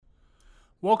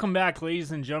Welcome back,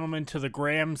 ladies and gentlemen, to the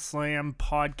Grand Slam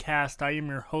podcast. I am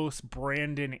your host,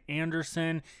 Brandon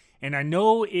Anderson, and I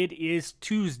know it is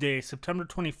Tuesday, September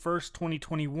 21st,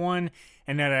 2021,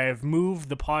 and that I have moved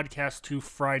the podcast to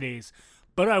Fridays.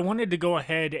 But I wanted to go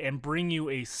ahead and bring you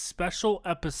a special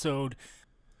episode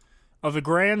of the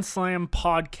Grand Slam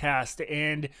podcast,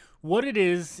 and what it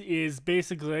is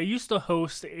basically, I used to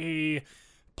host a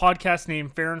podcast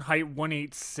named Fahrenheit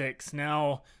 186.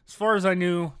 Now, as far as I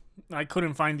knew, I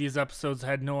couldn't find these episodes. I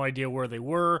had no idea where they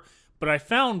were, but I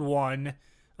found one,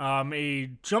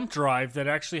 a jump drive that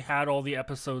actually had all the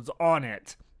episodes on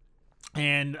it.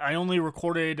 And I only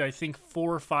recorded, I think,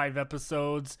 4 or 5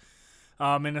 episodes.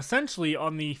 And essentially,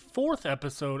 on the 4th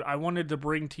episode I wanted to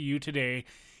bring to you today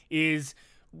is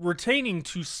retaining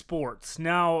to sports.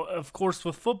 Now, of course,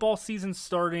 with football season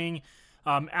starting,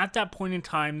 at that point in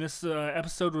time, this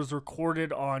episode was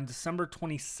recorded on December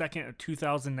 22nd of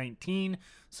 2019,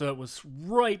 so it was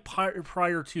right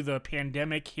prior to the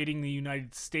pandemic hitting the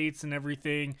United States and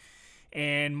everything,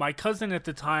 and my cousin at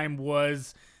the time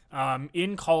was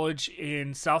in college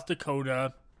in South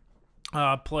Dakota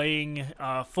playing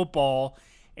football,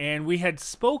 and we had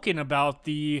spoken about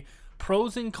the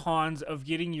pros and cons of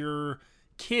getting your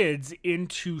kids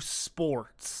into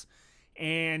sports.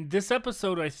 And this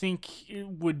episode, I think, it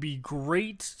would be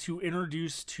great to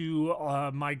introduce to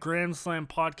my Grand Slam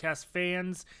podcast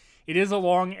fans. It is a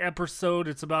long episode.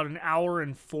 It's about an hour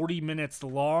and 40 minutes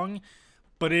long,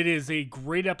 but it is a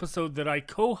great episode that I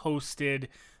co-hosted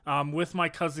with my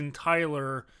cousin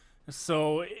Tyler.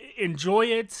 So enjoy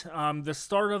it. The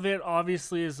start of it,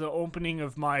 obviously, is the opening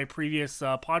of my previous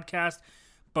podcast.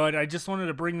 But I just wanted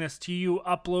to bring this to you,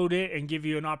 upload it, and give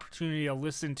you an opportunity to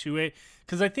listen to it.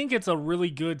 Because I think it's a really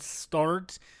good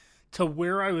start to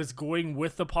where I was going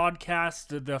with the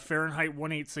podcast, the Fahrenheit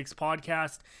 186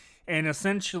 podcast. And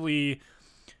essentially,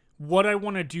 what I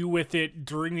want to do with it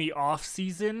during the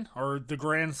off-season, or the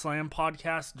Grand Slam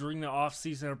podcast during the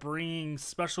off-season, of bringing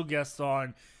special guests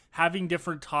on, having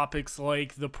different topics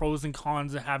like the pros and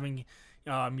cons of having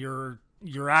your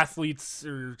athletes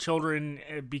or your children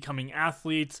becoming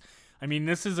athletes. I mean,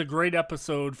 this is a great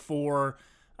episode for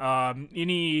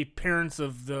any parents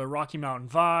of the Rocky Mountain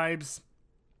Vibes.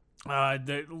 A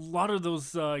lot of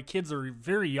those kids are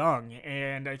very young,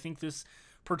 and I think this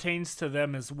pertains to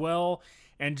them as well.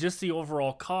 And just the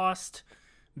overall cost,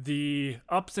 the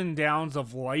ups and downs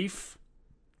of life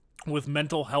with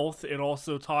mental health, it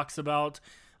also talks about.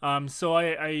 So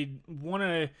I want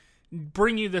to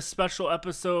bring you this special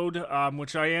episode,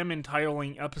 which I am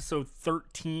entitling episode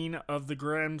 13 of the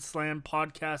Grand Slam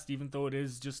podcast, even though it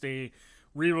is just a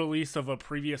re-release of a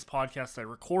previous podcast I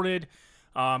recorded.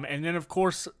 And then, of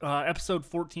course, episode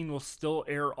 14 will still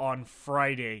air on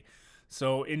Friday.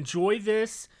 So enjoy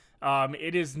this.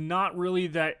 It is not really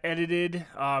that edited,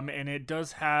 and it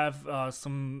does have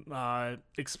some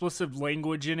explicit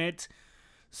language in it.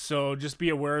 So just be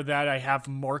aware that I have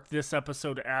marked this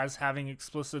episode as having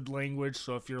explicit language.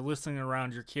 So if you're listening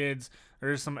around your kids,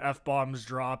 there's some F-bombs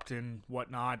dropped and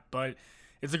whatnot. But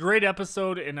it's a great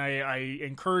episode, and I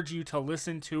encourage you to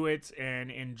listen to it and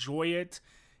enjoy it.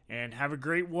 And have a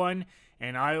great one.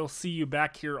 And I'll see you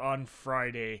back here on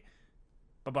Friday.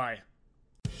 Bye-bye.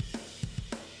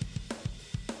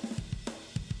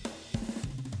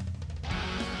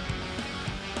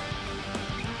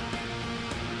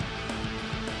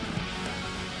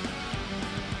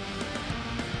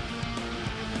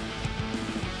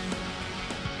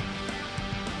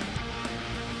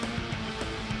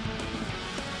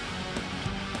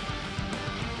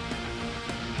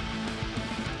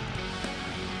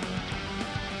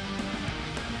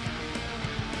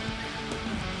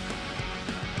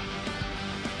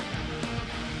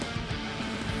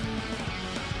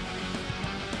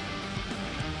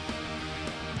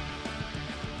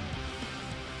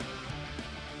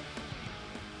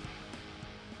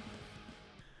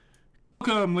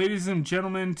 Welcome, ladies and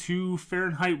gentlemen, to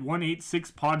Fahrenheit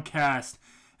 186 podcast.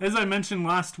 As I mentioned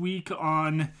last week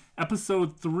on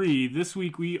episode 3, this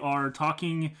week we are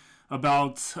talking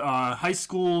about high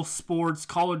school sports,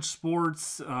 college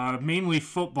sports, mainly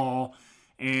football,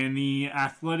 and the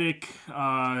athletic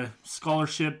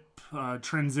scholarship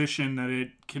transition that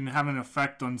it can have an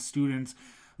effect on students.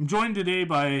 I'm joined today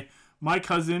by my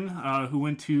cousin who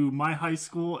went to my high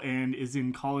school and is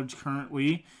in college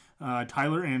currently,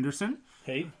 Tyler Anderson.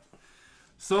 Hey.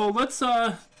 So let's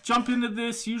jump into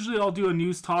this. Usually I'll do a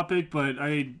news topic, but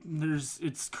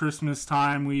it's Christmas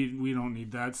time. We don't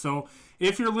need that. So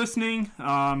if you're listening,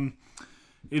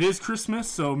 it is Christmas,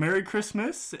 so Merry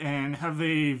Christmas, and have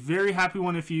a very happy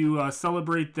one if you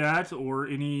celebrate that or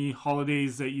any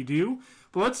holidays that you do.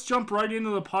 But let's jump right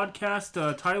into the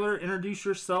podcast. Tyler, introduce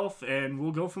yourself, and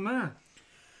we'll go from there.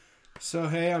 So,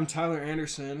 hey, I'm Tyler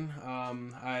Anderson.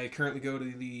 I currently go to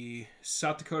the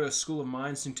South Dakota School of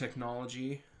Mines and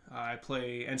Technology. I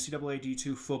play NCAA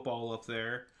D2 football up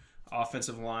there,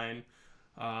 offensive line.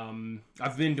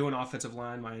 I've been doing offensive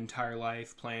line my entire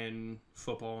life, playing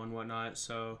football and whatnot,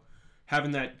 so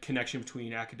having that connection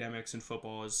between academics and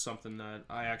football is something that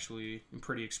I actually am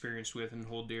pretty experienced with and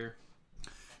hold dear.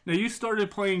 Now, you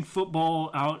started playing football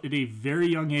out at a very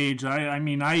young age. I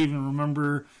mean, I even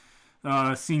remember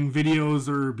seeing videos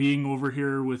or being over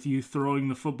here with you throwing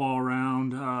the football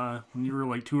around when you were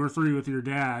like 2 or 3 with your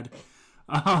dad.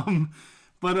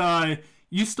 But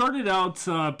you started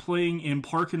out playing in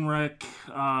Park and Rec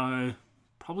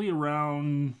probably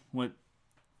around, what,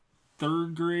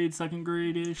 3rd grade, 2nd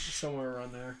grade-ish? Somewhere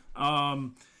around there.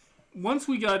 Once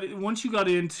you got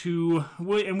into,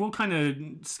 and we'll kind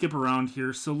of skip around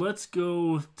here, so let's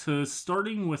go to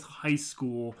starting with high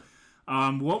school.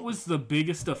 What was the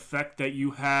biggest effect that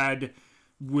you had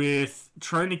with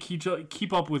trying to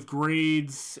keep up with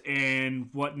grades and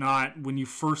whatnot when you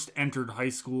first entered high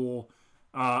school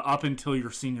up until your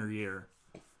senior year?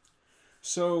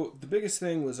 So the biggest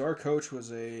thing was our coach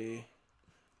was a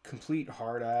complete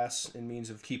hard ass in means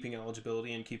of keeping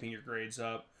eligibility and keeping your grades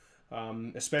up,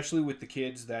 especially with the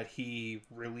kids that he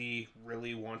really,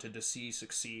 really wanted to see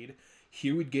succeed.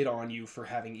 He would get on you for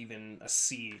having even a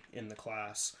C in the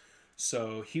class.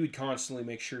 So he would constantly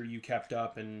make sure you kept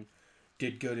up and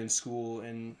did good in school.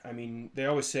 And I mean, they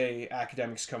always say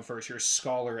academics come first. You're a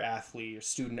scholar athlete, a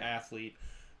student athlete.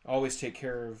 Always take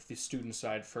care of the student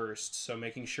side first. So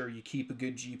making sure you keep a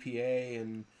good GPA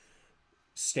and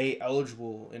stay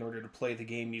eligible in order to play the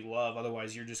game you love.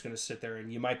 Otherwise, you're just going to sit there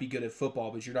and you might be good at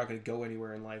football, but you're not going to go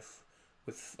anywhere in life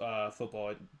with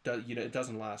football. It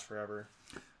doesn't last forever.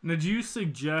 Now, do you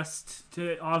suggest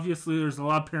obviously there's a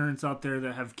lot of parents out there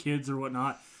that have kids or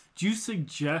whatnot. Do you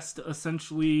suggest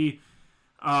essentially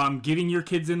getting your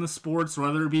kids into sports,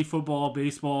 whether it be football,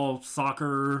 baseball,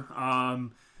 soccer?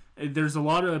 There's a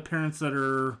lot of parents that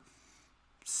are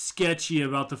sketchy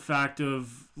about the fact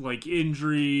of like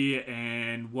injury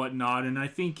and whatnot, and I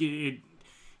think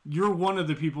you're one of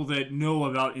the people that know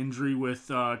about injury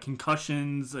with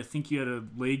concussions. I think you had a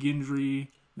leg injury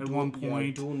at one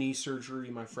point. Yeah, dual knee surgery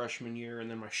my freshman year,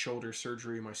 and then my shoulder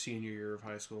surgery my senior year of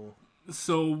high school.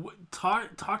 So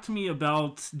talk to me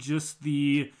about just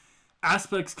the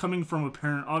aspects coming from a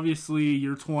parent. Obviously,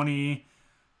 you're 20.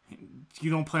 You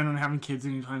don't plan on having kids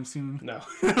anytime soon. No.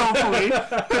 Hopefully.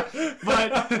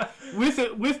 But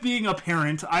with being a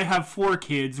parent, I have 4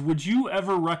 kids. Would you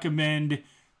ever recommend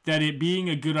that it being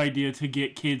a good idea to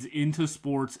get kids into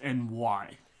sports, and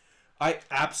why? I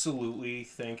absolutely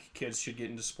think kids should get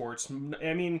into sports.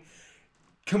 I mean,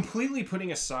 completely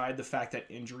putting aside the fact that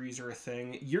injuries are a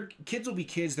thing, your kids will be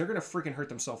kids. They're going to freaking hurt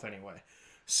themselves anyway.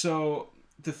 So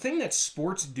the thing that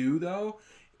sports do, though,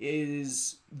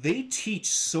 is they teach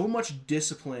so much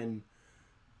discipline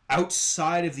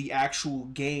outside of the actual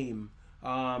game.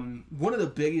 One of the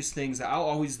biggest things that I'll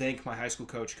always thank my high school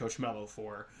coach, Coach Mello,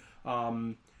 for,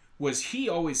 was he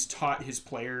always taught his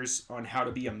players on how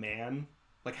to be a man,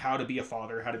 like how to be a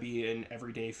father, how to be an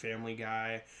everyday family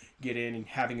guy, get in and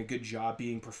having a good job,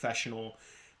 being professional.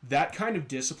 That kind of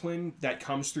discipline that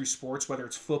comes through sports, whether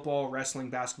it's football, wrestling,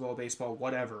 basketball, baseball,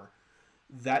 whatever,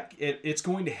 that it's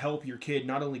going to help your kid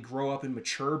not only grow up and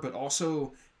mature, but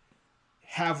also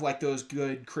have like those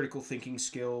good critical thinking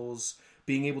skills,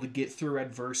 being able to get through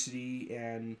adversity,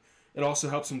 and it also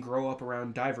helps them grow up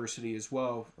around diversity as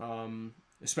well,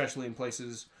 especially in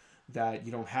places that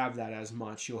you don't have that as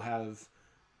much. You'll have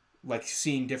like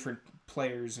seeing different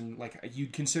players, and like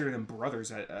you'd consider them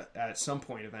brothers at some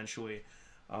point eventually,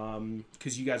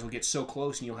 because you guys will get so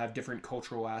close and you'll have different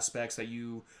cultural aspects that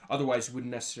you otherwise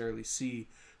wouldn't necessarily see.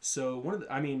 So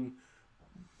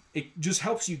it just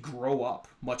helps you grow up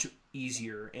much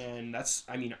easier, and that's,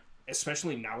 I mean,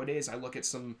 especially nowadays, I look at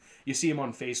you see them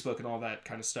on Facebook and all that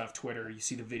kind of stuff, Twitter, you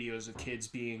see the videos of kids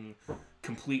being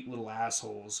complete little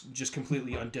assholes, just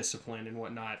completely undisciplined and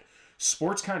whatnot.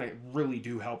 Sports kind of really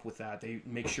do help with that. They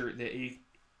make sure that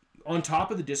on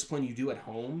top of the discipline you do at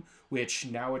home, which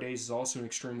nowadays is also an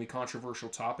extremely controversial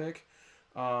topic,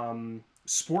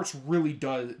 sports really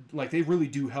they really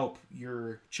do help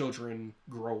your children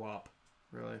grow up,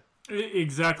 really.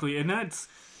 Exactly, and that's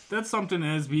something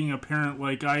as being a parent,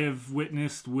 like I have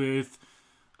witnessed with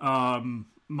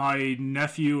my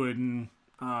nephew and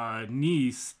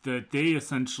niece, that they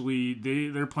essentially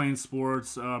they're playing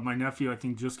sports. My nephew, I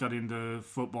think, just got into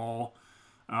football,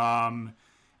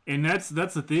 and that's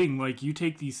the thing. Like, you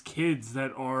take these kids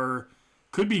that are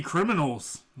could be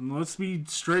criminals. Let's be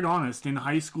straight honest, in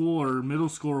high school or middle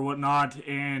school or whatnot.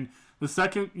 And the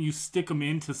second you stick them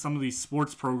into some of these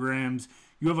sports programs,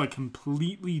 you have a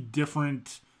completely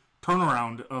different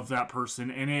turnaround of that person.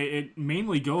 And it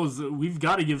mainly goes, we've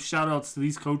got to give shout outs to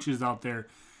these coaches out there.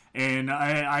 And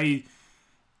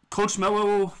Coach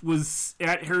Mello was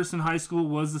at Harrison High School,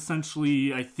 was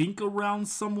essentially, I think, around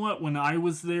somewhat when I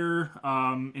was there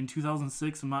in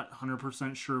 2006. I'm not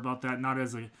 100% sure about that, not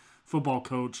as a football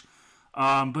coach.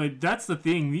 But that's the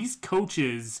thing. These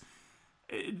coaches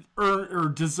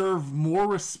deserve more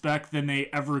respect than they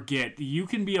ever get. You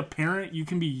can be a parent. You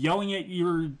can be yelling at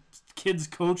your kid's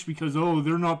coach because, oh,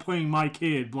 they're not playing my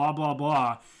kid, blah, blah,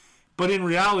 blah. But in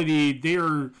reality, they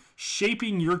are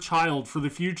shaping your child for the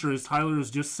future, as Tyler is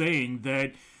just saying,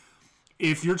 that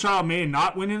if your child may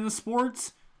not win in the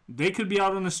sports, they could be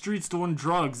out on the streets doing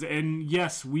drugs. And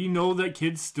yes, we know that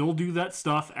kids still do that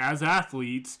stuff as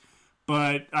athletes,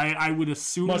 but I would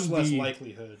assume... Much less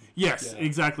likelihood. Yes, yeah.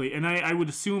 Exactly. And I would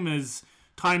assume as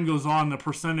time goes on, the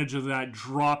percentage of that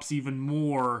drops even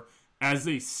more as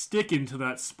they stick into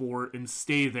that sport and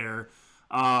stay there.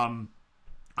 And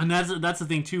that's the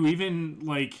thing, too. Even,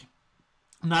 like,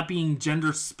 not being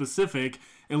gender specific,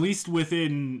 at least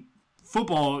within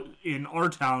football in our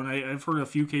town, I've heard a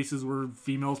few cases where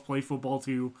females play football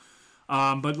too,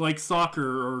 but like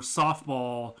soccer or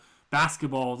softball,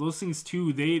 basketball, those things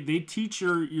too, they teach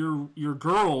your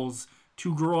girls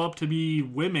to grow up to be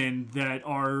women that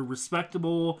are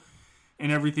respectable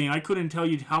and everything. I couldn't tell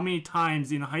you how many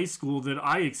times in high school that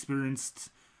I experienced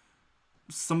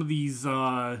some of these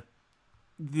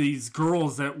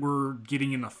girls that were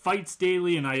getting into fights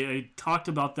daily, and I talked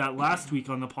about that last week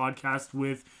on the podcast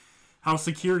with how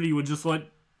security would just let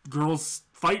girls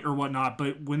fight or whatnot,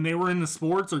 but when they were in the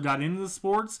sports or got into the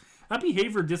sports, that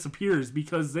behavior disappears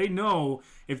because they know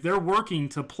if they're working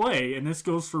to play, and this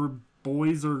goes for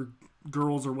boys or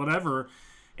girls or whatever,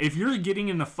 if you're getting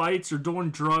into fights, you're doing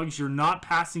drugs, you're not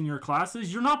passing your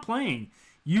classes, you're not playing.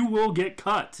 You will get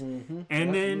cut. Mm-hmm.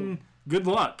 And then good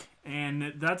luck.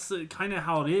 And that's kind of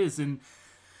how it is. And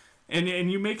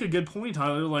you make a good point,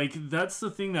 Tyler. Like, that's the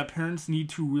thing that parents need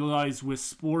to realize with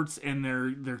sports and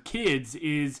their kids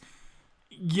is,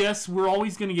 yes, we're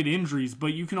always going to get injuries,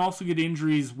 but you can also get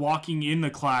injuries walking in the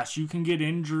class. You can get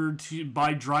injured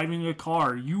by driving a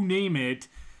car. You name it.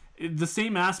 The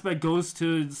same aspect goes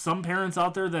to some parents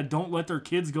out there that don't let their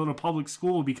kids go to public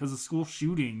school because of school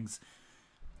shootings.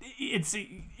 It's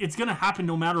going to happen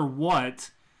no matter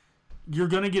what. You're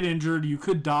going to get injured. You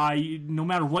could die no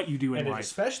matter what you do in life. And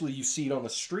especially you see it on the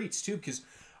streets too, because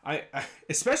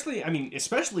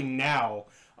especially now,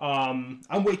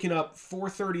 I'm waking up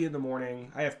 4:30 in the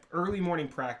morning. I have early morning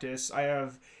practice. I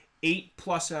have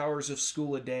 8+ hours of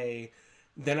school a day.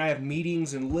 Then I have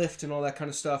meetings and lift and all that kind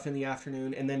of stuff in the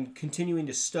afternoon, and then continuing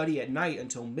to study at night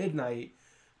until midnight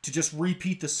to just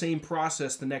repeat the same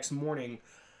process the next morning.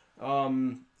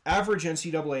 Average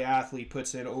NCAA athlete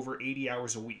puts in over 80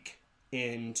 hours a week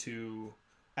into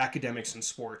academics and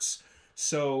sports.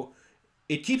 So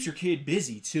it keeps your kid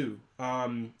busy too.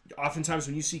 Oftentimes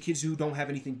when you see kids who don't have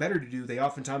anything better to do, they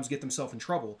oftentimes get themselves in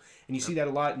trouble. And you see that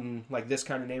a lot in like this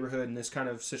kind of neighborhood and this kind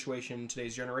of situation in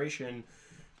today's generation.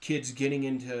 Kids getting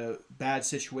into bad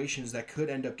situations that could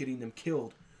end up getting them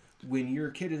killed. When your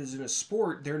kid is in a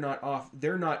sport, they're not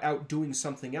out doing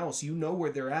something else. You know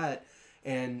where they're at,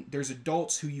 and there's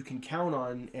adults who you can count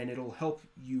on, and it'll help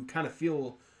you kind of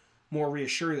feel more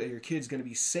reassured that your kid's going to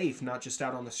be safe, not just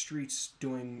out on the streets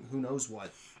doing who knows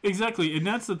what. Exactly, and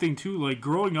that's the thing too, like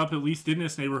growing up, at least in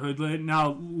this neighborhood.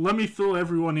 Now, let me fill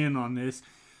everyone in on this.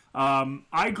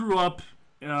 I grew up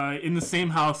in the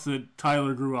same house that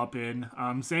Tyler grew up in,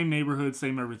 same neighborhood,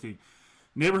 same everything.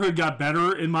 Neighborhood got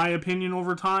better, in my opinion,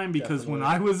 over time, because Definitely. When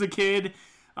I was a kid,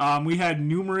 we had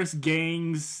numerous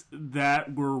gangs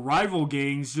that were rival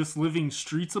gangs just living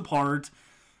streets apart.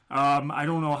 I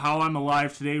don't know how I'm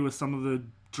alive today with some of the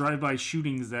drive-by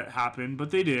shootings that happened,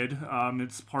 but they did.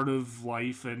 It's part of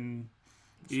life and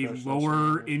a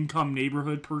lower income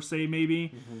neighborhood per se,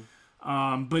 maybe.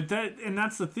 Mm-hmm. But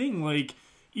that's the thing, like,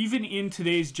 even in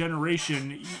today's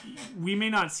generation, we may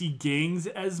not see gangs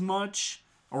as much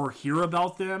or hear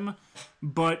about them,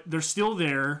 but they're still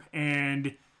there,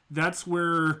 and that's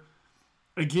where,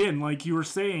 again, like you were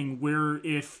saying, where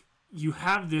if you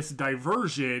have this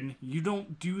diversion, you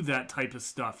don't do that type of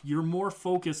stuff. You're more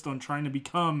focused on trying to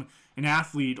become an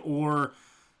athlete or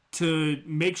to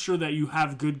make sure that you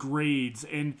have good grades.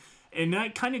 And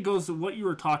that kind of goes to what you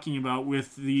were talking about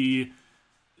with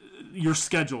your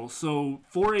schedule. So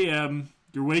 4 a.m.,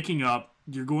 you're waking up,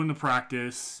 you're going to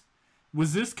practice,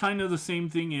 Was this kind of the same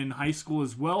thing in high school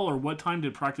as well, or what time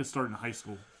did practice start in high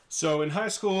school? So in high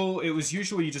school, it was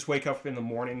usually you just wake up in the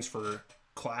mornings for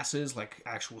classes, like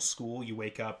actual school.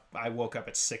 I woke up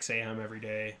at 6 a.m. every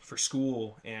day for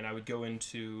school, and I would go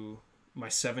into my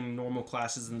 7 normal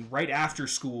classes, and right after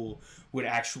school would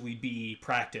actually be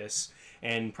practice.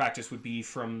 And practice would be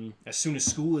from as soon as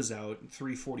school is out,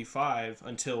 3:45,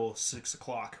 until 6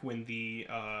 o'clock, when the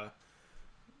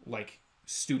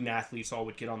student athletes all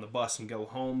would get on the bus and go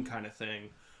home, kind of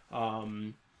thing.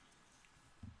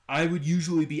 I would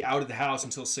usually be out of the house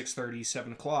until 6:30,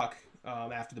 7 o'clock,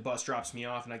 after the bus drops me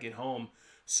off and I get home.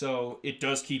 So it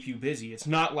does keep you busy. It's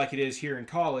not like it is here in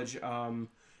college.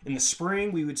 In the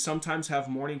spring, we would sometimes have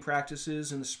morning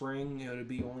practices in the spring. It would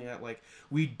be only at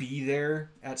we'd be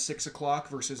there at 6 o'clock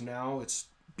versus now it's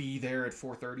be there at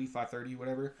 4:30, 5:30,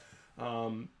 whatever.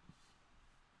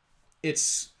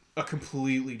 It's a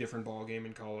completely different ballgame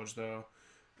in college, though.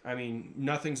 I mean,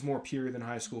 nothing's more pure than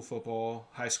high school football,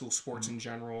 high school sports in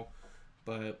general.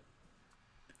 But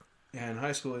in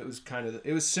high school, it was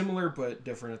similar but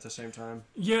different at the same time.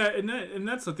 Yeah, and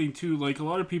that's the thing too. Like, a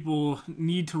lot of people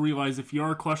need to realize, if you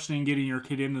are questioning getting your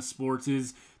kid into sports,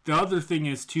 is the other thing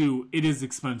is too, it is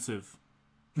expensive.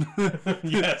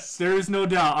 Yes, there is no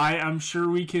doubt. I'm sure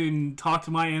we can talk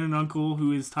to my aunt and uncle,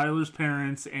 who is Tyler's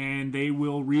parents, and they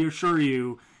will reassure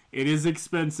you it is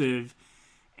expensive.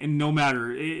 And no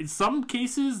matter, in some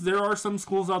cases, there are some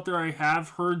schools out there I have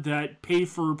heard that pay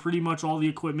for pretty much all the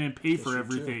equipment, pay for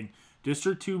everything.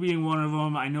 District 2 being one of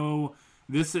them. I know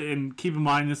this, and keep in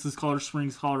mind, this is Colorado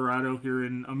Springs, Colorado, here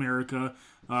in America,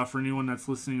 for anyone that's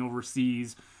listening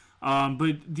overseas.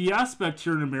 But the aspect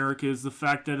here in America is the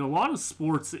fact that a lot of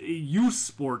sports, youth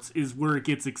sports, is where it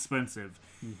gets expensive.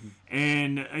 Mm-hmm.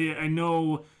 And I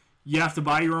know you have to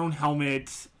buy your own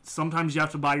helmet. Sometimes you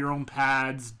have to buy your own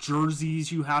pads,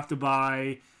 jerseys you have to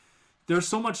buy. There's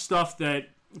so much stuff that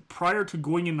prior to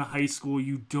going into high school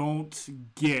you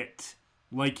don't get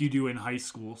like you do in high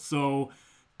school. So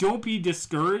don't be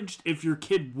discouraged if your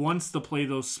kid wants to play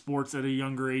those sports at a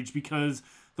younger age, because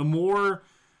the more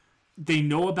they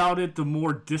know about it, the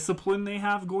more discipline they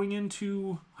have going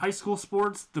into high school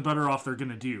sports, the better off they're going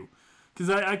to do. Because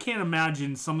I can't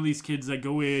imagine some of these kids that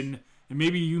go in, and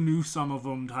maybe you knew some of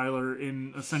them, Tyler,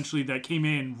 in essentially that came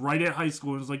in right at high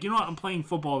school and was like, you know what, I'm playing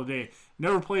football today.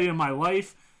 Never played in my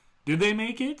life. Did they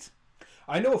make it?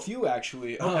 I know a few,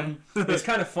 actually. Okay. It's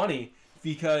kind of funny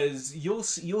because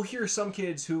you'll hear some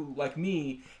kids who, like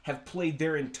me, have played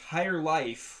their entire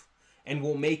life and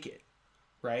will make it,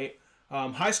 right?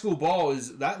 High school ball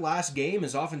that last game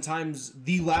is oftentimes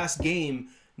the last game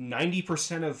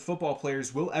 90% of football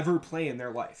players will ever play in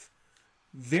their life.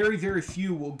 Very, very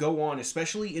few will go on,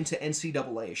 especially into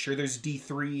NCAA. Sure, there's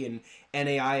D3 and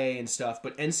NAIA and stuff,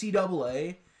 but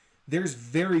NCAA, there's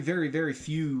very, very, very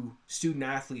few student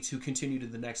athletes who continue to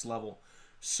the next level.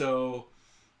 So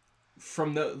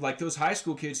from those high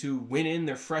school kids who went in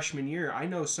their freshman year, I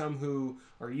know some who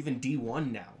are even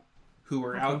D1 now, who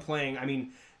are out playing. I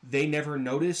mean, they never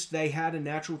noticed they had a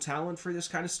natural talent for this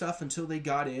kind of stuff until they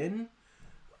got in.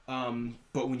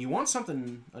 But when you want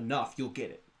something enough, you'll get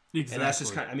it. Exactly. And that's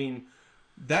just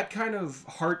that kind of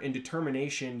heart and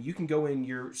determination, you can go in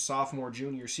your sophomore,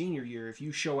 junior, senior year. If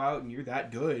you show out and you're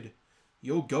that good,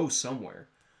 you'll go somewhere.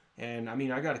 And,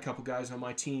 I got a couple guys on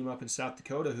my team up in South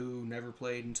Dakota who never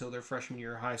played until their freshman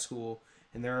year of high school,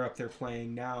 and they're up there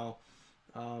playing now.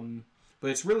 But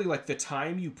it's really like the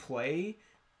time you play,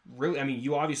 really,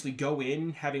 you obviously go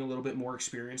in having a little bit more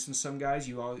experience than some guys.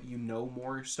 You know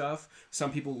more stuff.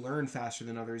 Some people learn faster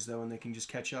than others, though, and they can just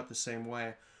catch up the same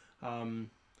way.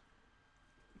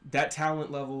 That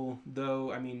talent level,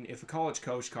 though, if a college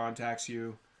coach contacts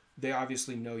you, they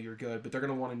obviously know you're good, but they're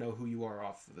going to want to know who you are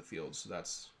off of the field. So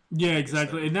that's... Yeah,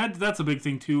 exactly. And that's a big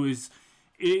thing, too, is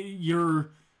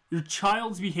your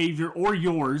child's behavior, or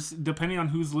yours, depending on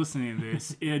who's listening to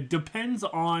this, it depends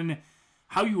on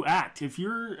how you act. If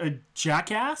you're a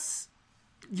jackass,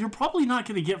 you're probably not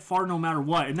going to get far no matter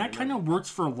what. And that kind of works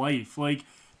for life. Like,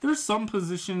 there's some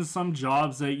positions, some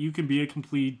jobs that you can be a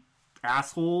complete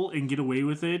asshole and get away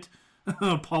with it.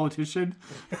 A politician.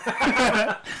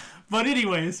 But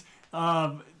anyways,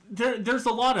 there's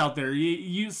a lot out there.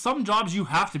 Some jobs you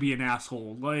have to be an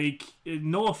asshole. Like,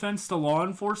 no offense to law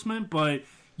enforcement, but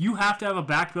you have to have a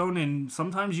backbone, and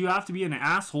sometimes you have to be an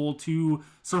asshole to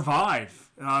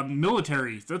survive.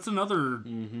 Military, that's another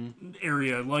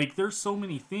area. Like, there's so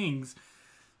many things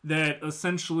that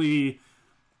essentially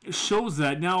shows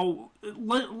that. Now,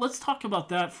 let's talk about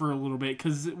that for a little bit,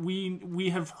 because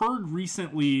we have heard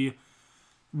recently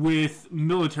with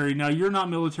military. Now you're not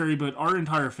military, but our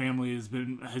entire family has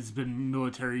been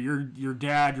military. Your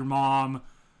dad, your mom,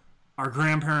 our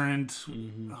grandparents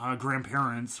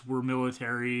were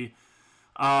military.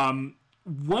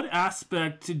 What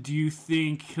aspect do you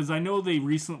think, because I know they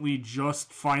recently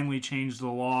just finally changed the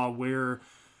law where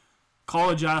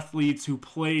college athletes who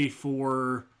play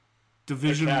for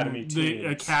division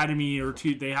academy or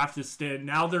two, they have to stay.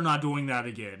 Now they're not doing that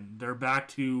again. They're back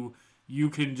to, you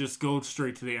can just go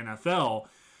straight to the NFL.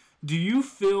 Do you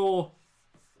feel,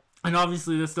 and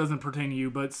obviously this doesn't pertain to you,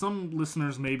 but some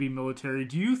listeners may be military,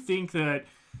 do you think that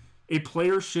a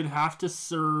player should have to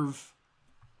serve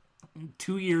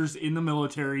 2 years in the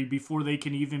military before they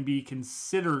can even be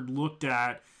considered, looked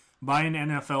at by an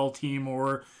NFL team?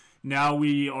 Or now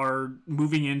we are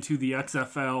moving into the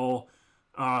XFL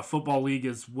football league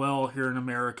as well here in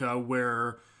America,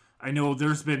 where I know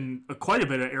there's been quite a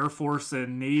bit of Air Force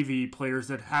and Navy players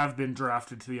that have been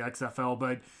drafted to the XFL,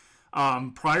 but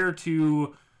prior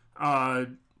to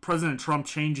President Trump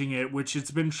changing it, which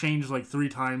it's been changed like 3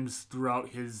 times throughout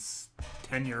his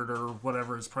tenure or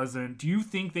whatever as president, do you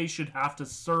think they should have to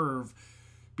serve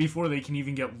before they can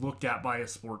even get looked at by a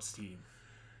sports team?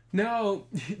 No,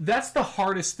 that's the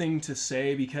hardest thing to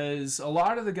say, because a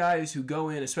lot of the guys who go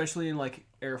in, especially in like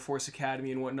Air Force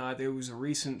Academy and whatnot, there was a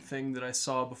recent thing that I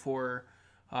saw before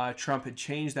Trump had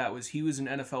changed that, was he was an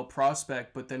NFL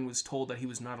prospect, but then was told that he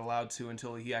was not allowed to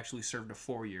until he actually served a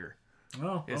 4-year.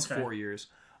 Oh, It's okay. 4 years.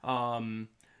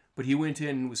 But he went in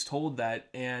and was told that,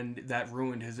 and that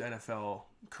ruined his NFL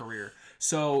career.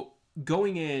 So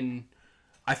going in,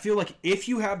 I feel like if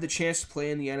you have the chance to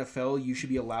play in the NFL, you should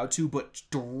be allowed to, but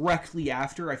directly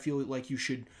after, I feel like you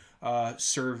should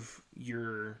serve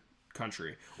your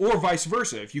country. Or vice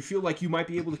versa. If you feel like you might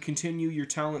be able to continue your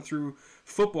talent through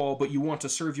football, but you want to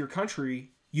serve your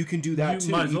country, you can do that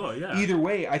too. Might as well, yeah. Either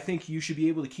way, I think you should be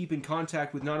able to keep in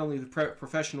contact with not only the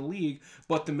professional league,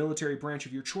 but the military branch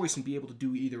of your choice, and be able to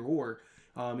do either or.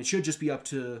 It should just be up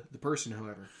to the person,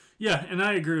 however. Yeah, and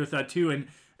I agree with that too. And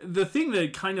the thing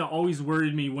that kind of always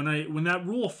worried me when that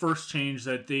rule first changed,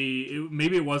 that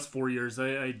maybe it was 4 years.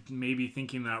 I may be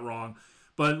thinking that wrong,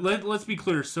 but let's be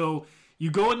clear. So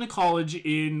you go into college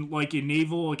in like a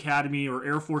Naval Academy or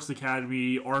Air Force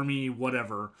Academy, Army,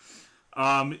 whatever.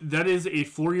 That is a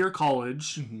 4-year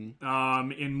college.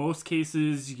 Mm-hmm. In most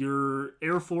cases, your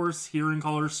Air Force here in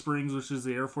Colorado Springs, which is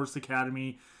the Air Force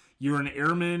Academy, you're an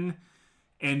airman.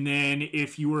 And then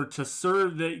if you were to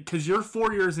serve, because your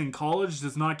 4 years in college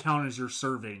does not count as your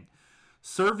serving.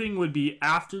 Serving would be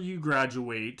after you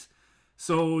graduate.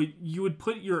 So you would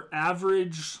put your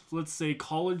average, let's say,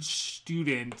 college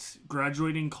student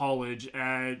graduating college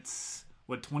at,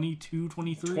 what, 22,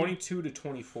 23? 22 to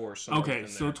 24. Okay,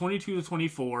 so 22 to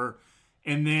 24.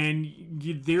 And then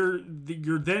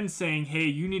you're then saying, hey,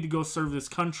 you need to go serve this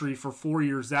country for 4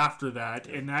 years after that.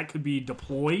 And that could be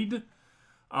deployed.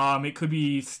 It could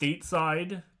be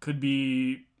stateside, could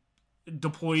be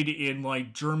deployed in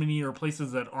like Germany or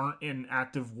places that aren't in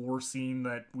active war scene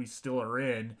that we still are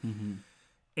in. Mm-hmm.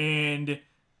 And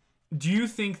do you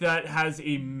think that has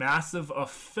a massive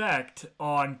effect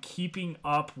on keeping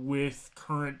up with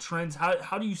current trends?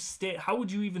 How do you stay? How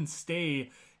would you even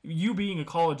stay? You being a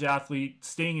college athlete,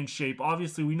 staying in shape.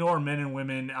 Obviously, we know our men and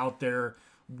women out there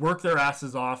work their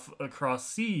asses off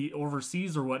across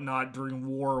overseas or whatnot during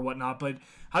war or whatnot, but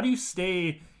how do you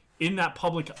stay in that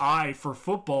public eye for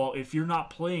football if you're not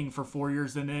playing for 4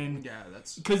 years? And then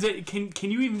that's because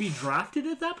can you even be drafted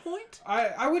at that point?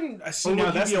 I wouldn't see.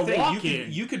 No, that's the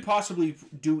thing. You could possibly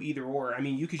do either or. I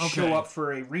mean, you could show up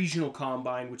for a regional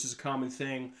combine, which is a common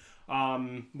thing.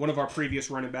 One of our previous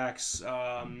running backs,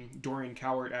 Dorian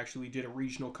Cowart, actually did a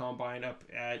regional combine up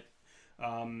at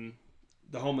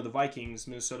the home of the Vikings,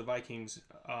 Minnesota Vikings.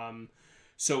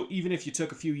 So even if you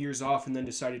took a few years off and then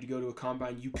decided to go to a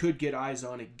combine, you could get eyes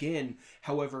on again.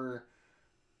 However,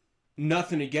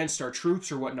 nothing against our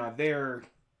troops or whatnot. They're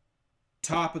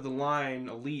top of the line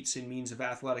elites in means of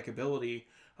athletic ability.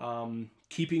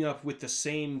 Keeping up with the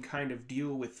same kind of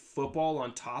deal with football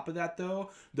on top of that,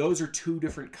 though, those are two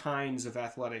different kinds of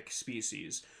athletic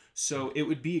species. So it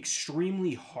would be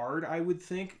extremely hard, I would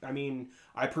think. I mean,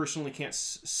 I personally can't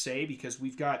say because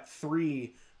we've got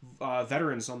 3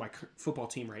 veterans on my football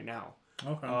team right now.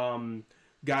 Okay.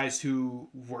 Guys who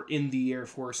were in the Air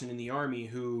Force and in the Army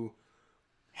who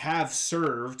have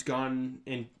served, gone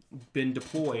and been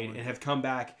deployed, and have come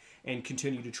back and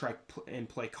continue to try and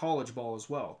play college ball as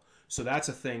well. So that's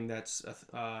a thing that's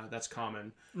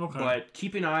common. Okay. But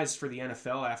keeping eyes for the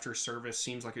NFL after service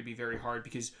seems like it'd be very hard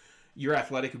because your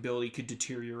athletic ability could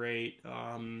deteriorate.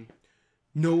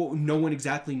 no one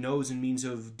exactly knows in means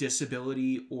of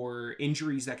disability or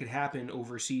injuries that could happen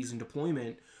overseas in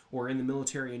deployment or in the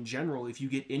military in general. If you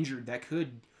get injured, that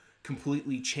could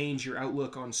completely change your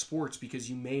outlook on sports because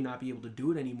you may not be able to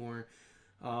do it anymore.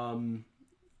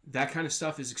 That kind of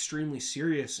stuff is extremely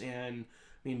serious, and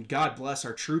I mean, God bless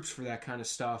our troops for that kind of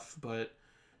stuff, but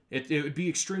it would be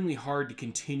extremely hard to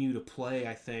continue to play,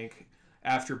 I think,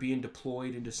 after being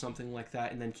deployed into something like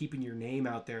that and then keeping your name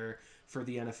out there for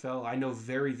the NFL. I know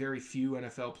very, very few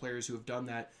NFL players who have done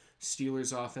that.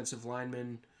 Steelers offensive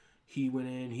lineman, he went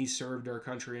in, he served our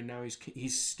country, and now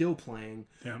he's still playing.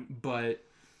 Yeah. But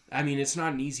I mean, it's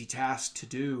not an easy task to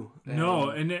do.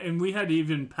 No, and we had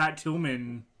even Pat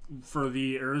Tillman for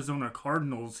the Arizona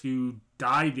Cardinals who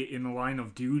died in the line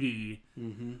of duty.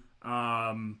 Mm-hmm.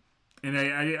 And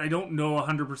I don't know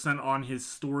 100% on his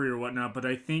story or whatnot, but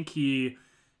I think he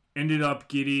ended up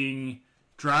getting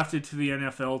drafted to the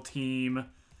NFL team,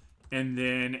 and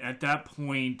then at that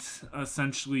point,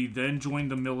 essentially then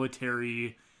joined the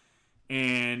military.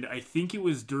 And I think it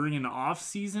was during an off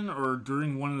season or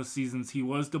during one of the seasons he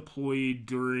was deployed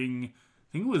during,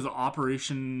 I think it was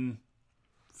Operation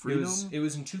Freedom. It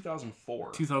was in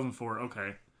 2004. 2004.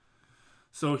 Okay.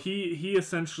 So he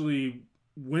essentially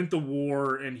went to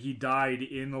war and he died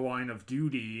in the line of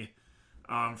duty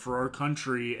for our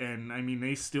country, and I mean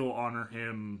they still honor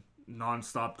him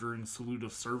nonstop during salute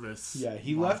of service. Yeah,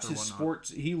 he left his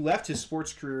sports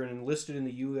career and enlisted in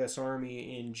the U.S.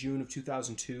 Army in June of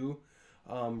 2002,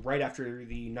 right after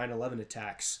the 9/11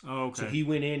 attacks. Oh, okay. So he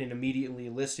went in and immediately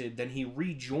enlisted. Then he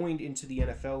rejoined into the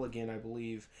NFL again, I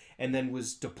believe, and then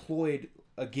was deployed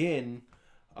again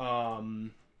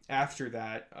after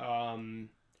that.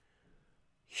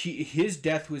 His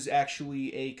death was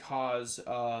actually a cause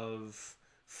of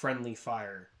friendly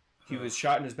fire. He was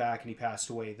shot in his back and he passed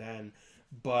away then.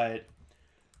 But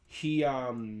he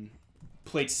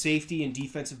played safety and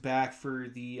defensive back for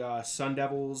the Sun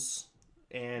Devils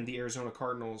and the Arizona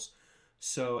Cardinals.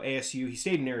 So ASU, he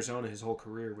stayed in Arizona his whole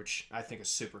career, which I think is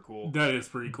super cool. That is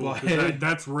pretty cool.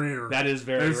 That's rare. That is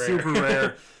very rare. Super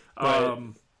rare.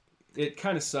 It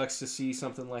kind of sucks to see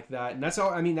something like that. And that's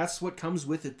all. I mean, that's what comes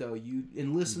with it, though. You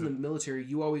enlist in the military,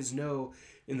 you always know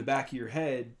in the back of your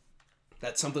head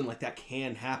that something like that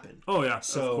can happen. Oh, yeah,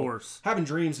 so of course. Having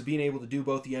dreams of being able to do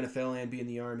both the NFL and be in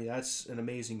the Army, that's an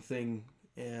amazing thing.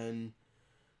 And,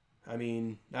 I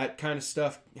mean, that kind of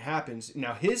stuff happens.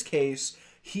 Now, his case,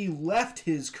 he left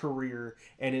his career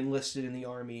and enlisted in the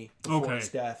Army before his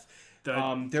death.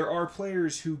 There are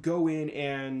players who go in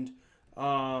and...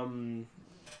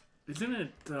 Isn't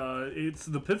it? It's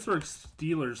the Pittsburgh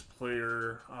Steelers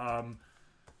player,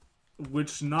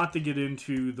 which, not to get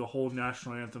into the whole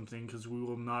national anthem thing because we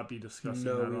will not be discussing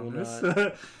that on this.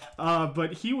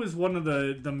 But he was one of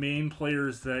the main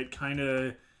players that kind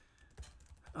of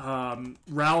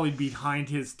rallied behind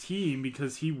his team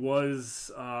because he was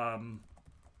a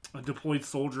deployed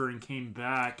soldier and came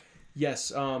back.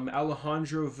 Yes,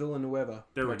 Alejandro Villanueva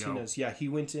Martinez. Yeah, he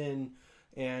went in.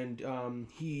 And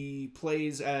he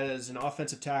plays as an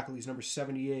offensive tackle. He's number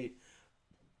 78.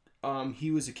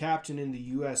 He was a captain in the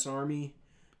U.S. Army,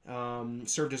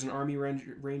 served as an Army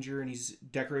Ranger, and he's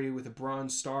decorated with a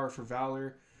Bronze Star for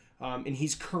Valor. And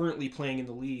he's currently playing in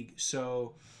the league.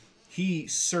 So he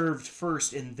served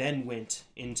first and then went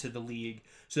into the league.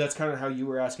 So that's kind of how you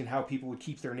were asking how people would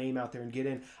keep their name out there and get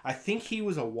in. I think he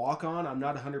was a walk-on. I'm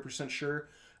not 100% sure.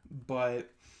 But...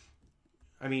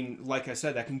 I mean, like I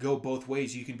said, that can go both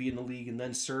ways. You can be in the league and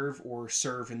then serve, or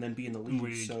serve and then be in the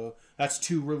league. So that's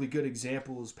two really good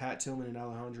examples, Pat Tillman and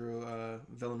Alejandro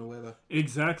Villanueva.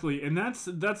 Exactly, and that's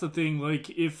the thing.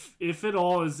 Like, if at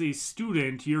all as a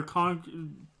student, you're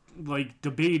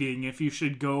debating if you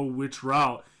should go which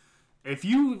route. If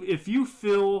you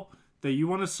feel that you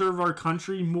want to serve our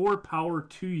country, more power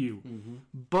to you. Mm-hmm.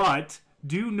 But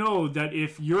do know that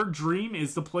if your dream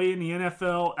is to play in the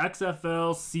NFL,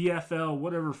 XFL, CFL,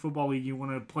 whatever football league you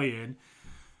want to play in,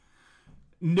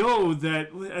 know that,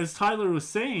 as Tyler was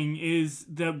saying, is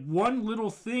that one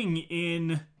little thing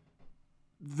in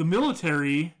the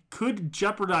military could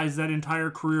jeopardize that entire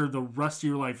career the rest of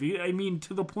your life. I mean,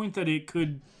 to the point that it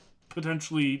could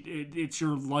potentially, it's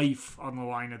your life on the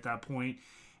line at that point.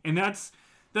 And that's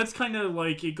kind of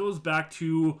like, it goes back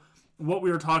to what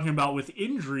we were talking about with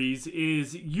injuries.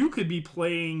 Is you could be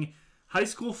playing high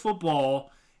school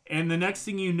football and the next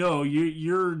thing you know,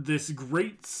 you're this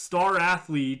great star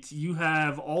athlete. You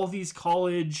have all these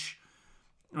college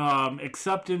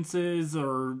acceptances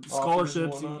or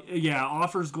scholarships,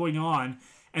 offers going on.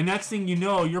 And next thing you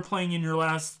know, you're playing in your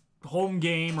last home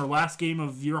game or last game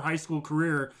of your high school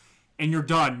career, and you're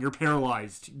done. You're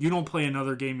paralyzed. You don't play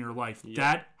another game in your life. Yep.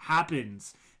 That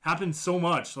happens so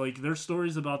much. Like, there's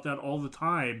stories about that all the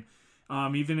time,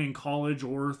 even in college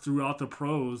or throughout the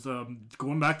pros.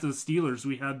 Going back to the Steelers,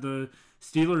 we had the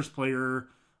Steelers player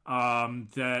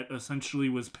that essentially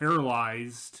was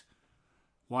paralyzed.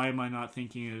 Why am I not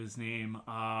thinking of his name?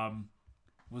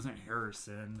 Wasn't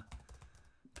Harrison.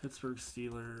 Pittsburgh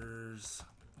Steelers.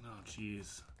 Oh,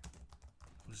 jeez.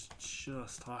 I was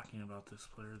just talking about this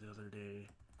player the other day.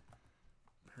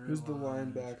 Who's the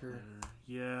linebacker? Player.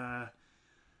 Yeah.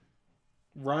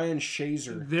 Ryan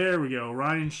Shazier. There we go.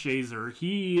 Ryan Shazier.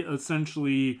 He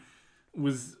essentially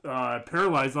was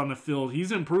paralyzed on the field.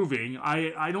 He's improving.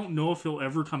 I don't know if he'll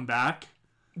ever come back.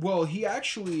 Well, he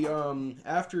actually,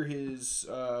 after his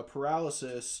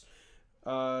paralysis,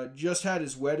 just had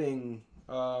his wedding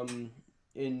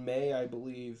in May, I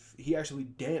believe. He actually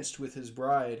danced with his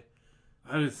bride.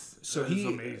 That is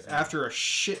amazing. After a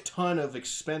shit ton of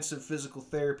expensive physical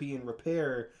therapy and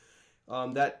repair,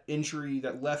 that injury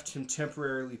that left him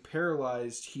temporarily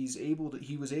paralyzed, he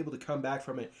was able to come back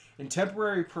from it. And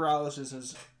temporary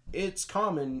paralysis it's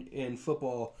common in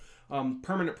football.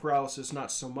 Permanent paralysis,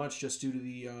 not so much, just due to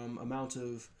the amount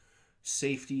of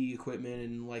safety equipment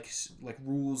and like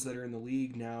rules that are in the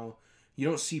league now. You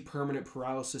don't see permanent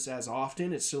paralysis as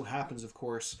often. It still happens, of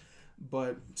course,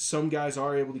 but some guys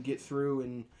are able to get through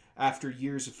and after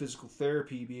years of physical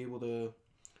therapy be able to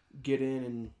get in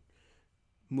and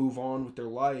move on with their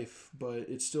life, but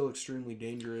it's still extremely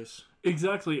dangerous.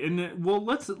 Exactly. And well,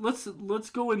 let's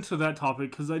go into that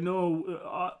topic, because I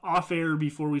know off air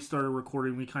before we started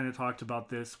recording we kind of talked about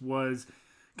this. Was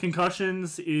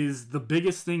concussions is the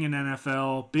biggest thing in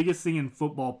NFL, biggest thing in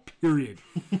football, period.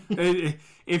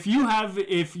 If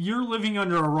you're living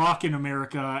under a rock in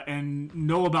America and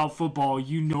know about football,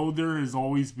 you know there has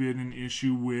always been an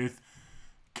issue with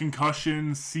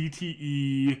concussions,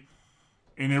 CTE,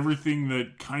 and everything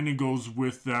that kind of goes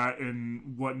with that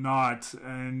and whatnot.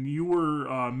 And you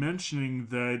were mentioning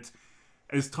that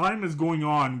as time is going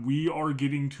on, we are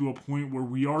getting to a point where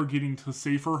we are getting to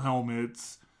safer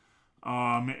helmets.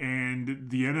 And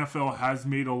the NFL has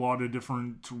made a lot of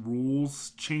different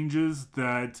rules changes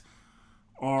that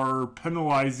are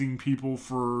penalizing people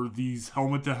for these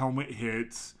helmet-to-helmet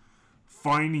hits,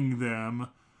 fining them.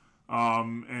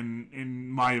 And in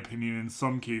my opinion, in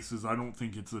some cases, I don't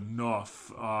think it's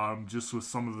enough. Just with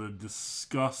some of the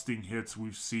disgusting hits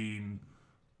we've seen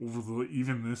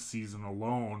even this season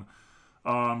alone.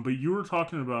 But you were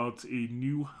talking about a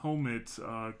new helmet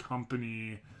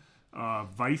company,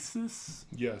 Visus?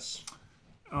 Yes.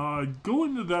 Go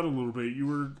into that a little bit. You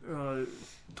were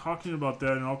talking about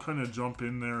that, and I'll kind of jump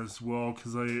in there as well,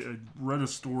 because I read a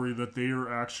story that they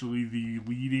are actually the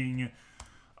leading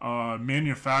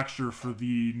manufacturer for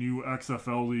the new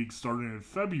XFL league starting in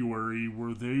February,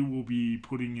 where they will be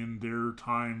putting in their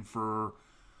time for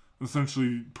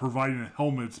essentially providing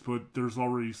helmets, but there's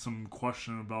already some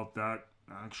question about that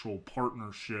actual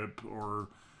partnership or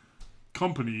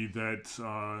company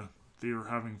that they are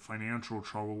having financial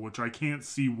trouble, which I can't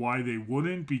see why they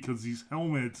wouldn't, because these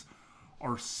helmets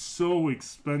are so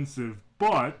expensive.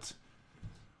 But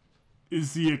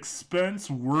is the expense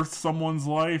worth someone's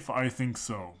life? I think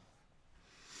so.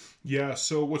 Yeah,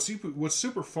 so what's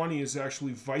super funny is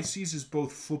actually Vices is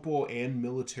both football and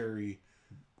military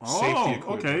safety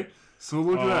equipment. Okay. So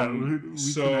look at that. We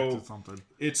connected something.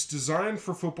 It's designed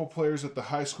for football players at the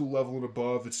high school level and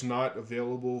above. It's not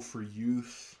available for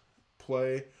youth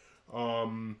play.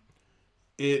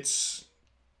 It's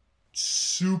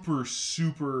super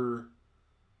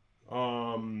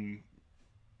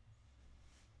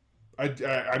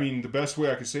I mean, the best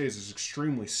way I could say is it's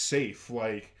extremely safe.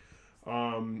 Like,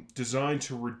 designed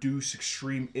to reduce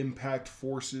extreme impact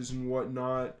forces and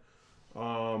whatnot.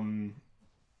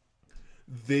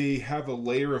 They have a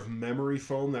layer of memory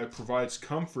foam that provides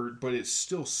comfort, but it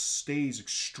still stays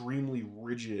extremely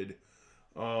rigid.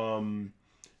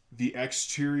 The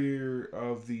exterior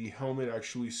of the helmet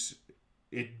actually,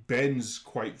 it bends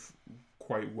quite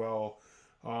well.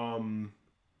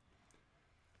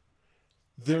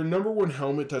 Their number one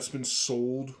helmet that's been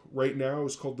sold right now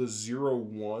is called the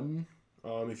 01.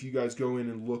 If you guys go in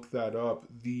and look that up,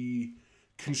 the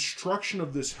construction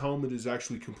of this helmet is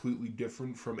actually completely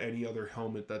different from any other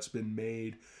helmet that's been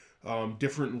made.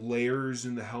 Different layers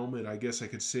in the helmet, I guess I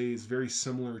could say, is very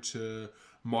similar to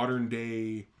modern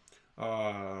day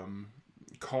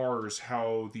cars,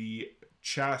 how the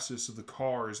chassis of the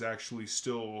car is actually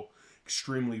still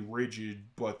extremely rigid,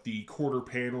 but the quarter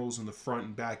panels and the front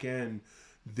and back end,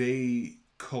 they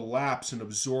collapse and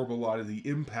absorb a lot of the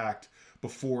impact,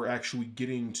 before actually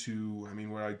getting to, I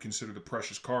mean, what I'd consider the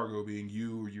precious cargo, being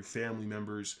you or your family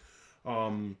members,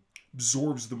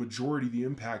 absorbs the majority of the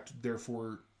impact,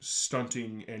 therefore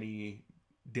stunting any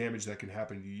damage that can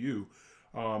happen to you.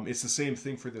 It's the same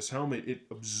thing for this helmet. It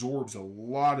absorbs a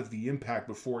lot of the impact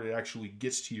before it actually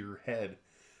gets to your head.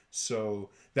 So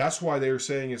that's why they were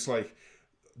saying it's like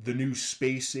the new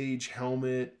space age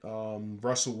helmet.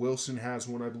 Russell Wilson has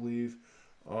one, I believe.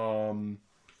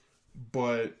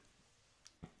 But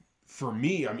for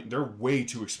me, I mean, they're way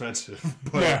too expensive.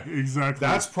 But yeah, exactly.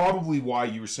 that's probably why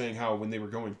you were saying how when they were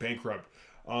going bankrupt.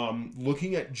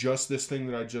 Looking at just this thing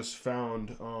that I just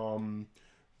found,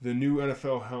 the new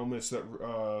NFL helmets that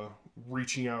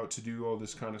reaching out to do all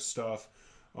this kind of stuff.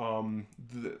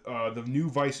 The new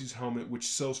Vices helmet, which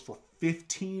sells for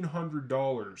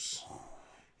 $1,500,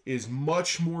 is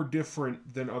much more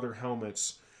different than other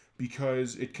helmets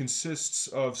because it consists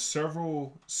of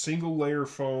several single layer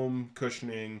foam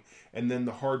cushioning and then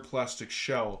the hard plastic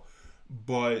shell.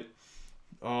 But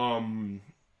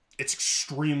it's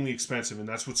extremely expensive, and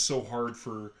that's what's so hard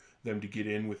for them to get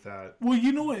in with that. Well,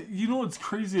 you know what? You know what's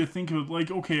crazy to think of? Like,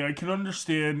 okay, I can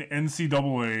understand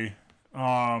NCAA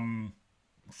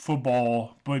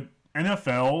football, but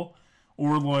NFL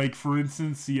or like, for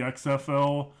instance, the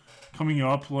XFL coming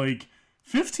up, like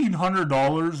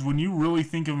 $1,500 when you really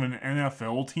think of an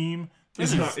NFL team,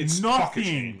 It's pocket nothing.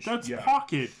 change. That's Yeah.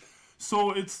 pocket.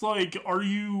 So it's like, are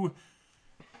you?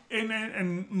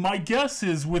 And my guess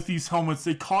is with these helmets,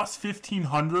 they cost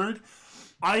 $1,500.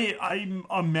 I'm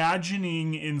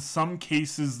imagining in some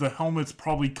cases the helmets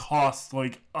probably cost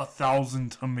like $1,000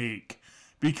 to make,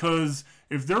 because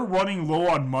if they're running low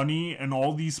on money and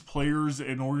all these players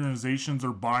and organizations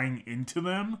are buying into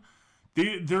them,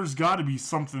 there's got to be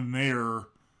something there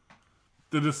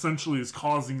that essentially is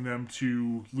causing them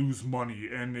to lose money.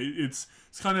 And it's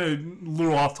kind of a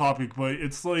little off topic, but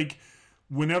it's like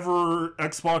whenever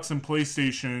Xbox and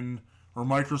PlayStation, or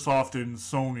Microsoft and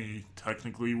Sony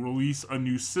technically, release a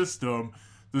new system,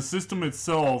 the system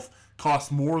itself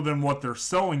costs more than what they're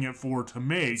selling it for to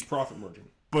make. It's profit margin.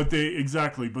 But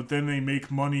then they make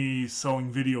money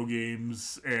selling video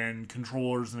games and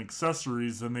controllers and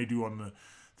accessories than they do on the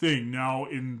thing. Now,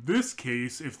 in this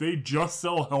case, if they just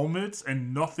sell helmets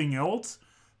and nothing else,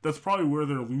 that's probably where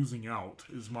they're losing out,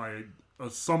 is my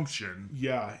assumption.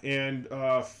 Yeah, and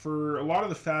for a lot of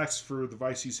the facts for the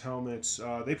Vices helmets,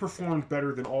 they performed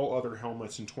better than all other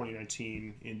helmets in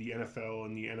 2019 in the NFL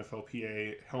and the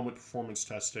NFLPA helmet performance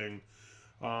testing.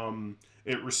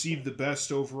 It received the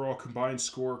best overall combined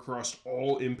score across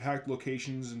all impact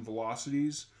locations and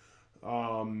velocities.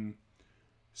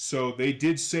 So they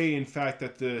did say, in fact,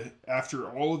 that after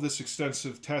all of this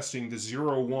extensive testing, the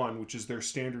 01, which is their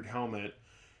standard helmet,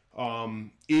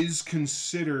 is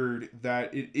considered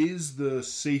that it is the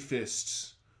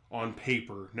safest on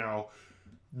paper. Now,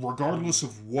 regardless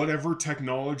of whatever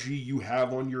technology you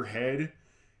have on your head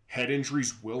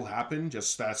injuries will happen.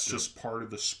 That's just part of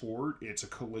the sport. It's a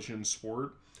collision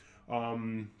sport.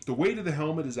 The weight of the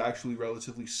helmet is actually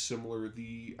relatively similar.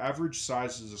 The average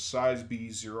size is a size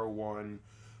B01.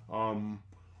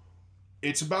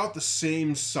 It's about the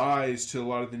same size to a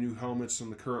lot of the new helmets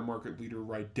on the current market leader,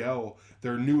 Rydell.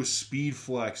 Their newest Speed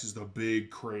Flex is the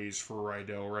big craze for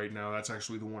Rydell right now. That's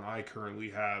actually the one I currently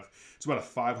have. It's about a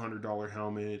 $500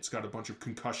 helmet. It's got a bunch of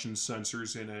concussion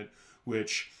sensors in it,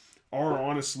 which are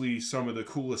honestly some of the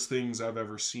coolest things I've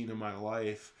ever seen in my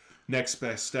life. Next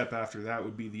best step after that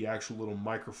would be the actual little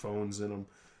microphones in them.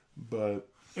 But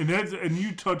And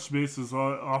you touched bases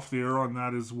off the air on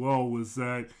that as well, was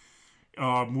that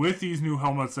with these new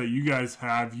helmets that you guys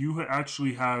have, you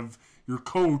actually have your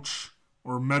coach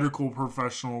or medical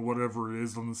professional, whatever it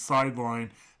is, on the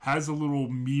sideline has a little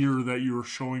meter that you were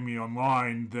showing me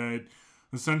online that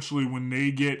essentially when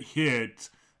they get hit,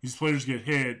 these players get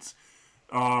hit,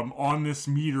 on this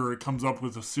meter it comes up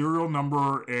with a serial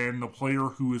number and the player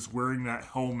who is wearing that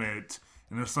helmet,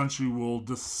 and essentially will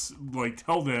just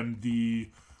tell them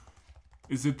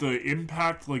is it the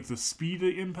impact, like the speed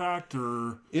of impact,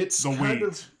 or it's the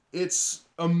weight? It's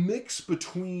a mix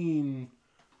between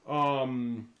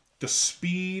the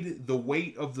speed, the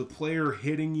weight of the player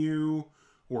hitting you,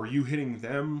 or you hitting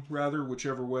them, rather,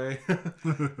 whichever way.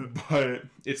 But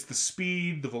it's the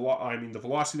speed, the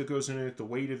velocity that goes in it, the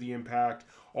weight of the impact,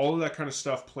 all of that kind of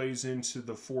stuff plays into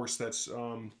the force that's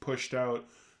pushed out.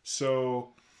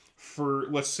 So for,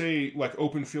 let's say, like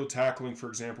open field tackling, for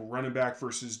example, running back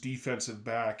versus defensive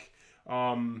back,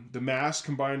 the mass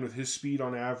combined with his speed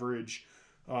on average,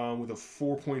 with a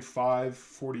 4.5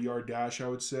 40-yard dash, I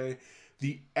would say,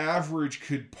 the average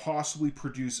could possibly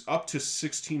produce up to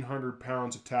 1,600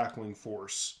 pounds of tackling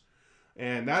force.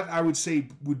 And that, I would say,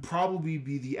 would probably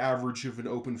be the average of an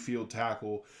open field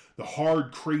tackle. The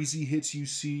hard, crazy hits you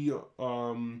see,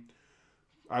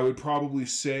 I would probably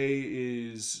say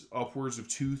is upwards of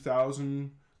 2,000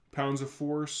 pounds of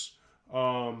force.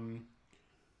 Head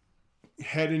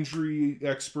injury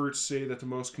experts say that the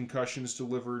most concussions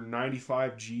deliver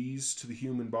 95 Gs to the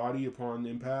human body upon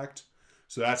impact.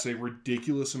 So that's a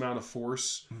ridiculous amount of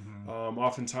force. Mm-hmm.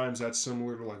 Oftentimes that's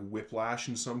similar to like whiplash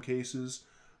in some cases.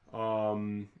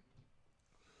 Hardest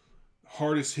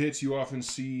hits you often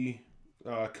see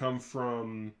come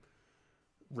from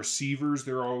receivers.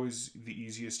 They're always the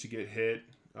easiest to get hit.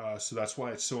 So that's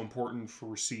why it's so important for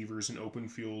receivers and open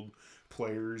field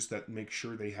players that make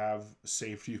sure they have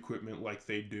safety equipment like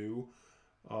they do.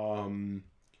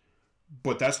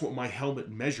 But that's what my helmet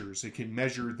measures. It can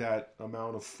measure that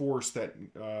amount of force that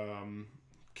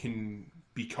can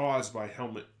be caused by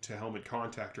helmet to helmet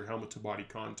contact or helmet to body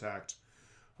contact.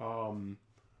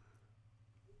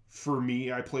 For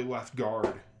me, I play left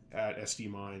guard at SD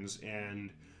Mines, and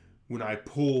when I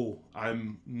pull, I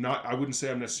wouldn't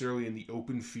say I'm necessarily in the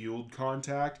open field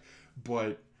contact,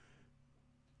 but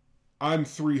I'm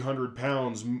 300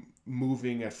 pounds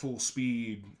moving at full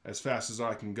speed as fast as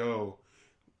I can go,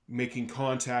 making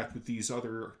contact with these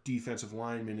other defensive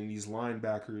linemen and these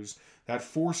linebackers. That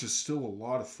force is still a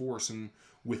lot of force, and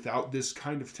without this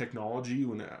kind of technology,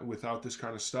 without this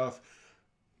kind of stuff,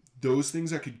 those things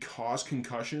that could cause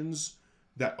concussions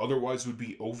that otherwise would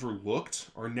be overlooked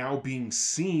are now being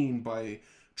seen by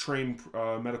trained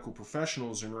medical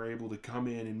professionals and are able to come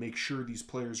in and make sure these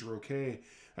players are okay.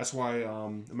 That's why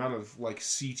amount of like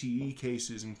CTE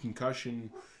cases and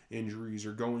concussion injuries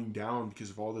are going down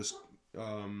because of all this,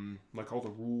 like all the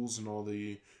rules and all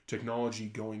the technology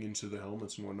going into the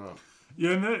helmets and whatnot.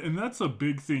 Yeah, and that's a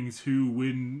big thing too.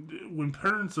 When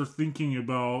parents are thinking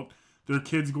about their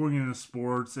kids going into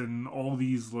sports and all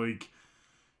these like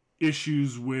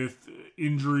issues with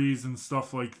injuries and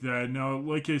stuff like that. Now,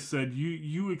 like I said,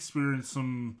 you experienced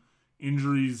some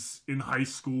injuries in high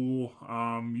school.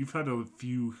 You've had a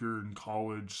few here in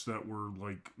college that were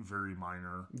like very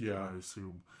minor. Yeah, I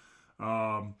assume.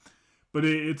 But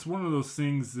it's one of those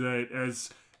things that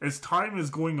as time is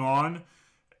going on,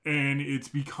 and it's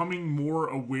becoming more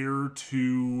aware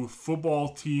to football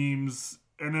teams,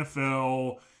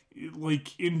 NFL,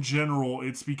 like in general,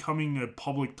 it's becoming a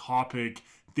public topic.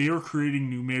 They are creating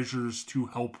new measures to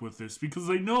help with this because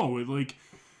they know it. Like,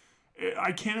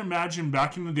 I can't imagine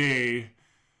back in the day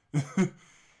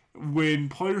when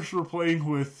players were playing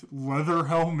with leather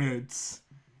helmets,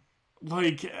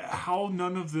 like how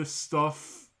none of this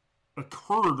stuff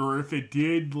occurred, or if it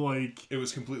did, like it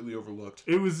was completely overlooked.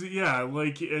 It was, yeah,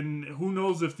 like, and who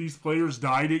knows if these players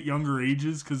died at younger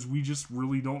ages because we just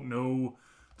really don't know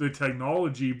the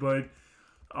technology. But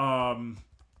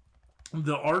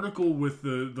the article with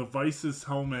the Vices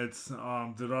helmets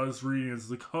that I was reading is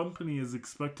the company is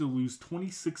expected to lose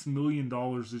 $26 million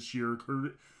this year,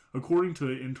 according to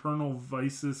internal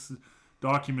Vices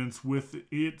documents. With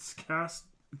its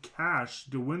cash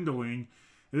dwindling,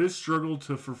 it has struggled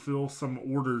to fulfill some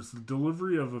orders. The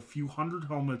delivery of a few hundred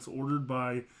helmets ordered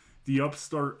by the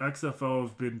upstart XFL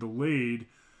have been delayed.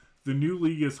 The new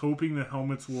league is hoping the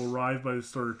helmets will arrive by the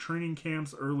start of training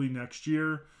camps early next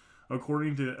year,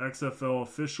 according to an XFL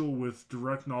official with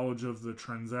direct knowledge of the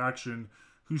transaction,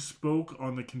 who spoke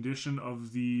on the condition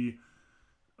of the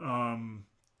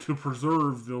to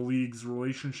preserve the league's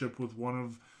relationship with one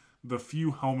of the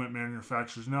few helmet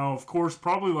manufacturers. Now, of course,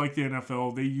 probably like the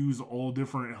NFL, they use all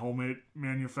different helmet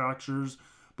manufacturers,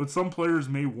 but some players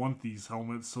may want these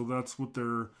helmets, so that's what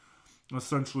they're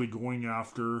essentially going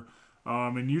after.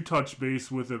 And you touched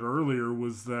base with it earlier,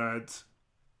 was that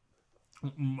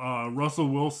Russell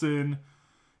Wilson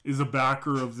is a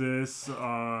backer of this.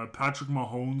 Patrick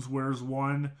Mahomes wears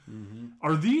one. Mm-hmm.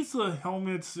 Are these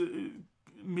helmets...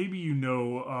 Maybe you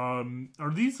know,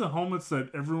 are these the helmets that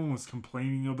everyone was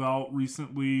complaining about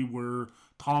recently where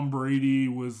Tom Brady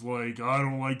was like, I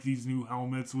don't like these new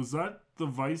helmets? Was that the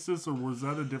Vices or was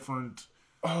that a different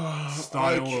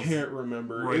style? I can't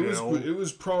remember. Rydell? It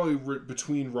was probably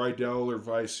between Rydell or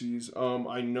Vices.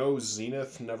 I know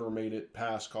Zenith never made it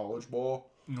past college ball.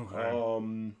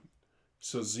 Okay.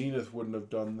 So Zenith wouldn't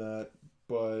have done that,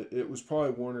 but it was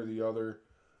probably one or the other.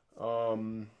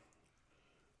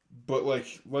 But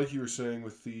like you were saying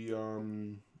with the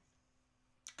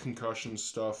concussion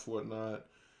stuff, whatnot,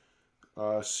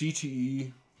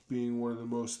 CTE being one of the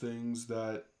most things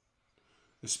that,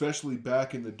 especially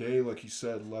back in the day, like you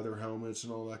said, leather helmets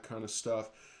and all that kind of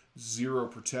stuff, zero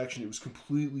protection. It was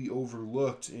completely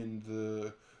overlooked in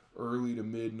the early to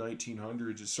mid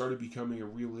 1900s, it started becoming a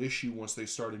real issue once they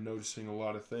started noticing a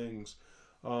lot of things.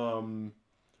 So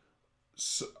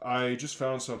I just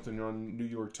found something on New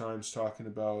York Times talking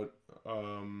about,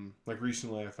 like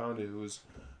recently I found it. It was,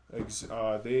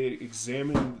 they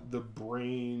examined the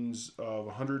brains of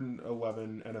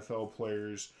 111 NFL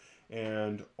players,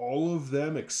 and all of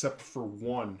them except for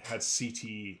one had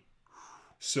CTE.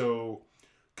 So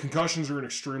concussions are an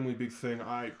extremely big thing.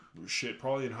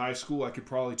 Probably in high school, I could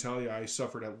probably tell you I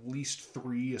suffered at least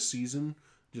 3 a season.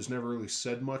 Just never really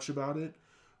said much about it.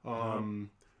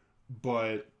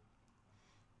 But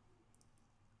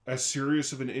as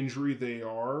serious of an injury they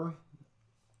are,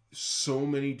 so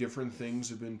many different things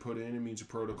have been put in. It means a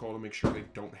protocol to make sure they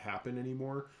don't happen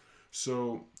anymore.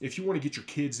 So if you want to get your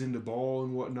kids into ball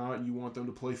and whatnot, and you want them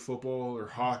to play football or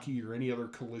hockey or any other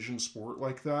collision sport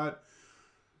like that,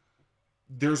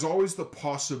 there's always the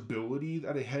possibility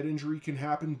that a head injury can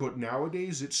happen, but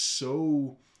nowadays it's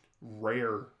so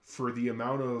rare for the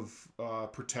amount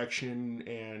of protection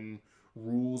and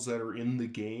rules that are in the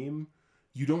game.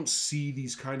 You don't see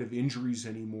these kind of injuries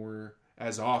anymore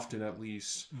as often, at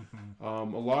least. A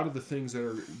lot of the things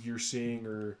that you're seeing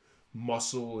are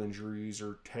muscle injuries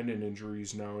or tendon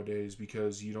injuries nowadays,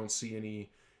 because you don't see any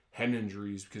head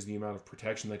injuries because the amount of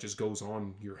protection that just goes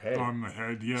on your head. On the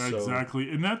head, yeah, so, exactly.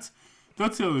 And that's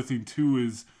the other thing too,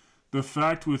 is the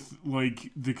fact with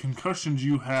like the concussions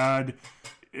you had,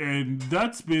 and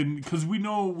that's been because we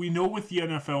know with the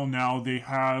NFL now they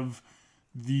have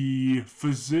the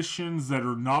physicians that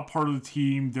are not part of the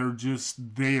team. They're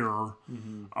just there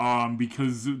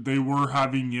because they were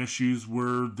having issues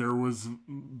where there was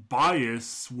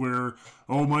bias where,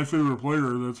 oh, my favorite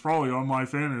player that's probably on my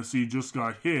fantasy just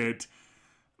got hit.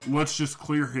 Let's just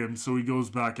clear him so he goes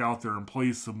back out there and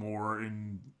plays some more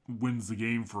and wins the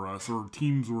game for us. Or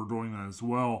teams were doing that as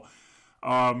well.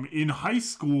 In high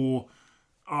school,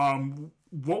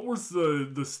 what was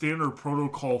the standard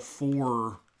protocol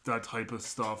for that type of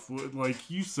stuff? Like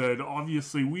you said,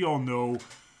 obviously we know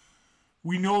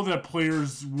that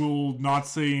players will not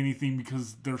say anything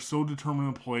because they're so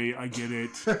determined to play. I get it.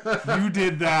 You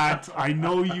did that. I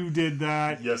know you did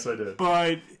that. Yes, I did.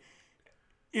 But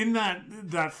in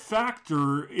that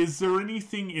factor, is there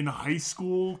anything in high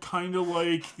school kind of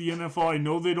like the NFL? I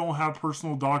know they don't have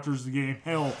personal doctors in the game.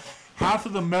 Hell, half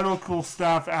of the medical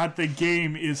staff at the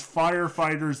game is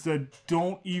firefighters that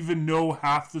don't even know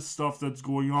half the stuff that's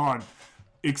going on.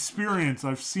 Experience,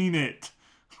 I've seen it.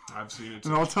 I've seen it too.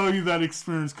 And I'll tell you that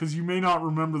experience because you may not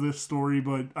remember this story,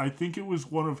 but I think it was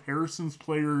one of Harrison's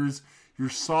players your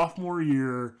sophomore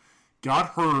year got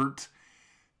hurt.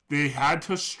 They had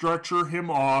to stretcher him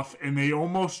off, and they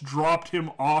almost dropped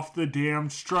him off the damn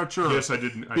stretcher. Yes, I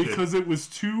did. Because it was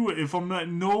too. If I'm not,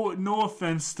 no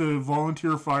offense to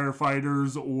volunteer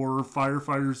firefighters or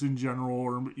firefighters in general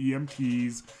or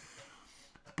EMTs,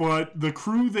 but the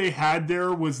crew they had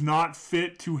there was not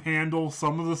fit to handle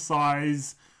some of the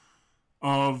size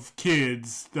of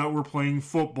kids that were playing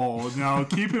football. Now,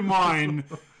 keep in mind,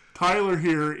 Tyler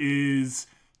here is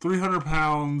 300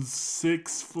 pounds,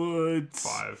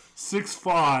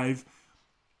 6'5".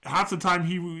 Half the time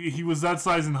he was that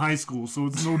size in high school, so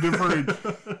it's no different.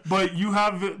 But you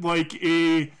have like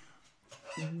a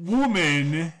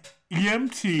woman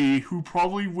EMT who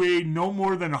probably weighed no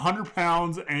more than 100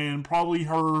 pounds, and probably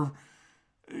her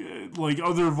like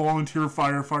other volunteer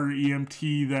firefighter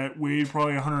EMT that weighed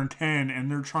probably 110,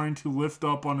 and they're trying to lift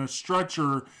up on a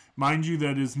stretcher. Mind you,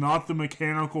 that is not the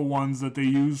mechanical ones that they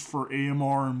use for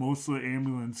AMR and most of the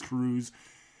ambulance crews.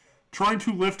 Trying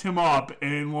to lift him up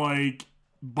and like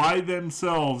by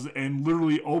themselves, and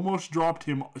literally almost dropped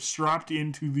him strapped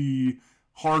into the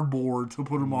hardboard to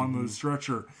put him on the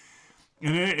stretcher.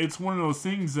 And it's one of those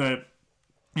things that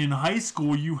in high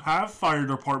school you have fire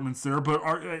departments there, but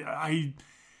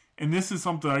and this is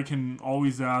something I can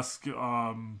always ask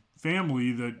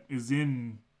family that is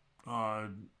in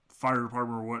fire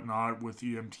department or whatnot with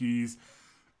EMTs,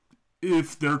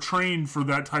 if they're trained for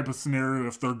that type of scenario,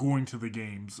 if they're going to the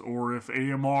games, or if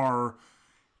AMR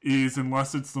is,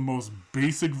 unless it's the most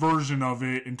basic version of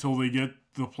it until they get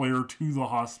the player to the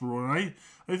hospital. And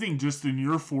I think just in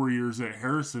your 4 years at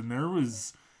Harrison, there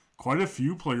was quite a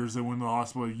few players that went to the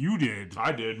hospital. You did.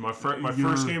 I did. My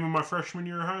first game of my freshman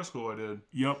year of high school, I did.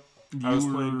 Yep. I was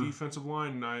playing defensive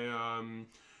line, and I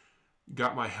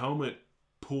got my helmet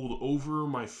pulled over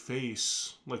my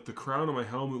face. Like, the crown of my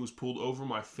helmet was pulled over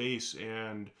my face,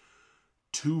 and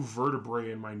 2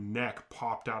 vertebrae in my neck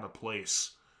popped out of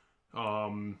place.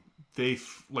 As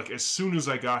soon as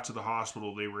I got to the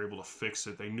hospital, they were able to fix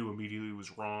it. They knew immediately it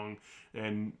was wrong,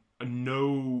 and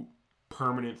no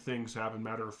permanent things happened.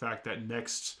 Matter of fact, that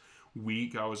next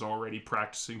week, I was already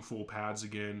practicing full pads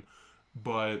again.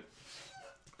 But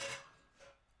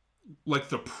like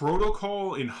the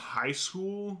protocol in high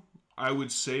school, I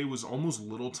would say was almost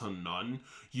little to none.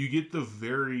 You get the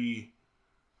very...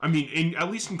 I mean,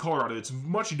 at least in Colorado, it's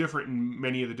much different in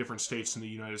many of the different states in the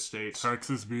United States.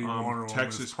 Texas being one of them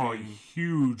Texas is probably being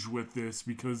huge with this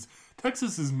because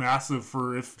Texas is massive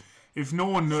for if no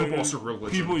one knows football's a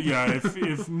religion. People,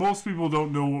 if most people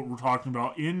don't know what we're talking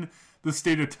about in the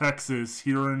state of Texas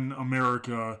here in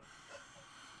America,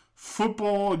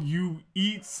 football, you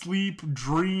eat, sleep,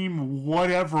 dream,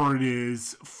 whatever it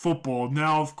is, football.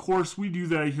 Now, of course, we do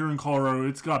that here in Colorado.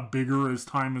 It's got bigger as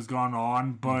time has gone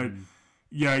on, but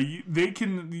yeah, they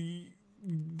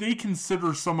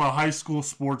consider some of high school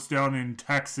sports down in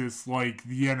Texas like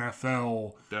the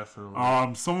NFL.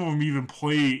 Definitely. Some of them even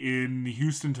play in the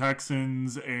Houston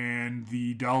Texans and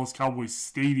the Dallas Cowboys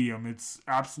stadium. It's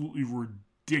absolutely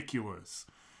ridiculous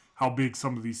how big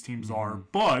some of these teams are.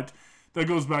 But that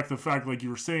goes back to the fact, like you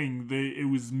were saying, it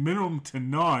was minimum to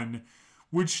none,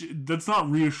 which that's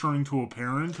not reassuring to a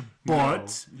parent.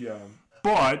 But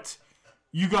but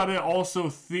you got to also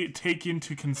take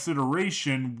into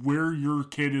consideration where your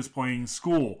kid is playing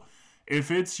school.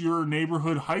 If it's your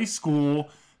neighborhood high school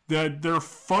that their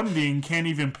funding can't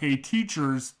even pay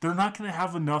teachers, they're not going to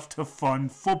have enough to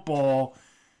fund football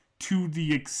to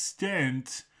the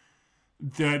extent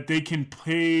that they can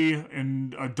pay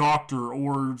a doctor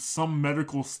or some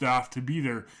medical staff to be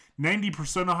there.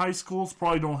 90% of high schools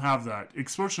probably don't have that,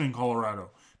 especially in Colorado.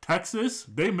 Texas,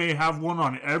 they may have one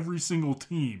on every single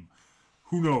team.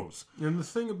 Who knows? And the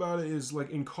thing about it is, like,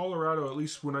 in Colorado, at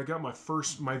least when I got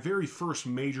my very first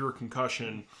major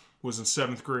concussion was in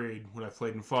 7th grade when I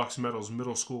played in Fox Meadows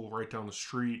Middle School right down the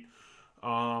street.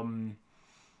 That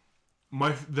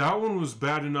one was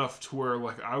bad enough to where,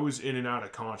 like, I was in and out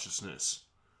of consciousness.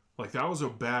 Like, that was a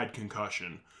bad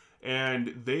concussion.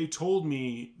 And they told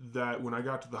me that when I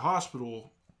got to the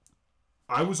hospital,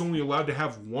 I was only allowed to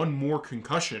have one more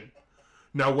concussion.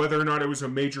 Now, whether or not it was a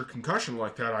major concussion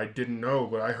like that, I didn't know,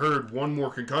 but I heard one more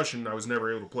concussion and I was never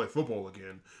able to play football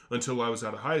again until I was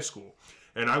out of high school.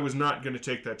 And I was not going to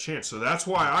take that chance. So that's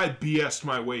why I BS'd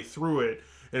my way through it,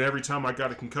 and every time I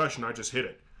got a concussion, I just hit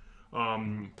it.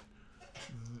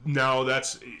 Now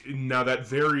that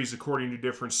varies according to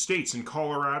different states. In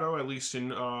Colorado, at least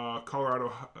in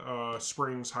Colorado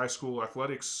Springs High School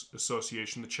Athletics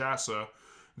Association, the CHASA,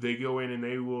 they go in and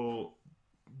they will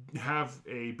have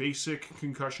a basic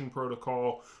concussion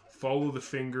protocol, follow the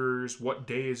fingers, what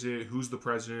day is it, who's the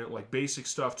president, like basic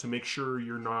stuff to make sure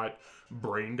you're not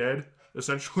brain dead,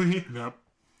 essentially. Yep.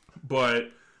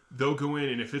 But they'll go in,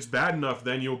 and if it's bad enough,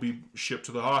 then you'll be shipped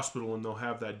to the hospital and they'll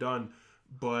have that done.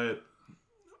 But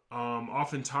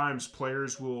oftentimes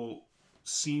players will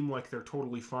seem like they're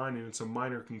totally fine and it's a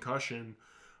minor concussion,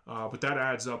 but that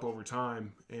adds up over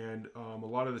time. And a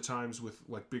lot of the times with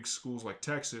like big schools like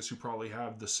Texas, who probably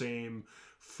have the same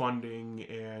funding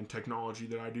and technology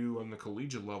that I do on the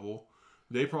collegiate level,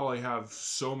 they probably have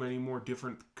so many more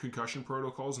different concussion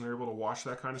protocols and they're able to watch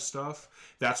that kind of stuff.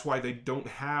 That's why they don't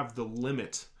have the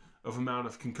limit of amount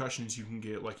of concussions you can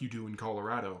get like you do in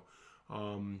Colorado.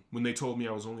 When they told me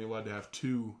I was only allowed to have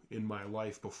 2 in my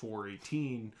life before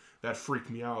 18, that freaked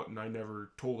me out, and I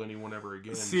never told anyone ever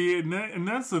again. See, and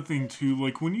that's the thing, too.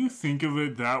 Like, when you think of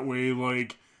it that way,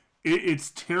 like, it's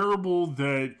terrible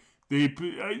that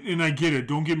and I get it,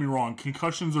 don't get me wrong,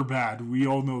 concussions are bad, we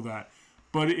all know that.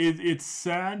 But it's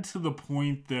sad to the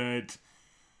point that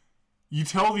you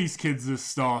tell these kids this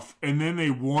stuff, and then they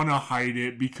want to hide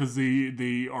it because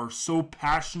they are so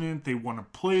passionate. They want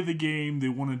to play the game. They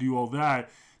want to do all that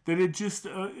it just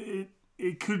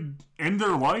it could end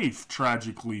their life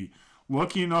tragically.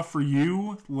 Lucky enough for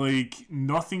you, like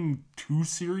nothing too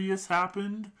serious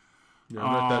happened. Yeah,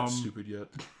 I'm not that stupid yet.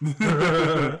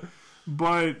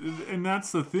 But and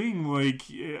that's the thing. Like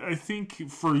I think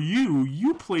for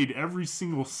you played every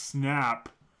single snap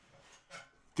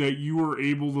that you were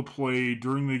able to play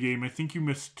during the game. I think you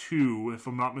missed 2, if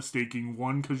I'm not mistaken.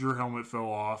 1 because your helmet fell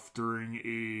off during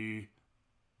a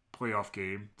playoff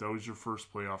game. That was your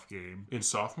first playoff game. In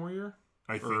sophomore year?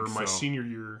 I think or my so. senior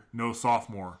year? No,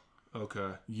 sophomore.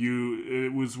 Okay.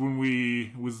 It was when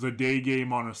it was the day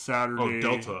game on a Saturday. Oh,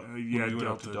 Delta. Yeah, we went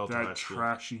up to Delta that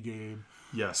trashy game.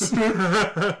 Yes.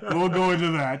 We'll go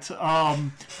into that.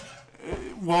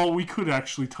 Well, we could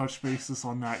actually touch bases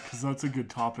on that because that's a good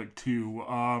topic too.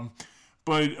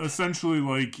 But essentially,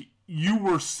 like, you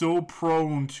were so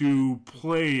prone to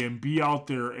play and be out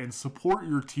there and support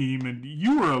your team, and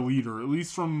you were a leader, at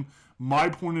least from my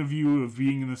point of view of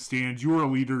being in the stands. You were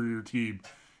a leader of your team.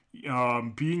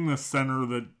 Being the center,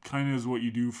 that kind of is what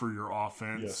you do for your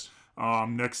offense. Yes.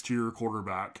 next to your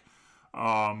quarterback.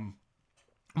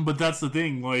 But that's the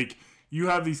thing. Like, you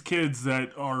have these kids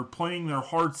that are playing their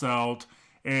hearts out,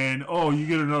 and, oh, you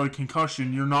get another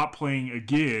concussion, you're not playing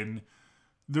again.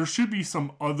 There should be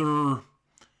some other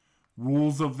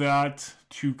rules of that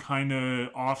to kind of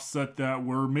offset that,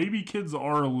 where maybe kids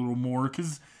are a little more,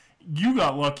 because you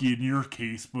got lucky in your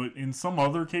case, but in some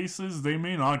other cases, they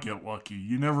may not get lucky.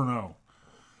 You never know.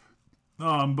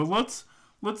 But let's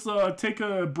take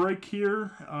a break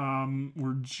here.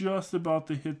 We're just about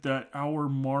to hit that hour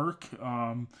mark.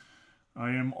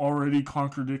 I am already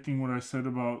contradicting what I said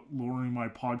about lowering my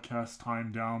podcast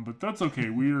time down, but that's okay.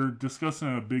 We are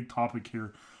discussing a big topic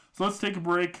here. So let's take a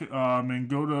break and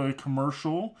go to a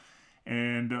commercial,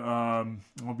 and I'll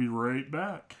be right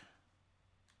back.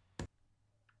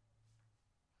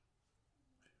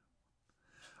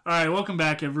 All right, welcome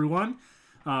back, everyone.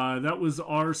 That was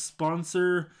our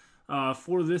sponsor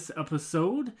for this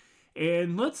episode.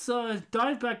 And let's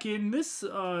dive back in this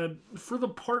for the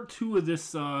part 2 of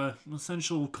this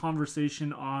essential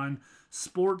conversation on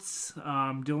sports,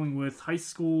 dealing with high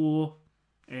school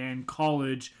and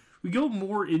college. We go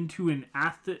more into an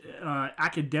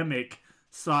academic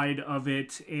side of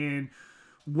it and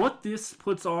what this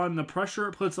puts on, the pressure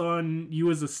it puts on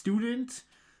you as a student,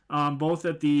 both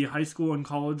at the high school and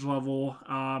college level,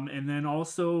 and then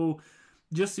also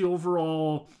just the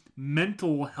overall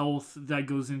mental health that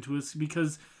goes into it,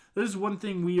 because there's one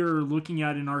thing we are looking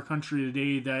at in our country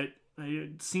today that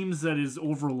it seems that is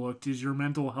overlooked, is your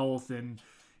mental health and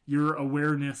your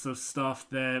awareness of stuff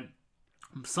that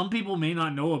some people may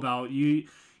not know about. You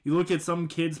look at some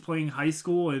kids playing high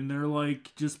school and they're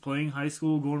like just playing high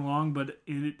school, going along, but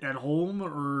at home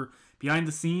or behind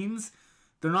the scenes,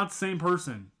 they're not the same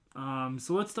person.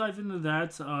 So let's dive into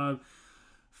that.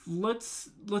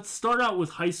 Let's start out with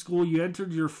high school. You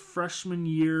entered your freshman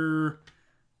year,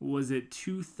 was it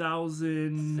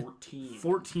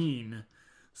 2014?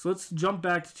 So let's jump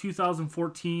back to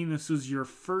 2014. This was your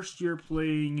first year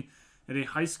playing at a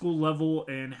high school level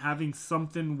and having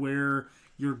something where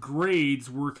your grades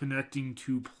were connecting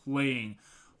to playing.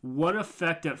 What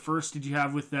effect at first did you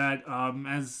have with that?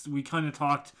 As we kind of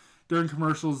talked during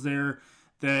commercials there,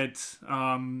 that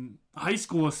high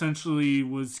school essentially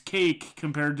was cake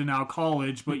compared to now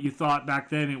college, but you thought back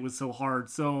then it was so hard.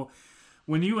 So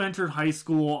when you entered high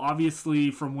school,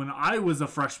 obviously from when I was a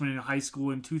freshman in high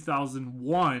school in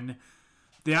 2001,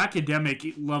 the academic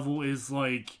level is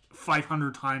like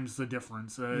 500 times the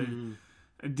difference.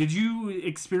 Did you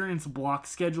experience a block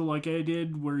schedule like I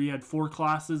did, where you had 4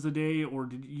 classes a day, or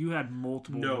did you had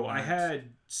multiple? No, I had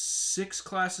 6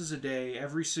 classes a day,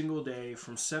 every single day,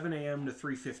 from 7 a.m. to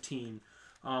 3:15.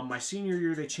 My senior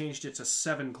year, they changed it to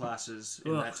 7 classes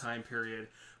in that time period,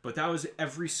 but that was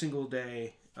every single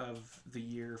day of the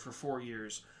year for 4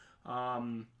 years.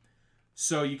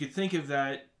 So you could think of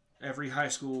that. Every high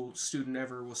school student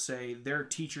ever will say their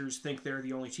teachers think they're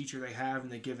the only teacher they have,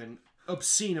 and they give an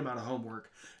obscene amount of homework.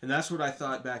 And that's what I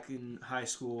thought back in high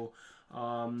school.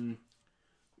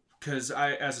 Because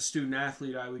as a student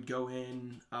athlete, I would go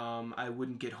in, I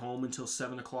wouldn't get home until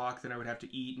 7 o'clock, then I would have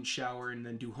to eat and shower and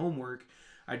then do homework.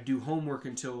 I'd do homework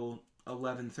until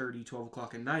 11:30, 12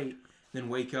 o'clock at night, then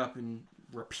wake up and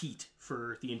repeat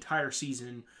for the entire season.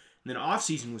 And then off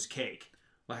season was cake.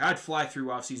 Like, I'd fly through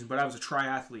off season, but I was a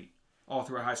triathlete all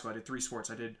throughout high school. I did 3 sports.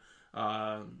 I did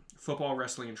football,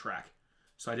 wrestling, and track.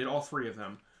 So I did all 3 of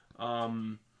them.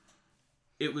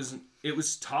 It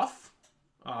was tough.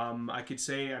 I could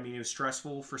say, it was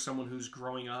stressful for someone who's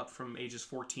growing up from ages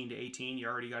 14 to 18. You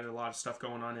already got a lot of stuff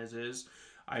going on as is.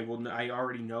 I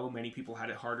already know many people had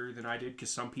it harder than I did, because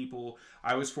some people,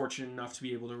 I was fortunate enough to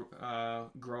be able to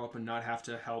grow up and not have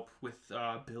to help with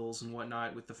bills and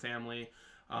whatnot with the family.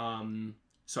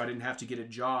 So I didn't have to get a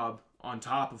job on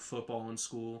top of football in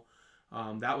school.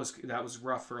 That was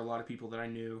rough for a lot of people that I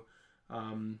knew.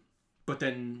 But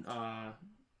then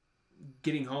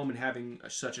getting home and having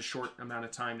such a short amount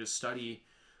of time to study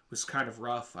was kind of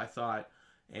rough, I thought.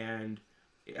 And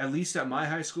at least at my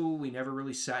high school, we never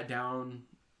really sat down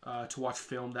to watch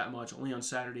film that much, only on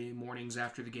Saturday mornings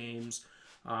after the games.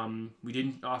 We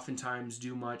didn't oftentimes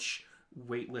do much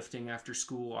weightlifting after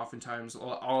school. Oftentimes,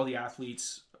 all the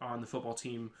athletes on the football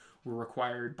team were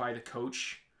required by the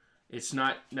coach. It's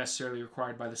not necessarily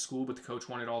required by the school, but the coach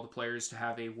wanted all the players to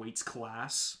have a weights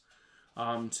class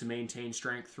to maintain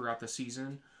strength throughout the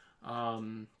season.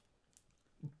 But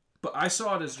I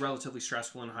saw it as relatively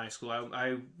stressful in high school.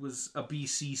 I was a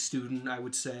BC student, I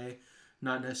would say,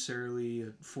 not necessarily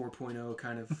a 4.0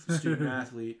 kind of student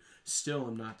athlete. Still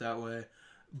am not that way.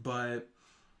 But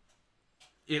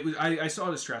it was. I saw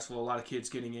it as stressful. A lot of kids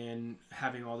getting in,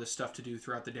 having all this stuff to do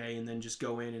throughout the day, and then just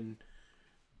go in and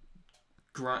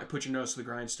put your nose to the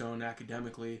grindstone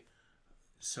academically.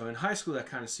 So in high school, that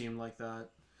kind of seemed like that.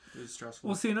 It was stressful.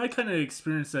 Well, see, and I kind of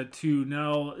experienced that too.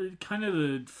 Now, kind of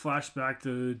the flashback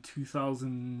to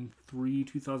 2003,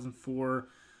 2004.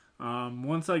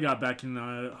 Once I got back in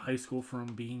high school from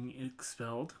being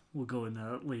expelled, we'll go into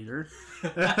that later.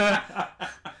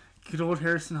 Good old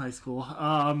Harrison High School.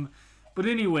 But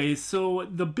anyways, so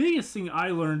the biggest thing I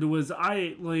learned was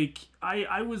I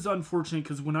was unfortunate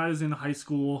because when I was in high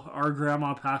school, our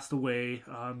grandma passed away.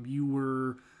 You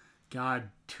were, God,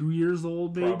 2 years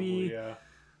old, maybe. Probably, yeah.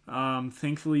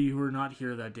 Thankfully, you were not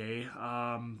here that day.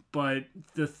 But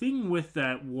the thing with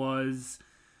that was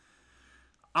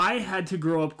I had to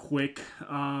grow up quick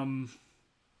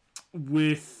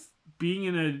with being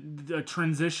in a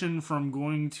transition from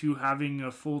going to having a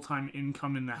full-time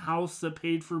income in the house that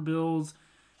paid for bills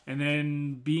and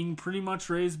then being pretty much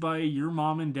raised by your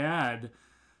mom and dad.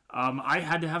 I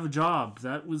had to have a job.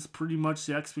 That was pretty much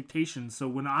the expectation. So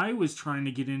when I was trying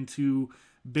to get into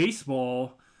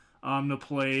baseball to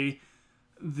play,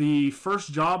 the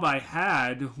first job I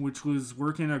had, which was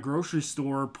working at a grocery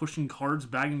store, pushing carts,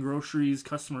 bagging groceries,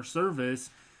 customer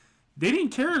service, they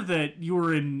didn't care that you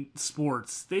were in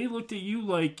sports. They looked at you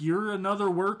like you're another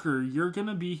worker. You're going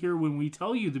to be here when we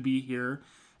tell you to be here,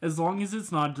 as long as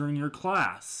it's not during your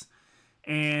class.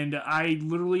 And I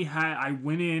literally I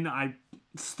went in, I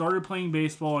started playing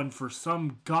baseball, and for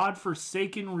some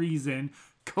godforsaken reason,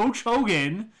 Coach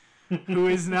Hogan, who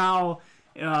is now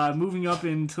moving up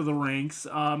into the ranks,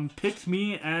 picked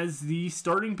me as the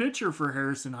starting pitcher for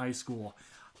Harrison High School.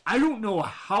 I don't know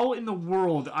how in the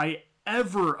world I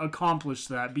ever accomplished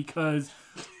that, because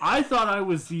I thought I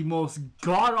was the most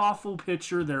god-awful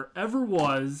pitcher there ever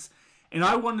was, and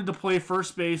I wanted to play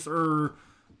first base or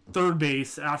third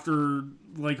base after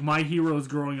like my heroes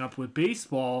growing up with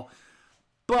baseball.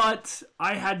 But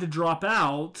I had to drop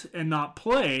out and not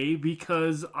play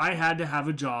because I had to have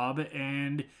a job,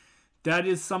 and that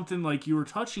is something like you were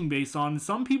touching base on.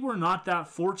 Some people are not that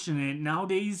fortunate.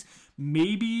 Nowadays,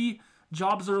 maybe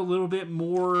jobs are a little bit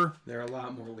more... They're a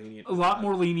lot more lenient. A lot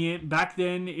more lenient. Back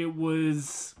then, it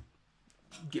was...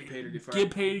 Get paid or get fired.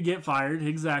 Get paid or get fired,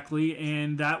 exactly.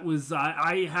 And that was...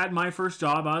 I had my first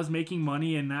job. I was making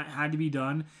money, and that had to be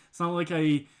done. It's not like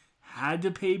I had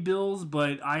to pay bills,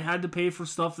 but I had to pay for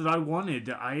stuff that I wanted.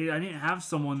 I didn't have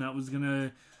someone that was going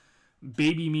to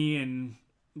baby me and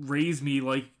raise me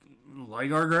like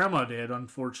our grandma did,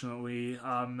 unfortunately.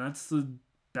 That's the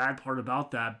bad part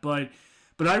about that. But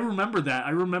I remember that.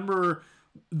 I remember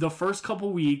the first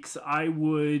couple weeks I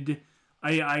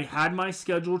had my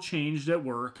schedule changed at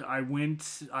work.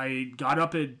 I got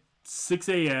up at 6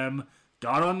 a.m.,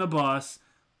 got on the bus,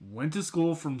 went to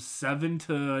school from 7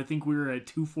 to, I think we were at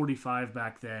 2:45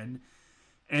 back then,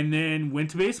 and then went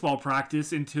to baseball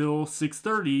practice until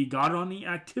 6:30, got on the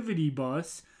activity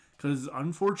bus, because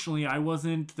unfortunately I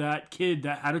wasn't that kid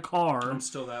that had a car. I'm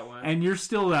still that way. And you're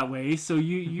still that way, so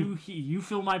you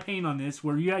feel my pain on this,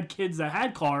 where you had kids that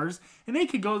had cars, and they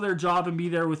could go to their job and be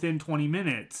there within 20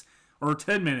 minutes, or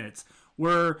 10 minutes,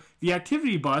 where the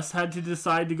activity bus had to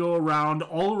decide to go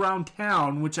all around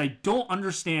town, which I don't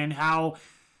understand how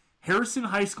Harrison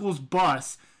High School's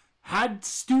bus had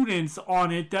students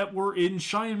on it that were in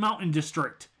Cheyenne Mountain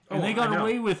District, and they got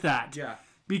away with that. Yeah.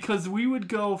 Because we would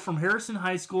go from Harrison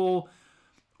High School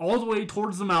all the way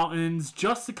towards the mountains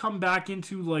just to come back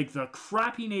into like the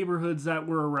crappy neighborhoods that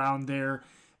were around there,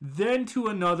 then to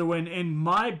another one, and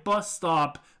my bus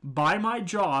stop by my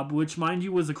job, which mind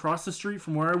you was across the street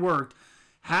from where I worked,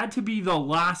 had to be the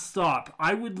last stop.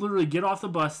 I would literally get off the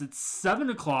bus at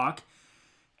 7 o'clock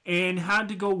and had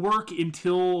to go work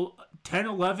until 10,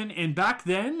 11, and back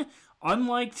then,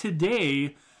 unlike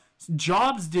today,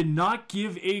 jobs did not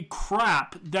give a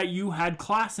crap that you had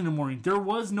class in the morning. There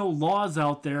was no laws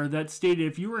out there that stated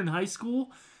if you were in high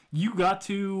school, you got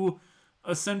to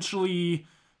essentially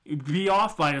be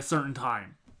off by a certain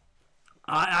time.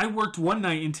 I worked one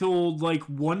night until like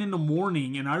 1 in the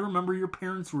morning, and I remember your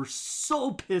parents were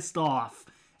so pissed off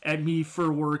at me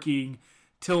for working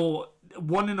till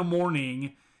 1 in the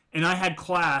morning, and I had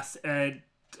class at,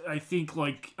 I think,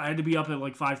 like, I had to be up at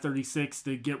like 5:36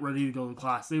 to get ready to go to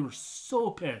class. They were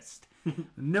so pissed.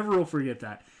 Never will forget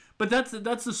that. But that's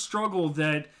the struggle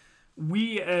that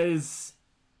we as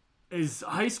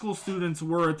high school students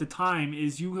were at the time,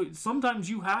 is sometimes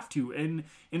you have to. And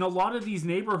in a lot of these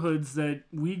neighborhoods that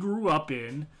we grew up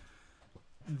in,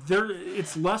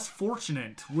 it's less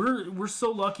fortunate. We're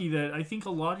so lucky that I think a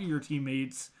lot of your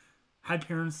teammates had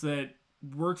parents that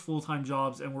worked full-time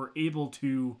jobs and were able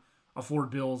to afford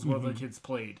bills while the kids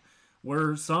played.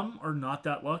 Where some are not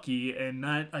that lucky, and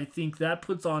that I think that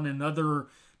puts on another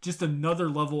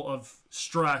level of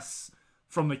stress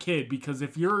from the kid, because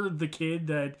if you're the kid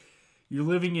that you're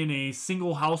living in a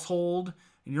single household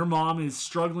and your mom is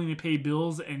struggling to pay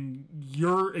bills and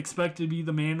you're expected to be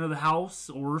the man of the house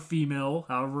or female,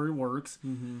 however it works,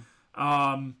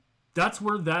 that's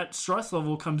where that stress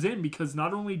level comes in, because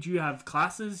not only do you have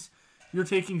classes, you're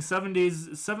taking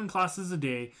 7 classes a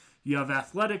day, you have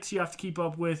athletics you have to keep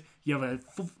up with, you have a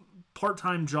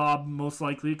part-time job, most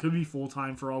likely, it could be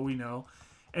full-time for all we know,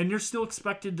 and you're still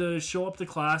expected to show up to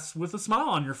class with a smile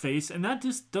on your face, and that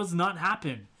just does not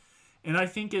happen. And I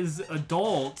think as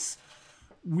adults,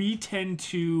 we tend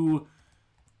to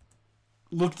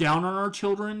look down on our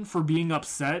children for being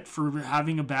upset, for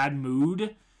having a bad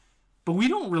mood, but we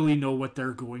don't really know what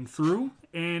they're going through.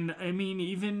 And I mean,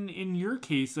 even in your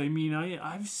case, I mean,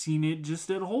 I've seen it just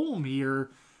at home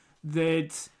here,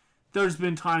 that there's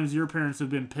been times your parents have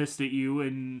been pissed at you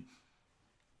and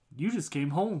you just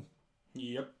came home.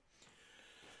 Yep.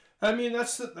 I mean,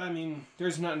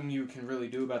 there's nothing you can really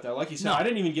do about that. Like you said, No. I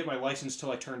didn't even get my license till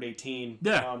I turned 18.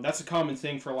 Yeah. That's a common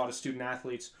thing for a lot of student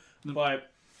athletes.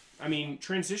 But, I mean,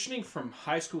 transitioning from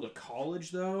high school to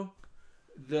college, though,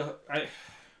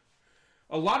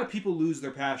 a lot of people lose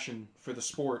their passion for the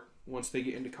sport once they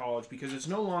get into college, because it's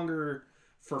no longer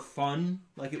for fun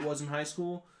like it was in high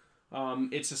school.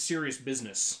 It's a serious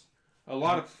business. A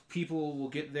lot of people will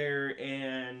get there,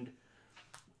 and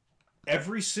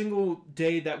every single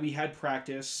day that we had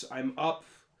practice, I'm up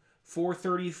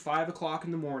 4:30, 5 o'clock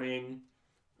in the morning.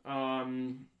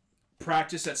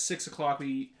 Practice at 6 o'clock.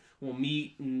 We will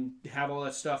meet and have all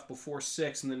that stuff before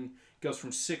 6, and then it goes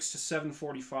from 6 to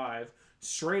 7:45.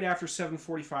 Straight after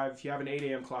 7:45, if you have an 8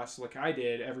 a.m. class like I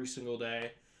did every single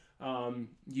day,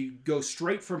 you go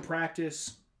straight from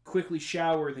practice, quickly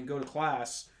shower, then go to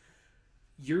class.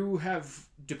 You have,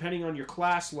 depending on your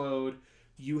class load,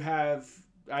 you have,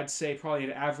 I'd say, probably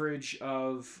an average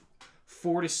of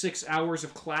 4 to 6 hours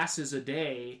of classes a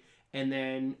day, and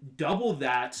then double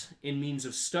that in means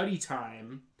of study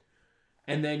time.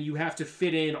 And then you have to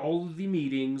fit in all of the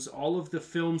meetings, all of the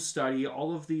film study,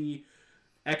 all of the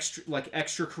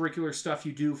extracurricular stuff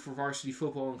you do for varsity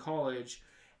football in college,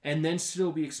 and then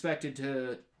still be expected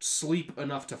to sleep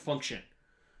enough to function.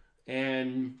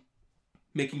 And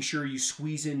making sure you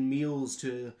squeeze in meals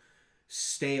to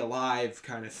stay alive,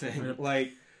 kind of thing. Yep.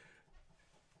 Like,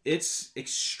 it's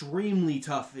extremely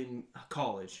tough in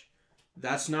college.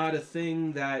 That's not a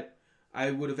thing that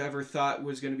I would have ever thought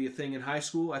was going to be a thing in high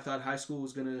school. I thought high school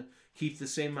was going to keep the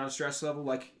same amount of stress level.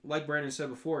 Like Brandon said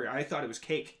before, I thought it was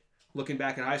cake. Looking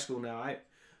back at high school now,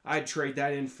 I'd trade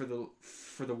that in for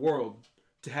the world,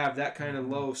 to have that kind of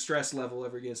low stress level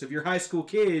ever again. So if you're high school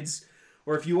kids,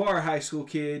 or if you are a high school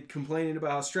kid complaining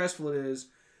about how stressful it is,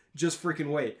 just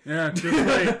freaking wait. Yeah,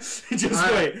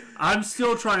 just wait. Wait. I'm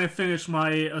still trying to finish my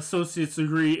associate's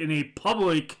degree in a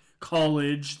public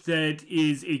college that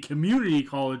is a community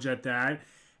college at that,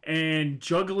 and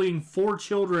juggling 4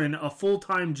 children, a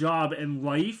full-time job, and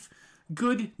life.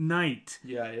 Good night.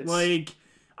 Yeah, it's like,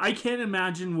 I can't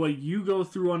imagine what you go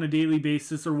through on a daily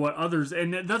basis, or what others.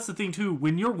 And that's the thing too.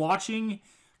 When you're watching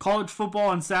college football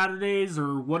on Saturdays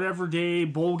or whatever day,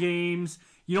 bowl games,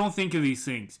 you don't think of these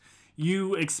things.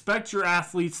 You expect your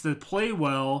athletes to play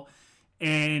well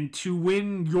and to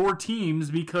win your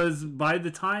teams, because by the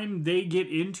time they get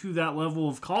into that level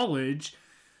of college,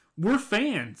 we're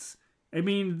fans. I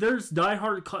mean, there's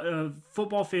diehard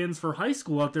football fans for high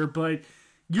school out there, but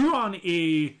you're on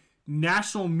a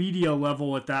national media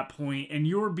level at that point, and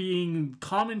you're being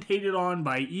commentated on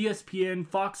by ESPN,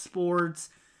 Fox Sports,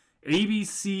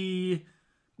 ABC,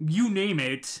 you name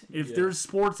it. If there's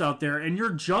sports out there, and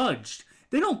you're judged.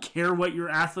 They don't care what your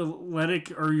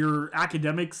athletic or your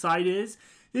academic side is.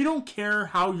 They don't care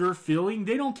how you're feeling.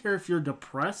 They don't care if you're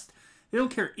depressed. They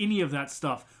don't care any of that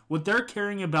stuff. What they're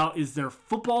caring about is their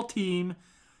football team,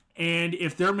 and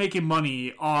if they're making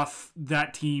money off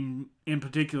that team in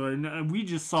particular. And we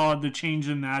just saw the change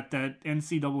in that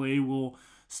NCAA will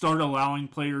start allowing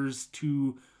players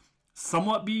to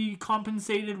somewhat be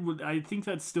compensated. I think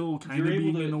that's still kind of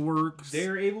being in the works.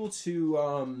 They're able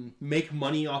to make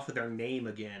money off of their name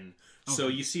again. Okay. So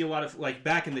you see a lot of, like,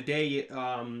 back in the day,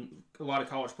 a lot of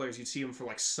college players, you'd see them for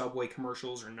like Subway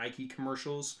commercials or Nike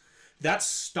commercials. That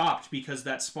stopped because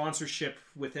that sponsorship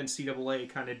with NCAA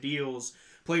kind of deals,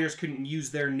 players couldn't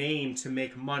use their name to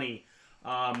make money.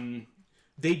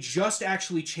 They just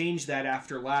actually changed that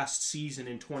after last season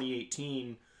in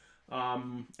 2018.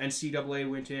 NCAA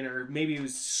went in, or maybe it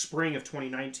was spring of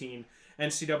 2019.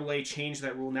 NCAA changed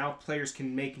that rule. Now players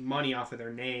can make money off of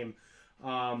their name.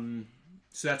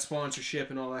 So that sponsorship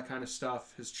and all that kind of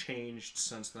stuff has changed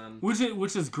since then.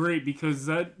 Which is great because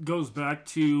that goes back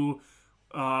to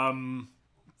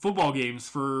football games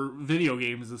for video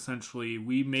games, essentially.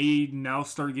 We may now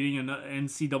start getting an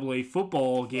NCAA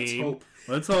football game.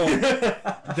 Let's hope.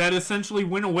 That essentially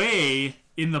went away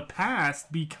in the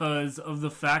past because of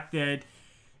the fact that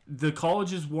the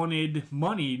colleges wanted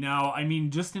money. Now, I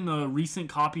mean, just in the recent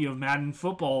copy of Madden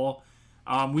Football,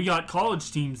 we got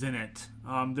college teams in it.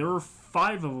 There were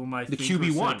 5 of them, I think. The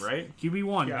QB1, right?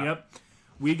 QB1, Yeah. Yep.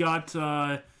 We got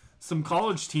some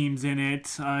college teams in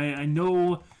it. I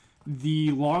know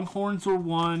the Longhorns were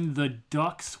one. The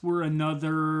Ducks were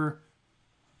another.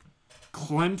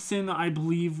 Clemson, I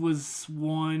believe, was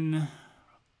one.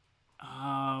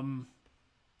 I'm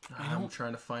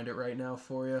trying to find it right now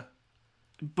for you.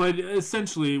 But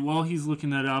essentially, while he's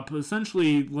looking that up,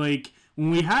 essentially, like,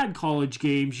 when we had college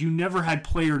games, you never had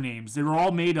player names. They were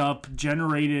all made up,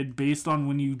 generated based on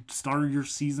when you started your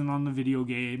season on the video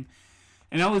game.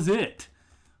 And that was it.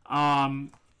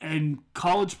 And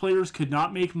college players could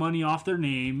not make money off their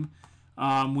name.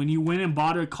 When you went and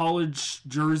bought a college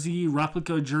jersey,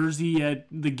 replica jersey at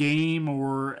the game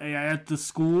or at the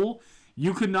school,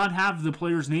 you could not have the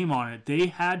player's name on it. They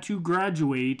had to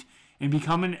graduate and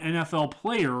become an NFL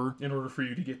player In order for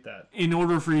you to get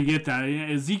that.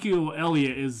 Ezekiel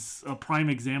Elliott is a prime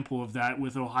example of that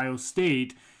with Ohio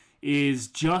State. Is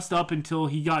just up until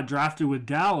he got drafted with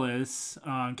Dallas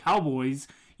Cowboys,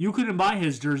 you couldn't buy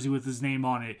his jersey with his name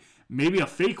on it. Maybe a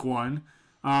fake one,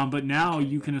 but now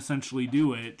you can essentially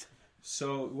do it.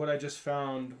 So what I just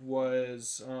found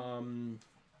was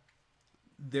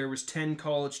there was 10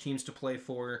 college teams to play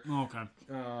for. Okay.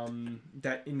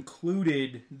 That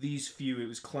included these few. It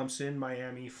was Clemson,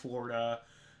 Miami, Florida,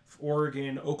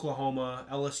 Oregon, Oklahoma,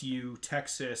 LSU,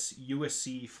 Texas,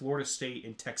 USC, Florida State,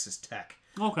 and Texas Tech.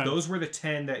 Okay. Those were the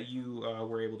 10 that you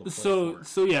were able to play for.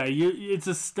 So yeah, it's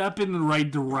a step in the right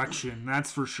direction,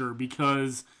 that's for sure,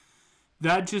 because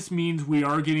that just means we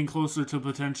are getting closer to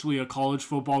potentially a college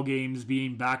football games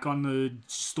being back on the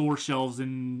store shelves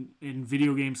in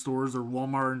video game stores or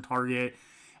Walmart and Target.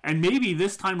 And maybe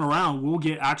this time around we'll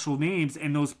get actual names,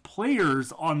 and those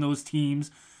players on those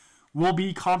teams will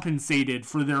be compensated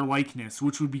for their likeness,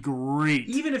 which would be great.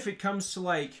 Even if it comes to,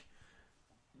 like,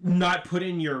 not put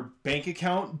in your bank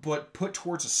account, but put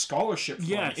towards a scholarship fund,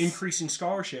 Yes. increasing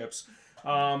scholarships.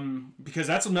 Because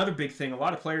that's another big thing. A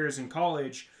lot of players in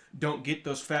college don't get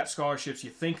those fat scholarships you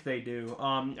think they do.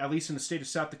 At least in the state of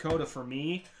South Dakota, for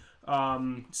me,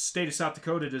 state of South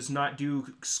Dakota does not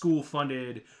do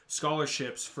school-funded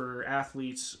scholarships for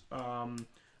athletes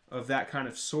of that kind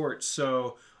of sort.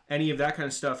 So any of that kind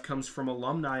of stuff comes from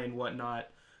alumni and whatnot.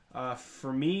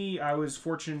 For me, I was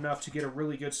fortunate enough to get a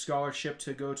really good scholarship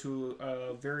to go to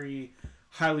a very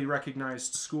highly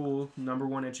recognized school,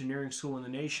 #1 engineering school in the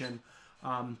nation.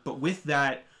 But with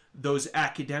that, those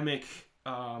academic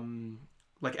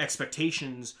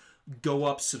expectations go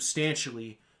up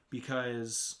substantially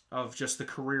because of just the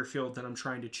career field that I'm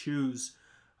trying to choose.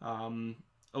 A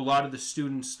lot of the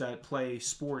students that play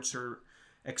sports are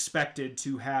expected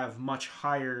to have much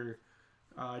higher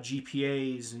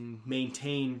GPAs and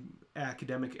maintain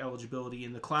academic eligibility,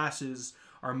 and the classes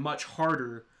are much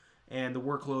harder and the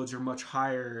workloads are much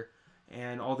higher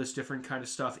and all this different kind of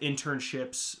stuff.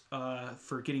 Internships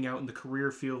for getting out in the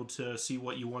career field to see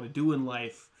what you want to do in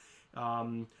life,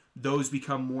 those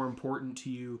become more important to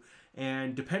you,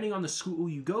 and depending on the school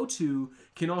you go to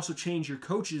can also change your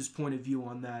coach's point of view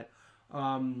on that.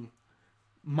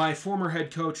 My former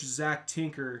head coach, Zach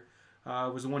Tinker,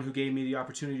 was the one who gave me the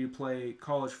opportunity to play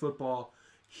college football.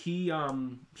 He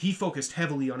focused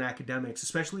heavily on academics,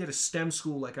 especially at a STEM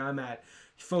school like I'm at.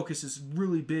 He focuses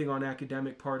really big on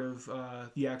academic part of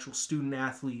the actual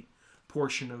student-athlete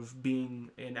portion of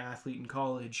being an athlete in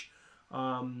college.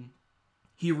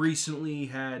 He recently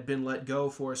had been let go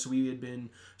for us, so we had been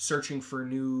searching for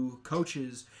new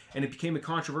coaches, and it became a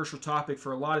controversial topic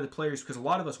for a lot of the players because a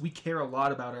lot of us, we care a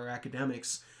lot about our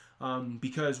academics.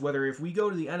 Because whether if we go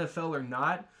to the NFL or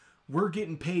not, we're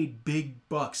getting paid big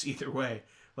bucks either way.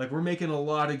 Like, we're making a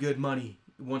lot of good money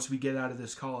once we get out of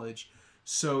this college.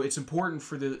 So it's important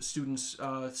for the students,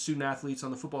 student athletes on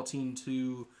the football team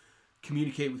to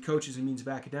communicate with coaches in means of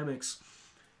academics.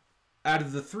 Out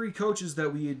of the 3 coaches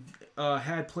that we had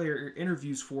had player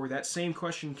interviews for, that same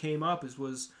question came up,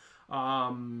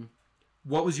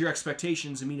 what was your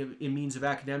expectations in means of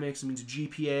academics, in means of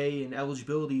GPA and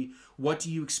eligibility? What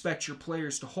do you expect your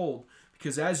players to hold?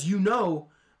 Because as you know,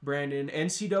 Brandon,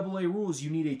 NCAA rules, you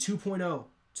need a 2.0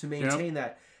 to maintain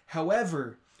that.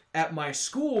 However, at my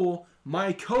school,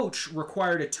 my coach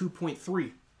required a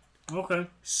 2.3. Okay.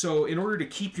 So in order to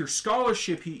keep your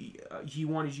scholarship, he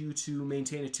wanted you to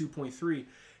maintain a 2.3,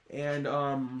 and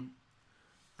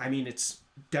I mean it's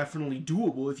definitely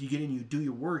doable if you get in, you do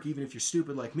your work, even if you're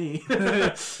stupid like me.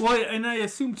 Well, and I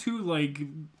assume too, like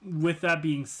with that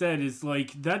being said, is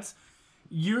like that's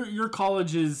your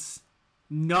college is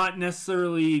not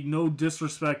necessarily, no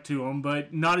disrespect to them,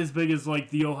 but not as big as like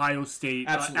the Ohio State,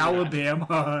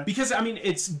 Alabama. Because I mean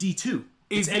it's D2.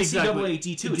 It's Exactly.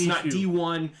 NCAA D2. It's not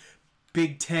D1.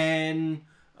 Big Ten,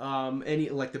 any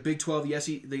like the Big 12,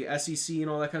 the SEC, and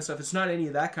all that kind of stuff. It's not any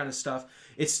of that kind of stuff.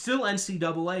 It's still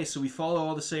NCAA, so we follow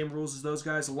all the same rules as those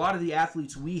guys. A lot of the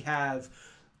athletes we have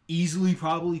easily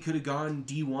probably could have gone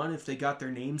D1 if they got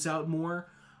their names out more.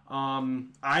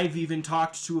 I've even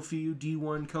talked to a few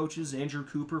D1 coaches. Andrew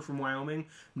Cooper from Wyoming.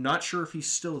 I'm not sure if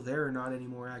he's still there or not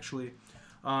anymore, actually.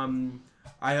 Iowa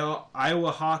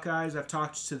Hawkeyes, I've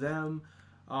talked to them.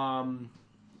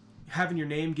 Having your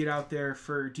name get out there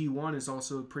for D1 is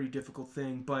also a pretty difficult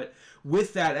thing. But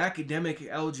with that academic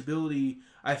eligibility,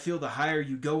 I feel the higher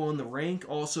you go on the rank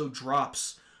also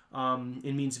drops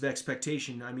in means of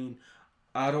expectation. I mean,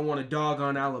 I don't want to dog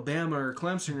on Alabama or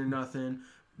Clemson or nothing.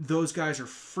 Those guys are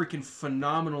freaking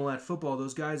phenomenal at football.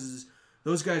 Those guys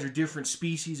are different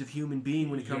species of human being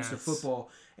when it comes to football.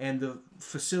 And the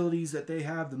facilities that they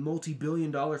have, the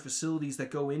multi-billion-dollar facilities that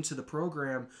go into the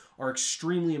program are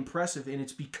extremely impressive, and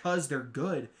it's because they're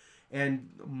good. And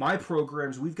my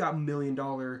programs, we've got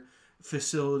million-dollar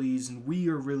facilities, and we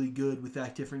are really good with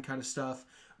that different kind of stuff.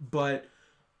 But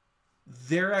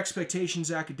their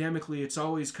expectations academically, it's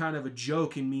always kind of a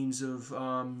joke in means of,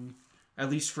 at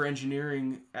least for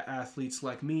engineering athletes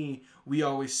like me, we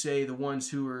always say the ones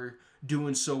who are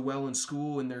doing so well in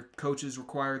school and their coaches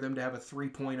require them to have a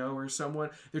 3.0 or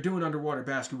someone, they're doing underwater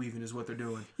basket weaving is what they're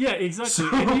doing. Yeah, exactly. So,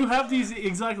 and you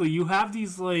have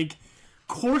these like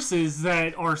courses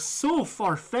that are so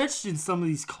far-fetched in some of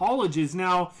these colleges.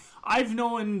 Now, I've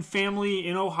known family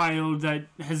in Ohio that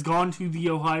has gone to the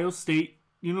Ohio State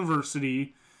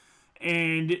University,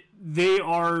 and they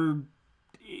are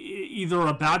either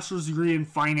a bachelor's degree in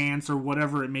finance or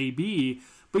whatever it may be.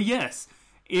 But yes,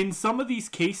 in some of these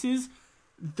cases,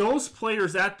 those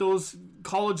players at those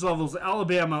college levels,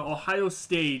 Alabama, Ohio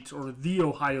State, or the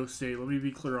Ohio State, let me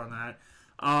be clear on that.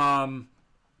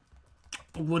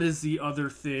 What is the other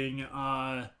thing?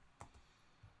 Trying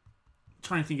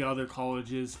to think of other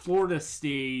colleges. Florida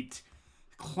State,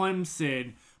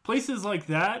 Clemson, places like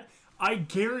that, I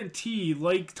guarantee,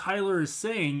 like Tyler is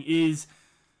saying, is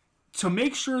to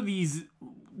make sure these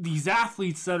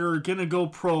athletes that are going to go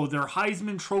pro, they're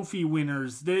Heisman Trophy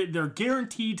winners, they're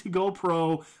guaranteed to go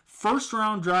pro, first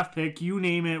round draft pick, you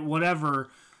name it, whatever,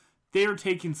 they're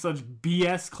taking such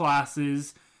BS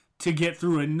classes to get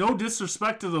through. And no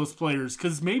disrespect to those players,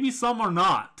 because maybe some are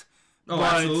not. Oh,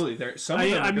 but absolutely.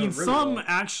 Some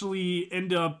actually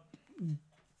end up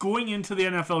going into the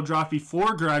NFL draft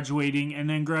before graduating, and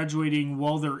then graduating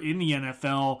while they're in the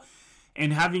NFL,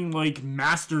 and having like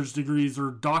master's degrees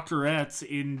or doctorates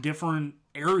in different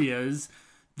areas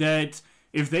that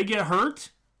if they get hurt,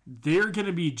 they're going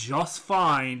to be just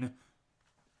fine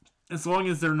as long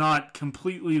as they're not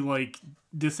completely like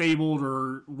disabled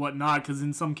or whatnot, because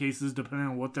in some cases, depending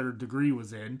on what their degree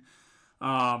was in,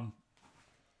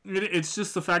 it's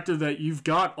just the factor that you've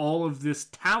got all of this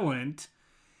talent,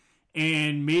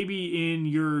 and maybe in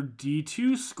your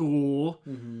D2 school,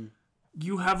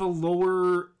 you have a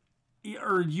lower,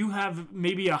 or you have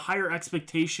maybe a higher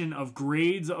expectation of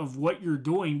grades of what you're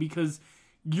doing, because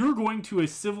you're going to a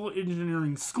civil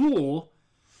engineering school.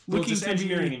 Well, just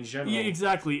engineering in general. Yeah,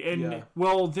 exactly. And,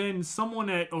 well, then someone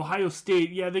at Ohio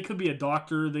State, they could be a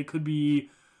doctor, they could be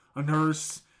a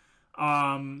nurse.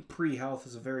 Pre-health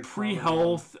is a very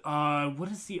pre-health.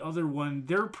 What is the other one?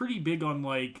 They're pretty big on,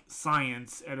 like,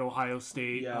 science at Ohio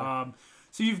State. Yeah.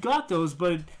 So you've got those,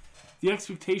 but the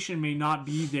expectation may not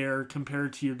be there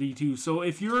compared to your D2. So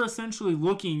if you're essentially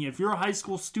looking, if you're a high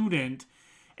school student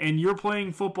and you're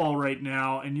playing football right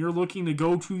now and you're looking to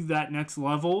go to that next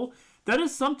level, that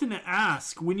is something to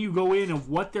ask when you go in of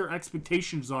what their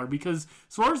expectations are. Because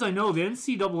as far as I know, the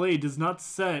NCAA does not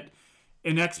set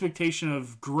an expectation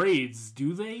of grades,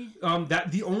 do they?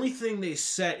 That the only thing they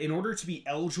set, in order to be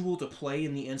eligible to play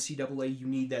in the NCAA, you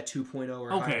need that 2.0 or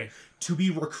higher to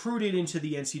be recruited into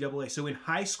the NCAA. So in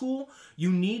high school,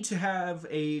 you need to have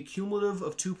a cumulative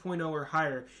of 2.0 or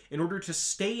higher. In order to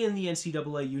stay in the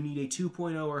NCAA, you need a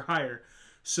 2.0 or higher.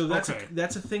 So that's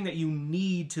a thing that you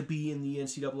need to be in the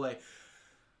NCAA.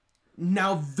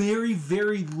 Now, very,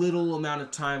 very little amount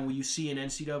of time will you see an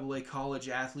NCAA college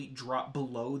athlete drop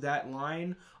below that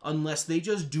line unless they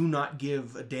just do not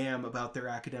give a damn about their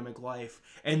academic life.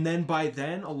 And then by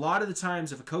then, a lot of the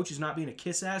times, if a coach is not being a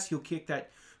kiss ass, he'll kick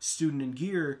that student in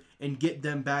gear and get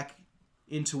them back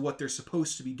into what they're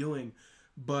supposed to be doing.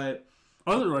 But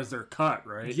otherwise, they're cut,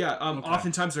 right? yeah,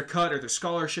 oftentimes they're cut or their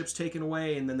scholarships taken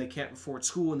away, and then they can't afford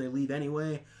school and they leave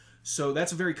anyway. So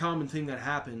that's a very common thing that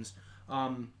happens.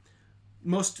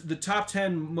 The top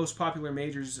 10 most popular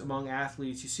majors among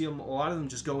athletes, you see them, a lot of them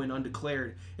just go in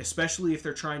undeclared, especially if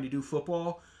they're trying to do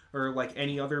football or like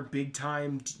any other big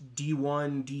time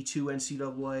D1,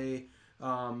 D2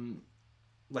 NCAA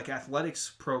like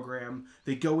athletics program.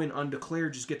 They go in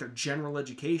undeclared, just get their general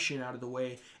education out of the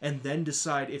way, and then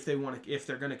decide if they're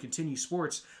going to continue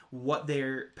sports, what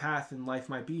their path in life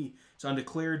might be. It's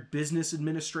undeclared. Business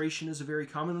administration is a very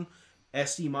common one.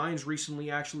 SD Mines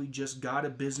recently actually just got a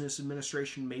business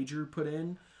administration major put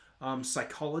in.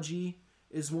 Psychology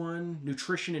is one.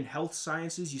 Nutrition and health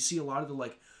sciences. You see a lot of the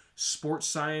like sports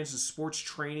science and sports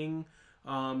training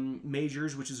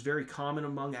majors, which is very common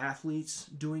among athletes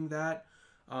doing that.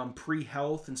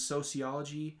 Pre-health and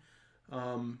sociology.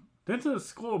 Didn't the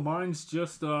School of Mines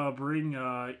just bring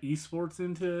esports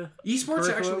into Esports?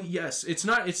 curriculum? Actually, yes. It's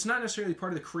not necessarily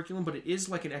part of the curriculum, but it is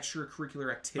like an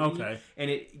extracurricular activity. Okay.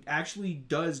 And it actually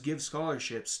does give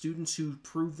scholarships. Students who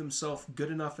prove themselves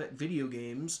good enough at video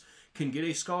games can get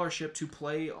a scholarship to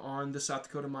play on the South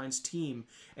Dakota Mines team.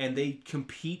 And they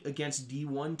compete against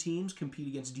D1 teams, compete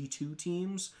against D2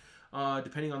 teams.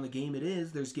 Depending on the game it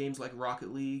is, there's games like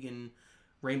Rocket League and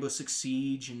Rainbow Six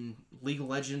Siege, and League of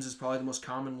Legends is probably the most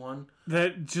common one.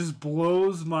 That just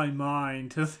blows my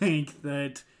mind to think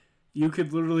that you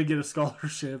could literally get a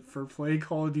scholarship for playing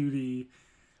Call of Duty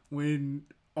when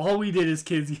all we did as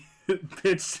kids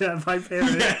pitched at my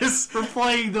parents for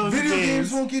playing those Video games.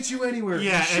 games won't get you anywhere.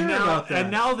 Yeah, Sure about that.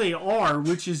 and now they are,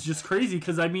 which is just crazy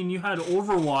because I mean you had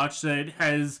Overwatch that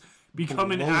has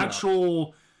become an Blown up.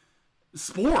 actual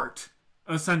sport.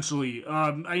 Essentially,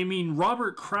 I mean,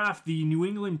 Robert Kraft, the New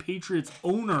England Patriots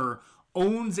owner,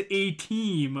 owns a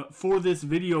team for this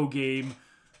video game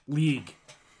league.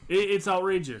 It's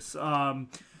outrageous.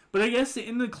 But I guess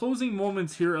in the closing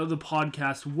moments here of the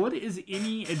podcast, what is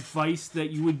any advice that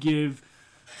you would give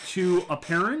to a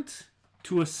parent,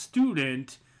 to a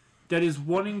student that is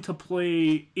wanting to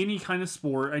play any kind of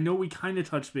sport? I know we kind of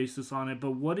touched bases on it,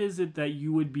 but what is it that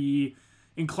you would be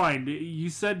inclined? You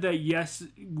said that yes,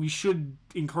 we should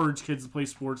encourage kids to play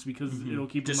sports because it'll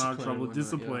keep them out of trouble,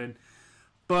 discipline.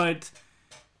 But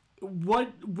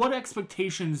what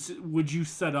expectations would you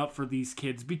set up for these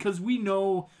kids? Because we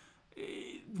know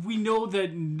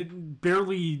that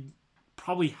barely,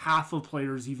 probably half of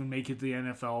players even make it to the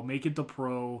NFL, make it to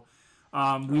pro.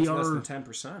 We are less than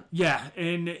 10%. Yeah,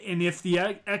 and if the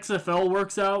XFL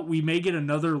works out, we may get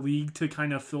another league to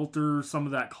kind of filter some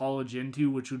of that college into,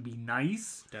 which would be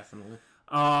nice. Definitely.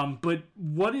 But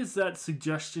what is that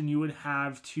suggestion you would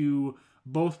have to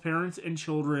both parents and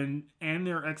children and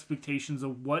their expectations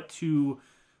of what to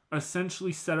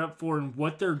essentially set up for and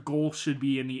what their goal should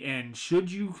be in the end? Should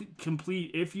you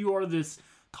complete, if you are this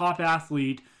top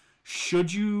athlete,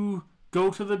 should you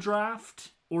go to the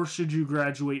draft? Or should you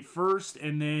graduate first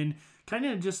and then kind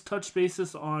of just touch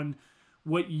basis on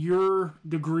what your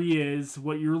degree is,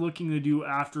 what you're looking to do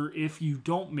after if you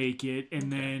don't make it, and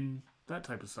then that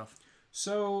type of stuff?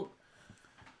 So,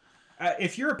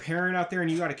 if you're a parent out there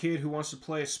and you got a kid who wants to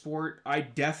play a sport, I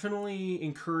definitely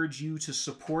encourage you to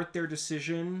support their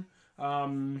decision.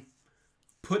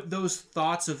 Put those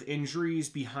thoughts of injuries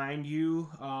behind you.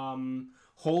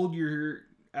 Hold your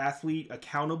athlete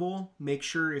accountable. Make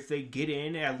sure if they get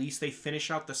in, at least they finish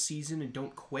out the season and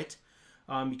don't quit,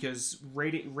 because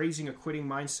raising a quitting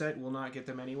mindset will not get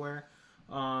them anywhere.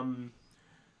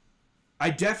 I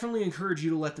definitely encourage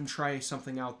you to let them try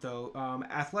something out, though.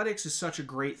 Athletics is such a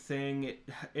great thing.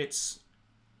 It's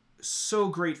so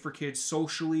great for kids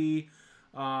socially,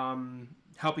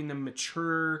 helping them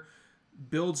mature,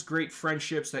 builds great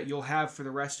friendships that you'll have for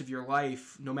the rest of your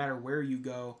life, no matter where you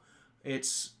go.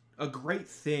 It's a great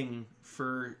thing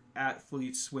for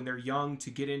athletes when they're young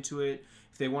to get into it.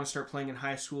 If they want to start playing in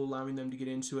high school, allowing them to get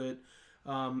into it.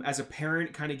 As a parent,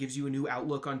 it kind of gives you a new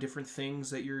outlook on different things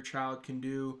that your child can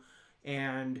do.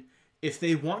 And if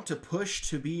they want to push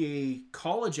to be a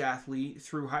college athlete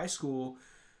through high school,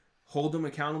 hold them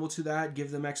accountable to that,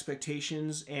 give them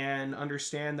expectations, and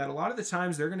understand that a lot of the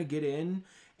times they're going to get in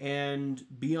and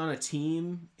be on a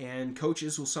team, and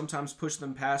coaches will sometimes push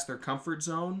them past their comfort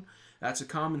zone. That's a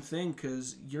common thing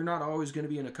because you're not always going to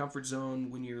be in a comfort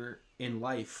zone when you're in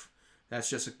life. That's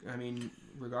just,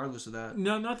 regardless of that.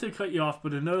 No, not to cut you off,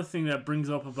 but another thing that brings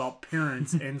up about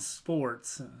parents and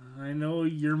sports. I know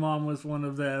your mom was one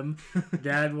of them.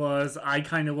 Dad was. I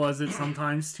kind of was it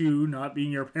sometimes too, not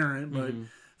being your parent, but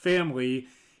family.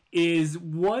 Is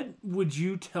what would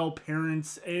you tell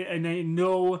parents? And I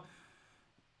know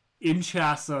in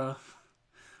Chassa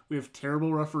we have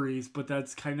terrible referees, but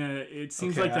that's kind of, it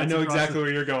seems like that's I know across exactly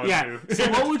where you're going to. So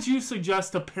what would you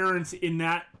suggest to parents in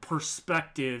that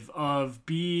perspective of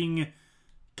being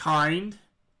kind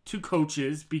to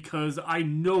coaches? Because I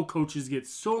know coaches get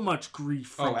so much grief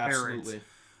from parents.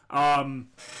 Absolutely.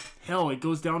 Hell, it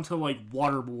goes down to like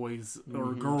water boys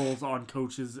or girls on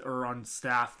coaches or on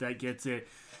staff that gets it.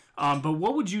 But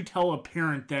what would you tell a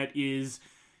parent that is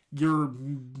your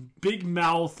big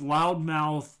mouth, loud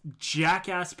mouth,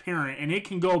 jackass parent, and it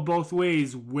can go both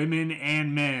ways, women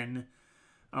and men,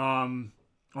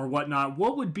 or whatnot?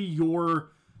 What would be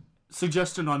your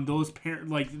suggestion on those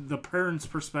the parents'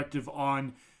 perspective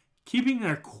on keeping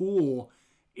their cool?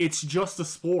 It's just a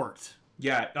sport.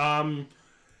 Yeah.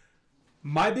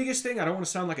 My biggest thing, I don't want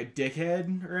to sound like a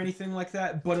dickhead or anything like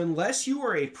that, but unless you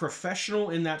are a professional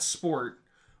in that sport,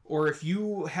 or if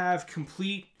you have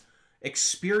complete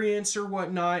experience or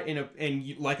whatnot,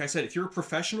 like I said, if you're a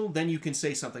professional, then you can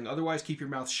say something. Otherwise, keep your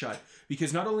mouth shut.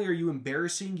 Because not only are you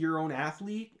embarrassing your own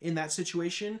athlete in that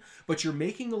situation, but you're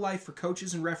making the life for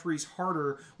coaches and referees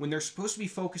harder when they're supposed to be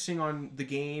focusing on the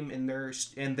game and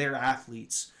their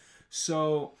athletes.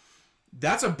 So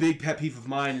that's a big pet peeve of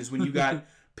mine, is when you got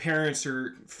parents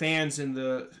or fans in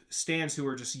the stands who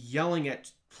are just yelling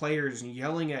at players and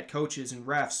yelling at coaches and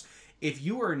refs. If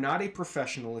you are not a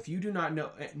professional, if you do not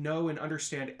know and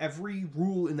understand every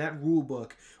rule in that rule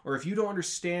book, or if you don't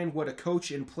understand what a coach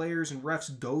and players and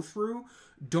refs go through,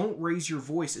 don't raise your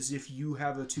voice as if you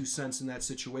have a 2 cents in that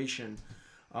situation.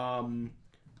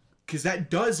 Because that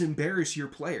does embarrass your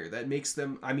player. That makes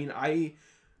them... I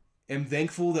am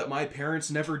thankful that my parents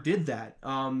never did that.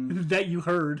 That you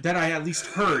heard. That I at least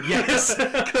heard, yes.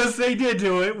 Because they did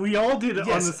do it. We all did it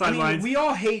on the sidelines. We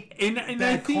all hate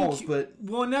bad calls, but...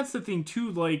 Well, and that's the thing,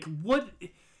 too. Like, what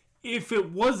if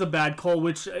it was a bad call,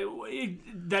 which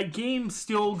that game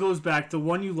still goes back to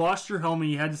when you lost your helmet,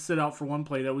 you had to sit out for one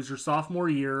play. That was your sophomore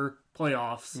year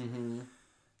playoffs. Mm-hmm.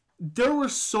 There were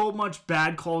so much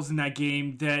bad calls in that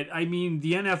game that,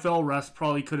 the NFL refs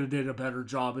probably could have did a better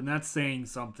job, and that's saying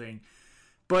something.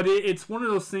 But it's one of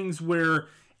those things where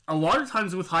a lot of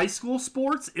times with high school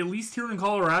sports, at least here in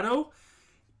Colorado,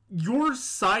 your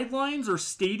sidelines or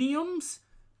stadiums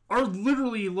are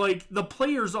literally like, the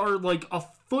players are like a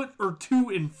foot or two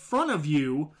in front of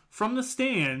you from the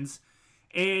stands,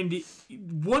 and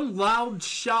one loud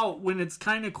shout when it's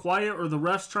kind of quiet or the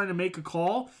ref's trying to make a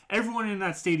call, everyone in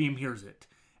that stadium hears it.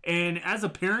 And as a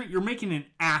parent, you're making an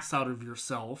ass out of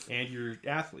yourself. And your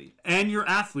athlete.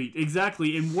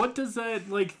 Exactly. And what does that,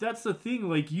 that's the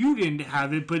thing, you didn't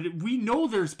have it, but we know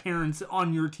there's parents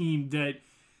on your team that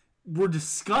were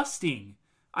disgusting.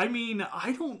 I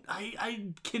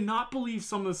cannot believe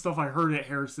some of the stuff I heard at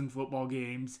Harrison football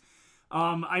games.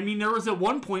 There was at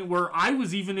one point where I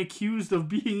was even accused of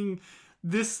being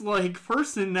this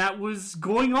person that was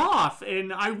going off,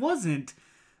 and I wasn't.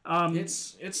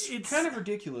 It's kind of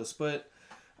ridiculous, but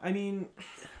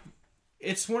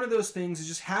it's one of those things. Is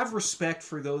just have respect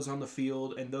for those on the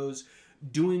field and those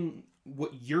doing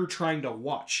what you're trying to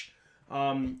watch.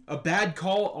 A bad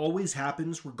call always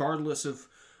happens, regardless of.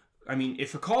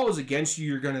 If a call is against you,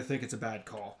 you're going to think it's a bad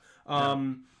call.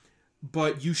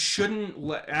 But you shouldn't,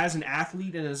 as an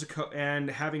athlete and and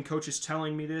having coaches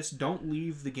telling me this, don't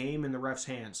leave the game in the ref's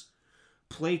hands.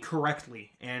 Play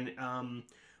correctly, and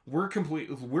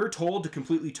we're told to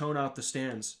completely tone out the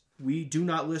stands. We do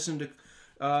not listen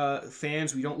to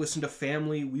fans. We don't listen to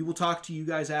family. We will talk to you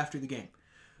guys after the game.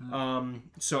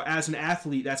 So as an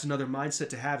athlete, that's another mindset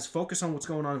to have, is focus on what's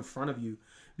going on in front of you,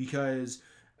 because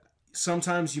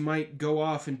sometimes you might go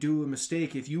off and do a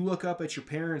mistake. If you look up at your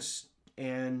parents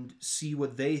and see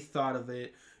what they thought of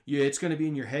it, it's going to be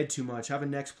in your head too much. Have a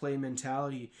next play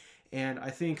mentality. And I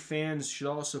think fans should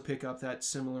also pick up that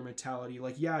similar mentality.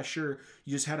 Yeah, sure,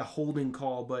 you just had a holding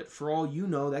call, but for all you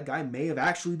know, that guy may have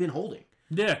actually been holding.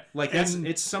 Yeah.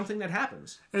 It's something that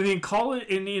happens. Call it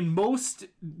in most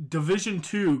Division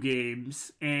II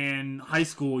games and high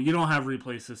school, you don't have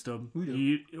replay system.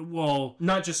 We do.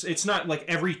 It's not like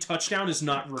every touchdown is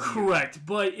not reviewed. Correct.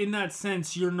 But in that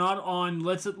sense, you're not on,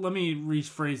 let me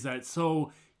rephrase that.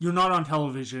 So you're not on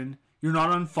television. You're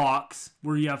not on Fox,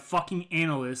 where you have fucking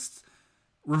analysts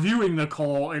reviewing the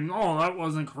call and, that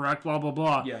wasn't correct, blah, blah,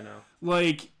 blah. Yeah, no.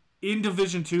 In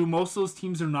Division II, most of those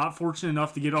teams are not fortunate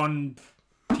enough to get on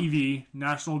TV,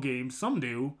 national games. Some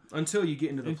do. Until you get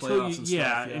into the playoffs and stuff.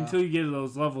 Yeah, until you get to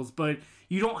those levels. But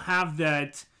you don't have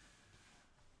that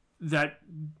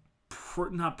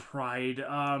not pride,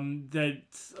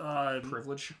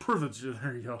 privilege. Privilege,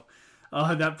 there you go.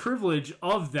 That privilege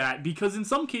of that, because in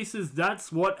some cases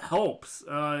that's what helps.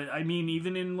 I mean,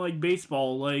 even in like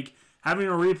baseball, like having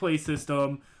a replay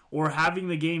system or having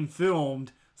the game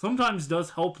filmed sometimes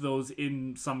does help those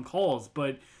in some calls.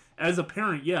 But as a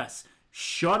parent, yes,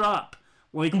 shut up.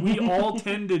 Like, we all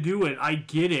tend to do it. I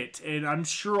get it, and I'm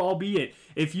sure I'll be it.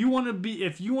 If you want to be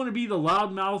the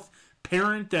loudmouth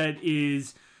parent that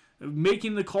is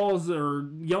making the calls or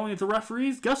yelling at the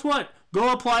referees, guess what?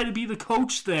 Go apply to be the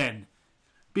coach then.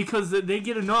 Because they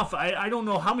get enough. I don't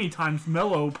know how many times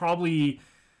Melo probably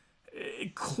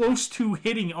close to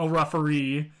hitting a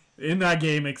referee in that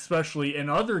game, especially in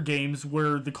other games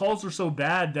where the calls are so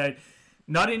bad that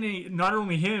not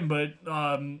only him, but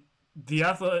the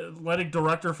athletic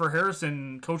director for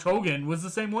Harrison, Coach Hogan, was the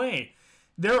same way.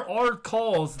 There are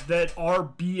calls that are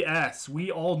BS. We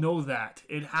all know that.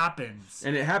 It happens.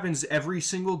 And it happens every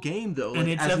single game, though. And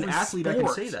it's as every an athlete, sport. I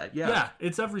can say that. Yeah. Yeah,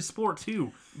 it's every sport,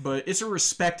 too. But it's a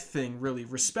respect thing, really.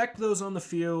 Respect those on the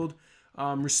field.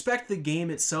 Respect the game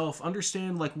itself.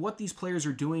 Understand like what these players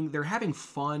are doing. They're having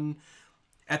fun.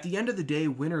 At the end of the day,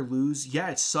 win or lose, yeah,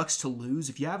 it sucks to lose.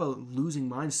 If you have a losing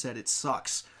mindset, it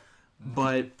sucks. Mm-hmm.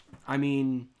 But, I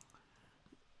mean,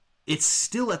 it's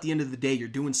still at the end of the day, you're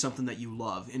doing something that you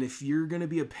love. And if you're going to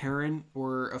be a parent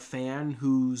or a fan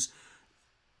who's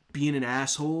being an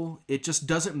asshole, it just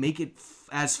doesn't make it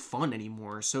as fun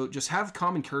anymore. So just have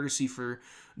common courtesy for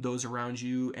those around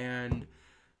you. And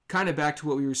kind of back to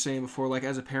what we were saying before, like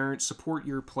as a parent, support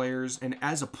your players. And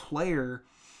as a player,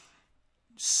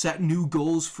 set new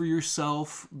goals for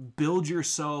yourself, build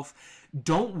yourself.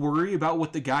 Don't worry about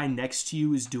what the guy next to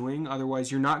you is doing.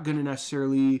 Otherwise, you're not going to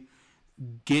necessarily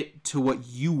get to what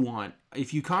you want.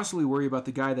 If you constantly worry about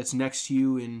the guy that's next to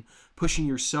you and pushing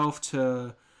yourself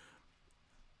to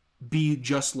be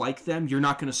just like them, you're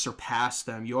not going to surpass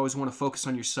them. You always want to focus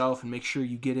on yourself and make sure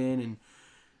you get in and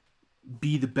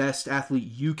be the best athlete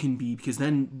you can be, because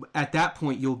then at that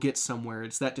point you'll get somewhere.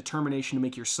 It's that determination to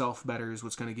make yourself better is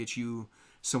what's going to get you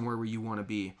somewhere where you want to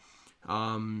be.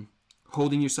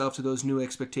 Holding yourself to those new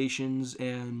expectations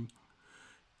and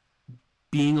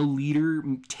being a leader,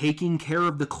 taking care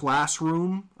of the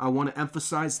classroom. I want to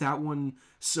emphasize that one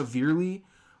severely.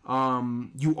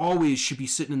 You always should be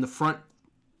sitting in the front,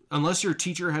 unless your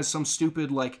teacher has some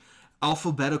stupid like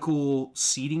alphabetical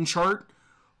seating chart.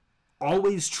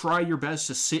 Always try your best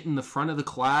to sit in the front of the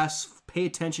class. Pay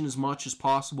attention as much as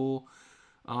possible.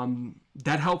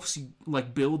 That helps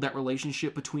like build that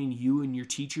relationship between you and your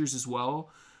teachers as well.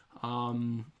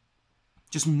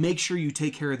 Just make sure you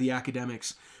take care of the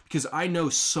academics, because I know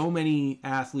so many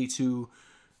athletes who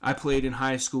I played in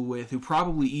high school with who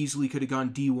probably easily could have gone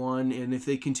D1, and if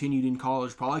they continued in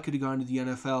college probably could have gone to the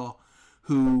NFL,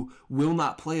 who will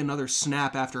not play another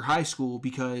snap after high school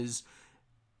because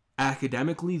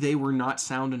academically they were not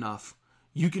sound enough.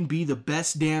 You can be the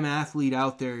best damn athlete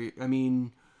out there. I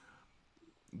mean,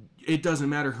 it doesn't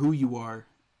matter who you are.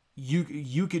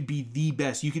 You could be the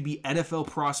best. You could be NFL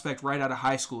prospect right out of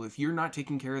high school. If you're not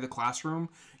taking care of the classroom,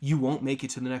 you won't make it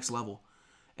to the next level.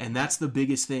 And that's the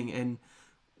biggest thing. And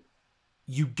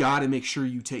you got to make sure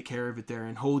you take care of it there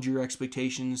and hold your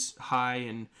expectations high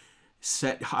and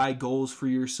set high goals for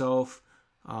yourself.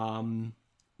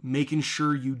 Making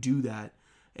sure you do that.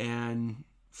 And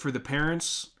for the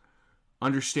parents,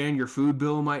 understand your food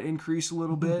bill might increase a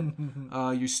little bit.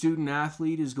 Your student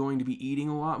athlete is going to be eating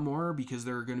a lot more because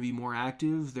they're going to be more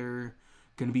active. They're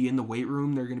going to be in the weight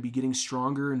room. They're going to be getting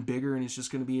stronger and bigger, and it's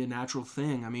just going to be a natural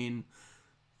thing. I mean,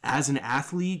 as an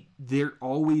athlete, they're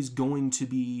always going to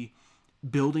be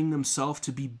building themselves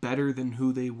to be better than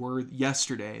who they were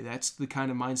yesterday. That's the kind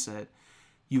of mindset.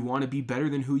 You want to be better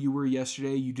than who you were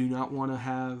yesterday. You do not want to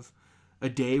have a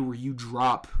day where you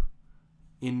drop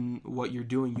in what you're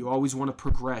doing. You always want to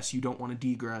progress. You don't want to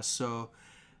degress. So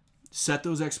set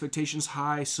those expectations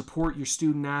high, support your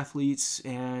student athletes,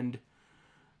 and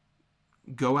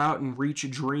go out and reach a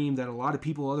dream that a lot of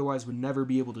people otherwise would never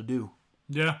be able to do.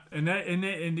 Yeah, and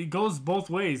it goes both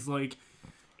ways, like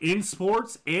in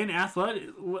sports and athletic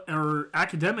or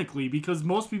academically, because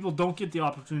most people don't get the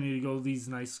opportunity to go to these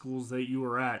nice schools that you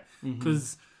were at,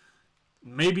 because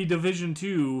maybe Division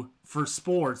II for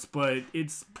sports, but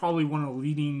it's probably one of the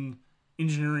leading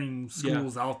engineering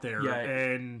schools out there. Yeah.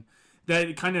 And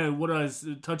that kind of what I was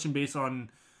touching base on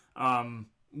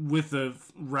with the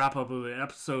wrap up of the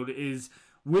episode is,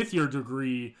 with your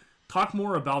degree, talk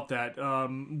more about that.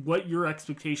 What your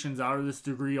expectations out of this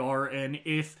degree are, and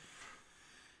if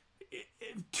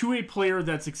to a player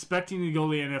that's expecting to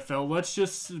go to the NFL, let's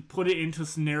just put it into a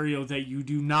scenario that you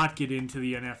do not get into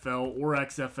the NFL or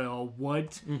XFL.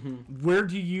 Where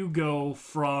do you go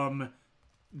from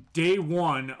day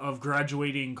one of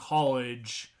graduating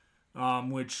college,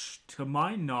 which to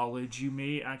my knowledge, you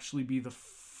may actually be the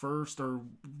first or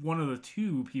one of the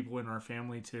two people in our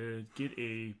family to get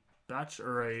a bachelor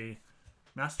or a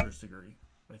master's degree,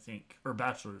 I think, or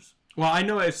bachelor's. Well, I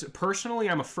know personally,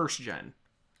 I'm a first gen.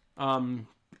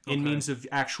 In means of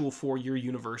actual 4-year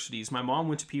universities. My mom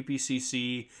went to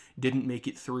PPCC, didn't make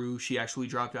it through. She actually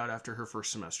dropped out after her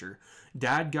first semester.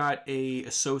 Dad got a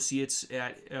associate's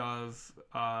of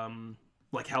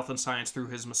health and science through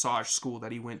his massage school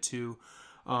that he went to.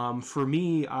 For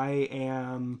me, I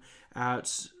am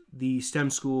at the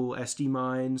STEM school, SD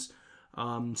Mines,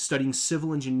 studying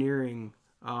civil engineering.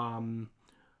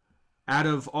 Out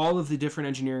of all of the different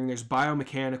engineering, there's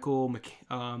biomechanical,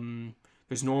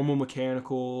 there's normal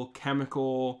mechanical,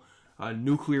 chemical,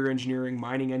 nuclear engineering,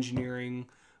 mining engineering.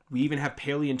 We even have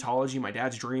paleontology. My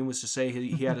dad's dream was to say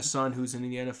he had a son who's in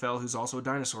the NFL who's also a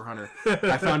dinosaur hunter.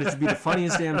 I found it to be the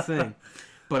funniest damn thing.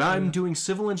 But I'm doing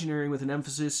civil engineering with an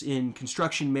emphasis in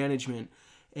construction management.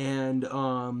 And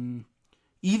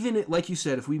even, like you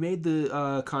said, if we made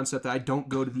the concept that I don't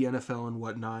go to the NFL and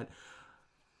whatnot,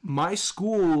 my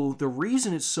school, the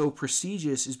reason it's so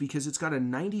prestigious is because it's got a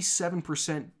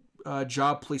 97%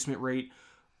 job placement rate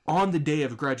on the day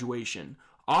of graduation.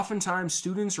 Oftentimes,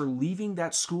 students are leaving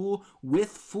that school with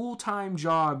full-time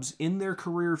jobs in their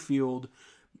career field,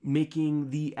 making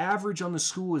the average on the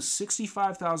school is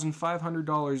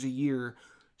 $65,500 a year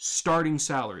starting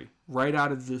salary right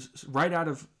out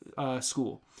of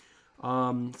school.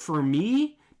 For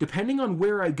me, depending on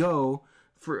where I go,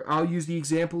 I'll use the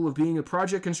example of being a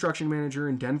project construction manager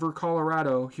in Denver,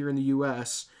 Colorado, here in the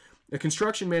U.S. A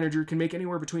construction manager can make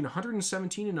anywhere between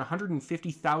 $117,000 and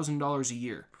 $150,000 a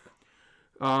year.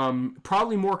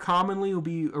 Probably more commonly will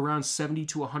be around $70,000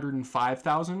 to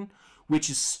 $105,000, which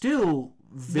is still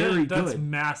very good. That's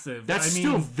massive. That's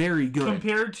still very good.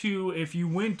 Compared to if you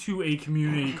went to a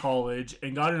community college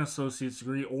and got an associate's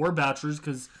degree or bachelor's,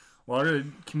 because a lot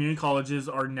of community colleges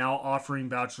are now offering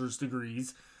bachelor's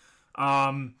degrees.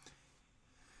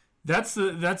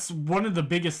 That's one of the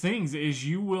biggest things is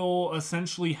you will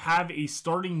essentially have a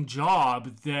starting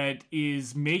job that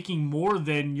is making more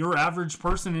than your average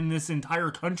person in this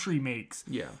entire country makes.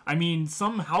 Yeah. I mean,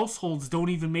 some households don't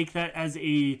even make that as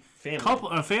a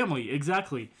family,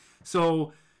 exactly.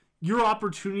 So your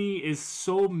opportunity is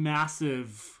so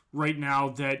massive right now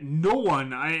that no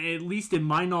one, at least in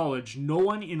my knowledge, no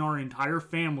one in our entire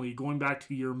family, going back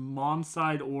to your mom's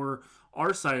side or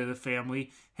our side of the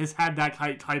family, has had that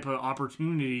type of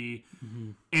opportunity.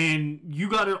 Mm-hmm. And you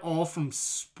got it all from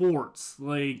sports.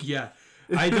 Yeah.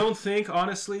 I don't think,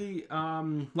 honestly,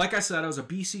 like I said, I was a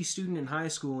BC student in high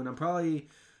school, and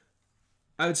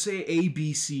I would say a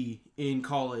BC in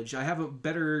college. I have a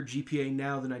better GPA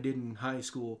now than I did in high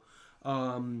school.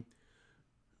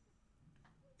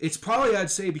 It's probably,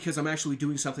 I'd say, because I'm actually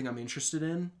doing something I'm interested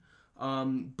in.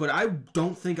 But I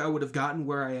don't think I would have gotten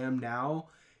where I am now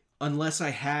unless I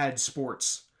had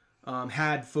sports,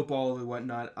 had football and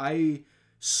whatnot. I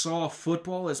saw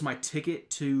football as my ticket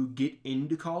to get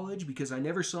into college because I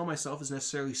never saw myself as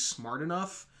necessarily smart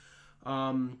enough.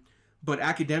 But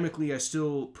academically, I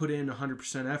still put in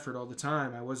 100% effort all the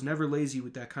time. I was never lazy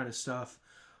with that kind of stuff.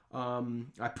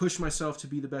 I pushed myself to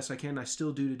be the best I can. I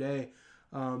still do today.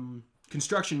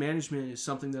 Construction management is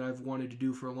something that I've wanted to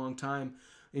do for a long time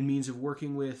in means of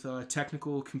working with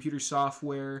technical computer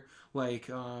software like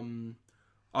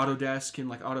Autodesk and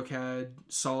like AutoCAD,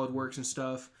 SolidWorks and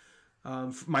stuff.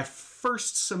 My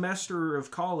first semester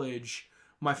of college,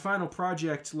 my final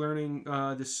project learning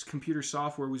this computer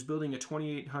software was building a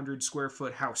 2,800 square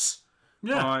foot house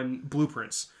on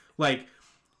blueprints. Like,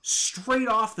 straight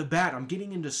off the bat, I'm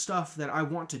getting into stuff that I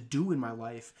want to do in my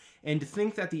life. And to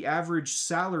think that the average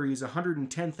salary is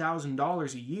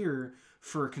 $110,000 a year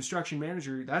for a construction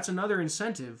manager, that's another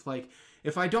incentive. Like,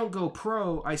 if I don't go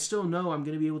pro, I still know I'm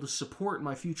going to be able to support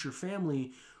my future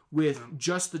family with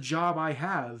just the job I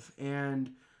have.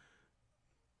 And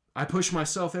I push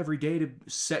myself every day to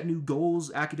set new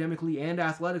goals academically and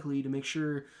athletically to make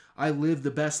sure I live the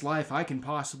best life I can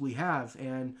possibly have.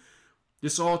 And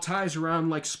this all ties around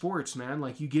like sports, man.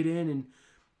 Like, you get in and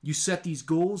you set these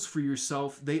goals for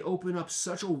yourself. They open up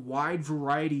such a wide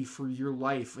variety for your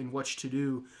life and what to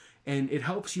do. And it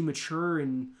helps you mature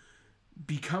and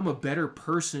become a better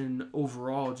person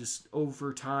overall, just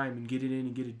over time, and get it in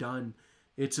and get it done.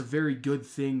 It's a very good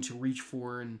thing to reach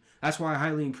for. And that's why I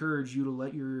highly encourage you to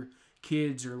let your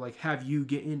kids or like have you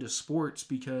get into sports,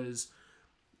 because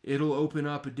it'll open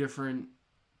up a different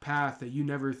path that you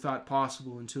never thought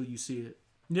possible until you see it.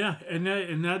 Yeah,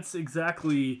 and that's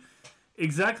exactly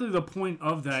the point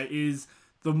of that is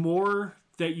the more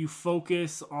that you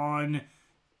focus on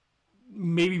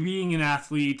maybe being an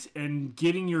athlete and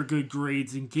getting your good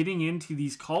grades and getting into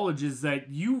these colleges that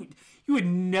you would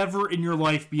never in your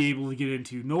life be able to get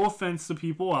into. No offense to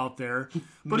people out there,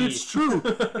 but it's true.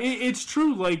 It's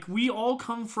true. Like, we all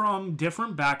come from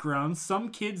different backgrounds. Some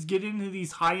kids get into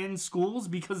these high-end schools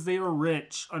because they are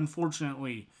rich,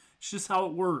 unfortunately. It's just how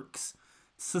it works.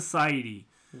 Society.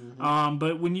 Mm-hmm.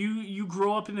 But when you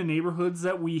grow up in the neighborhoods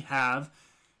that we have,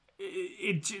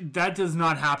 that does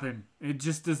not happen. It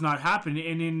just does not happen.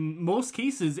 And in most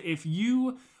cases, if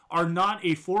you are not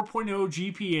a 4.0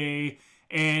 GPA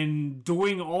and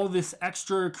doing all this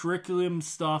extra curriculum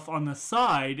stuff on the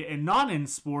side and not in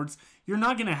sports, you're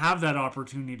not going to have that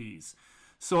opportunities.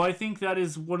 So I think that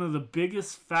is one of the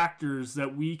biggest factors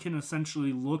that we can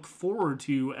essentially look forward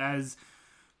to as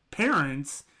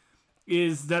parents,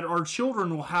 is that our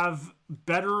children will have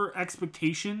better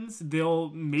expectations. They'll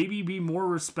maybe be more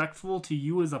respectful to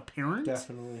you as a parent.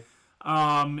 Definitely.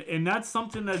 And that's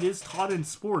something that is taught in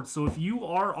sports. So if you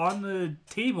are on the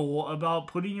table about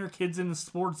putting your kids into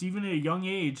sports, even at a young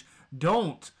age,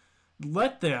 don't.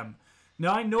 Let them.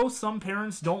 Now, I know some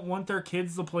parents don't want their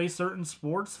kids to play certain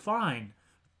sports. Fine.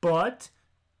 But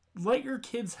let your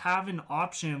kids have an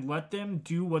option. Let them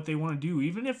do what they want to do.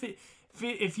 Even if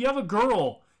you have a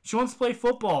girl, she wants to play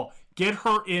football, get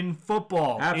her in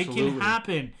football. Absolutely. It can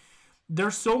happen.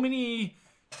 There's so many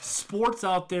sports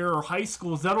out there or high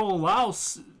schools that'll allow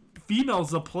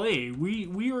females to play.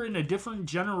 We are in a different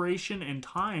generation and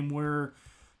time where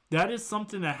that is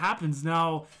something that happens.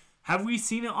 Now, have we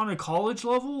seen it on a college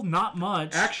level? Not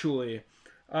much. Actually,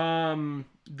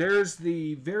 there's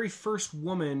the very first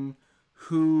woman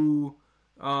who,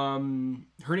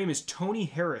 her name is Tony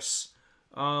Harris.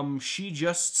 She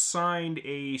just signed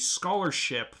a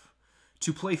scholarship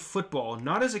to play football,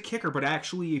 not as a kicker, but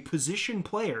actually a position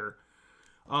player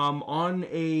on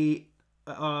a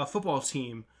football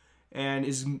team, and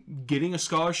is getting a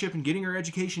scholarship and getting her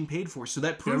education paid for. So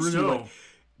that proves to you, like,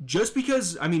 just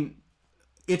because, I mean,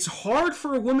 it's hard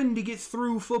for a woman to get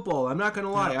through football. I'm not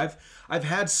gonna lie. Yeah. I've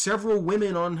had several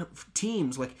women on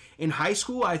teams. Like in high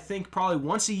school, I think probably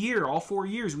once a year, all 4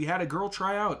 years, we had a girl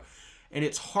try out. And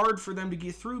it's hard for them to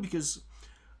get through because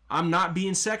I'm not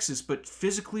being sexist, but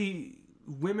physically,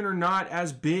 women are not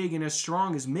as big and as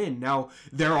strong as men. Now,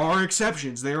 there are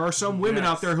exceptions. There are some women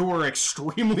out there who are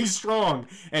extremely strong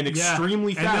and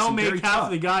extremely fast. And they'll very make half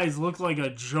tough. the guys look like a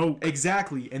joke.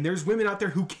 Exactly. And there's women out there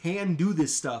who can do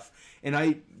this stuff. And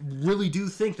I really do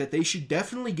think that they should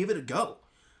definitely give it a go.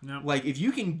 Yep. Like, if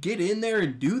you can get in there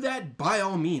and do that, by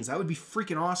all means, that would be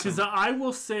freaking awesome. Because I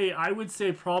would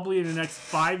say probably in the next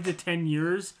 5 to 10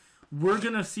 years, we're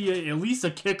going to see at least a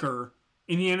kicker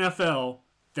in the NFL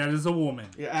that is a woman.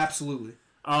 Yeah, absolutely.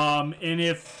 And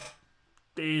if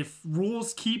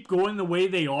rules keep going the way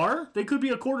they are, they could be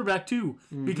a quarterback too.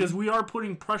 Mm-hmm. Because we are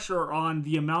putting pressure on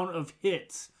the amount of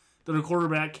hits that a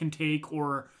quarterback can take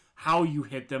or how you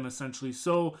hit them, essentially.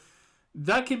 So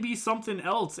that can be something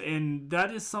else, and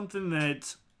that is something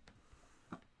that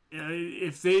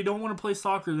if they don't want to play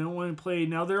soccer, they don't want to play.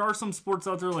 Now, there are some sports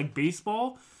out there like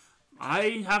baseball.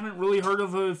 I haven't really heard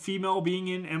of a female being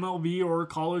in MLB or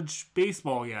college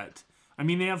baseball yet. I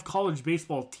mean, they have college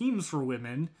baseball teams for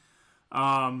women,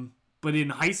 but in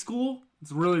high school,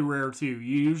 it's really rare too.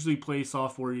 You usually play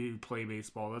softball, you play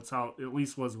baseball. That's how it at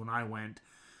least was when I went.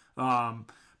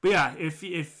 But yeah,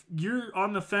 if you're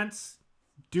on the fence,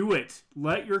 do it.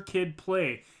 Let your kid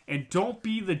play. And don't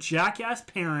be the jackass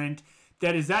parent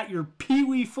that is at your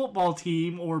pee-wee football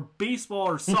team or baseball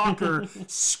or soccer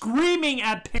screaming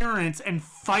at parents and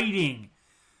fighting.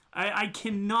 I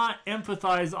cannot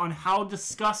empathize on how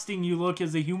disgusting you look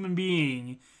as a human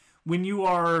being when you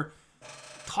are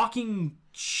talking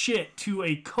shit to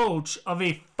a coach of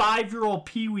a 5-year-old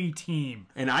pee-wee team.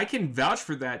 And I can vouch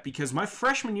for that because my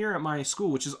freshman year at my school,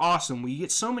 which is awesome, we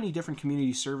get so many different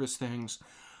community service things.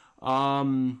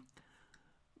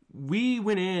 We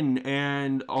went in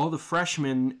and all the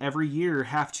freshmen every year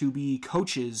have to be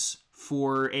coaches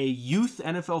for a youth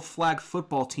NFL flag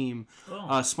football team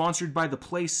sponsored by the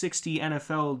Play 60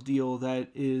 NFL deal that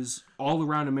is all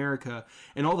around America.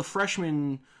 And all the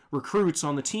freshman recruits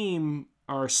on the team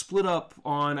are split up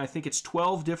on, I think it's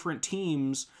 12 different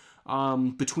teams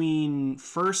between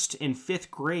 1st and 5th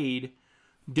grade,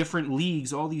 different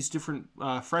leagues. All these different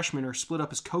freshmen are split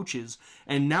up as coaches.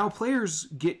 And now players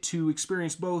get to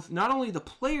experience both, not only the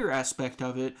player aspect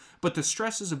of it, but the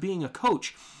stresses of being a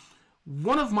coach.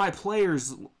 One of my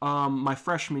players, my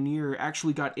freshman year,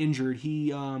 actually got injured.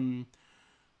 He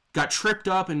got tripped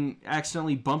up and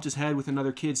accidentally bumped his head with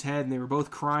another kid's head, and they were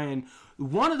both crying.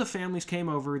 One of the families came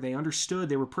over. They understood.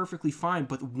 They were perfectly fine.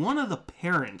 But one of the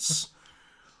parents,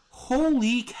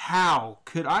 holy cow,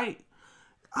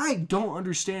 I don't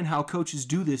understand how coaches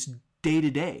do this day to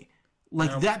day.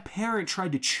 Like, that parent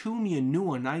tried to chew me a new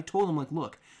one, and I told him, like,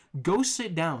 look, go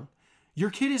sit down. Your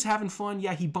kid is having fun.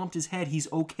 Yeah, he bumped his head.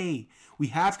 He's okay. We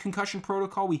have concussion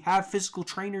protocol. We have physical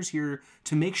trainers here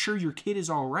to make sure your kid is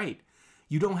all right.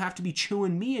 You don't have to be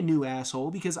chewing me a new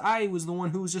asshole because I was the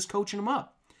one who was just coaching them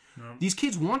up. Yep. These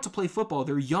kids want to play football.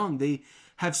 They're young. They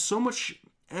have so much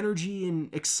energy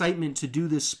and excitement to do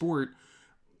this sport,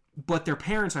 but their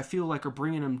parents, I feel like, are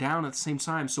bringing them down at the same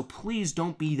time. So please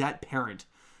don't be that parent.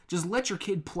 Just let your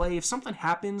kid play. If something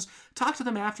happens, talk to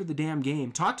them after the damn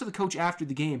game. Talk to the coach after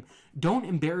the game. Don't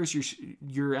embarrass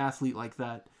your athlete like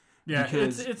that. Yeah,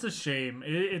 it's a shame.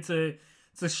 It's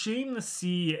a shame to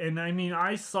see. And I mean,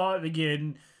 I saw it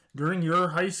again during your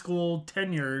high school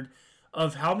tenure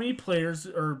of how many parents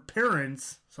were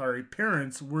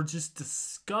just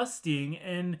disgusting,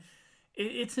 and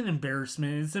it's an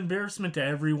embarrassment. It's an embarrassment to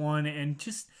everyone, and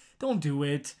just don't do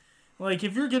it. Like,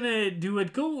 if you're gonna do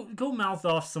it, go mouth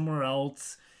off somewhere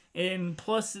else. And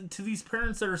plus, to these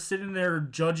parents that are sitting there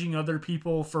judging other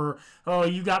people for, oh,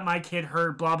 you got my kid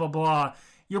hurt, blah, blah, blah.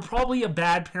 You're probably a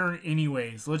bad parent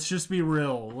anyways. Let's just be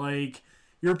real. Like,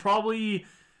 your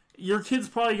kids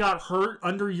probably got hurt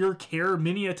under your care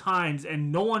many a times,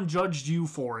 and no one judged you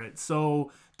for it.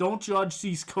 So don't judge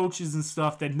these coaches and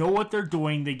stuff that know what they're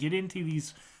doing. They get into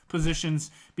these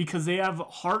positions because they have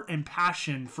heart and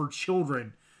passion for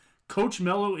children. Coach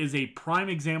Mello is a prime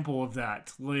example of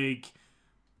that. Like,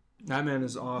 that man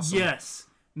is awesome. Yes.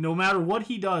 No matter what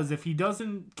he does, if he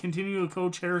doesn't continue to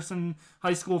coach Harrison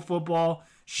High School football,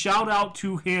 shout out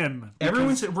to him.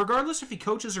 Everyone's, regardless if he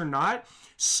coaches or not,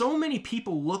 so many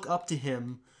people look up to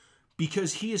him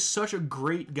because he is such a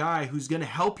great guy who's going to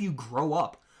help you grow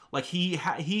up. Like, he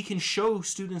can show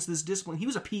students this discipline. He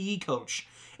was a PE coach.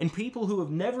 And people who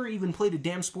have never even played a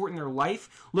damn sport in their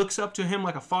life looks up to him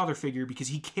like a father figure because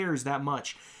he cares that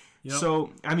much. Yep.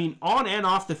 So, I mean, on and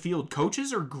off the field,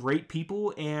 coaches are great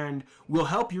people and will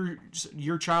help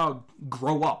your child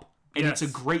grow up. And It's a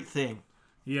great thing.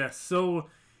 Yes. So,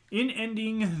 in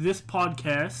ending this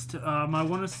podcast, I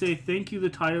want to say thank you to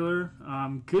Tyler.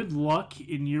 Good luck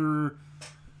in your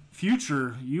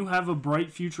future. You have a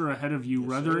bright future ahead of you,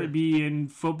 whether it be in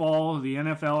football, the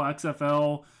NFL,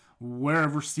 XFL,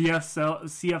 wherever,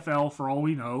 CFL for all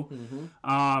we know.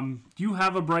 Mm-hmm. You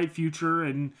have a bright future,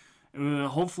 and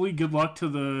hopefully good luck to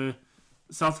the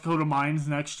South Dakota Mines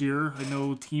next year. I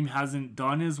know team hasn't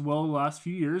done as well the last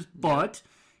few years, but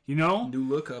you know, new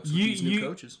lookups with these new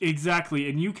coaches. Exactly,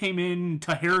 and you came in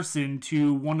to Harrison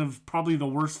to one of probably the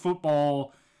worst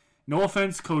football, no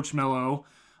offense, Coach Mello,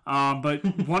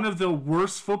 but one of the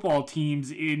worst football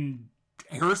teams in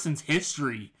Harrison's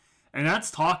history. And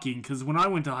that's talking, because when I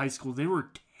went to high school, they were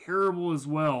terrible as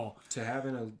well. To have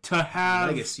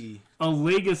a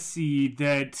legacy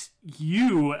that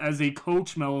you, as a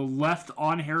coach, Mello, left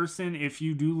on Harrison if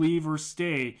you do leave or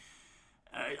stay.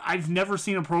 I've never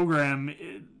seen a program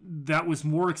that was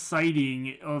more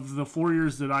exciting of the 4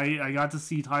 years that I got to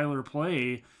see Tyler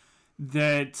play,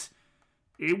 that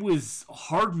it was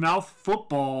hard-mouth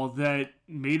football that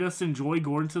made us enjoy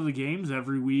going to the games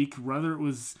every week, whether it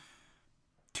was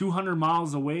 200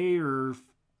 miles away or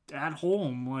at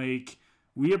home. Like,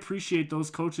 we appreciate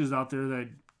those coaches out there that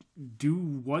do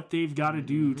what they've got to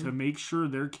do to make sure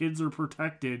their kids are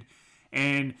protected.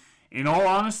 And in all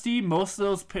honesty, most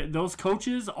of those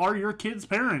coaches are your kids'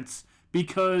 parents,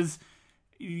 because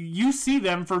you see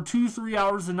them for 2-3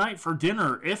 hours a night for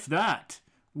dinner, if that,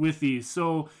 with these.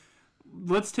 So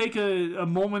let's take a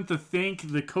moment to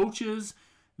thank the coaches,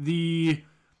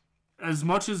 as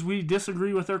much as we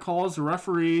disagree with their calls, the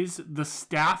referees, the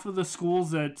staff of the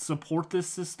schools that support this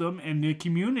system, and the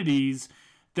communities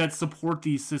that support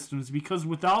these systems. Because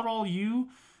without all you,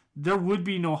 there would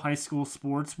be no high school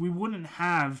sports. We wouldn't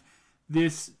have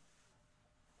this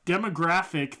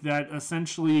demographic that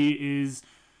essentially is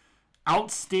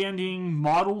outstanding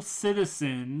model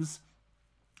citizens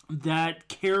that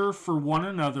care for one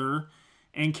another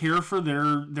and care for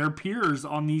their peers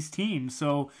on these teams.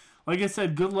 So, like I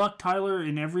said, good luck, Tyler,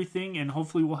 in everything, and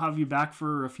hopefully we'll have you back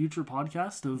for a future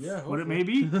podcast of what it may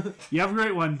be. You have a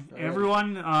great one.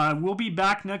 Everyone, we'll be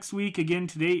back next week. Again,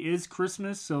 today is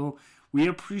Christmas, so we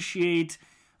appreciate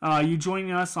you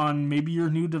joining us on maybe your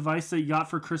new device that you got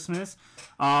for Christmas.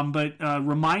 But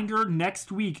reminder,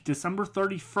 next week, December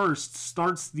 31st,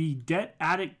 starts the Debt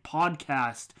Addict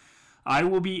podcast. I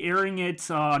will be airing it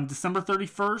on December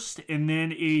 31st, and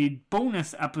then a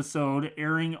bonus episode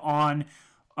airing on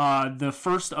the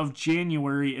 1st of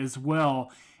January as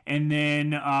well. And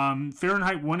then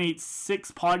Fahrenheit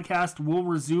 186 podcast will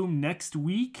resume next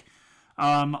week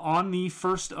on the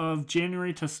 1st of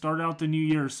January to start out the new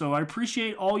year. So I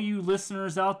appreciate all you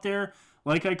listeners out there.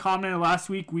 Like I commented last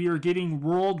week, we are getting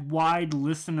worldwide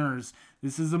listeners.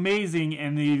 This is amazing,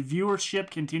 and the viewership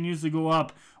continues to go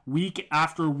up week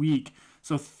after week.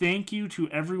 So thank you to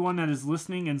everyone that is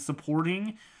listening and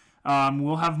supporting.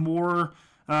 We'll have more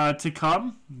to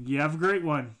come. You have a great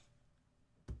one.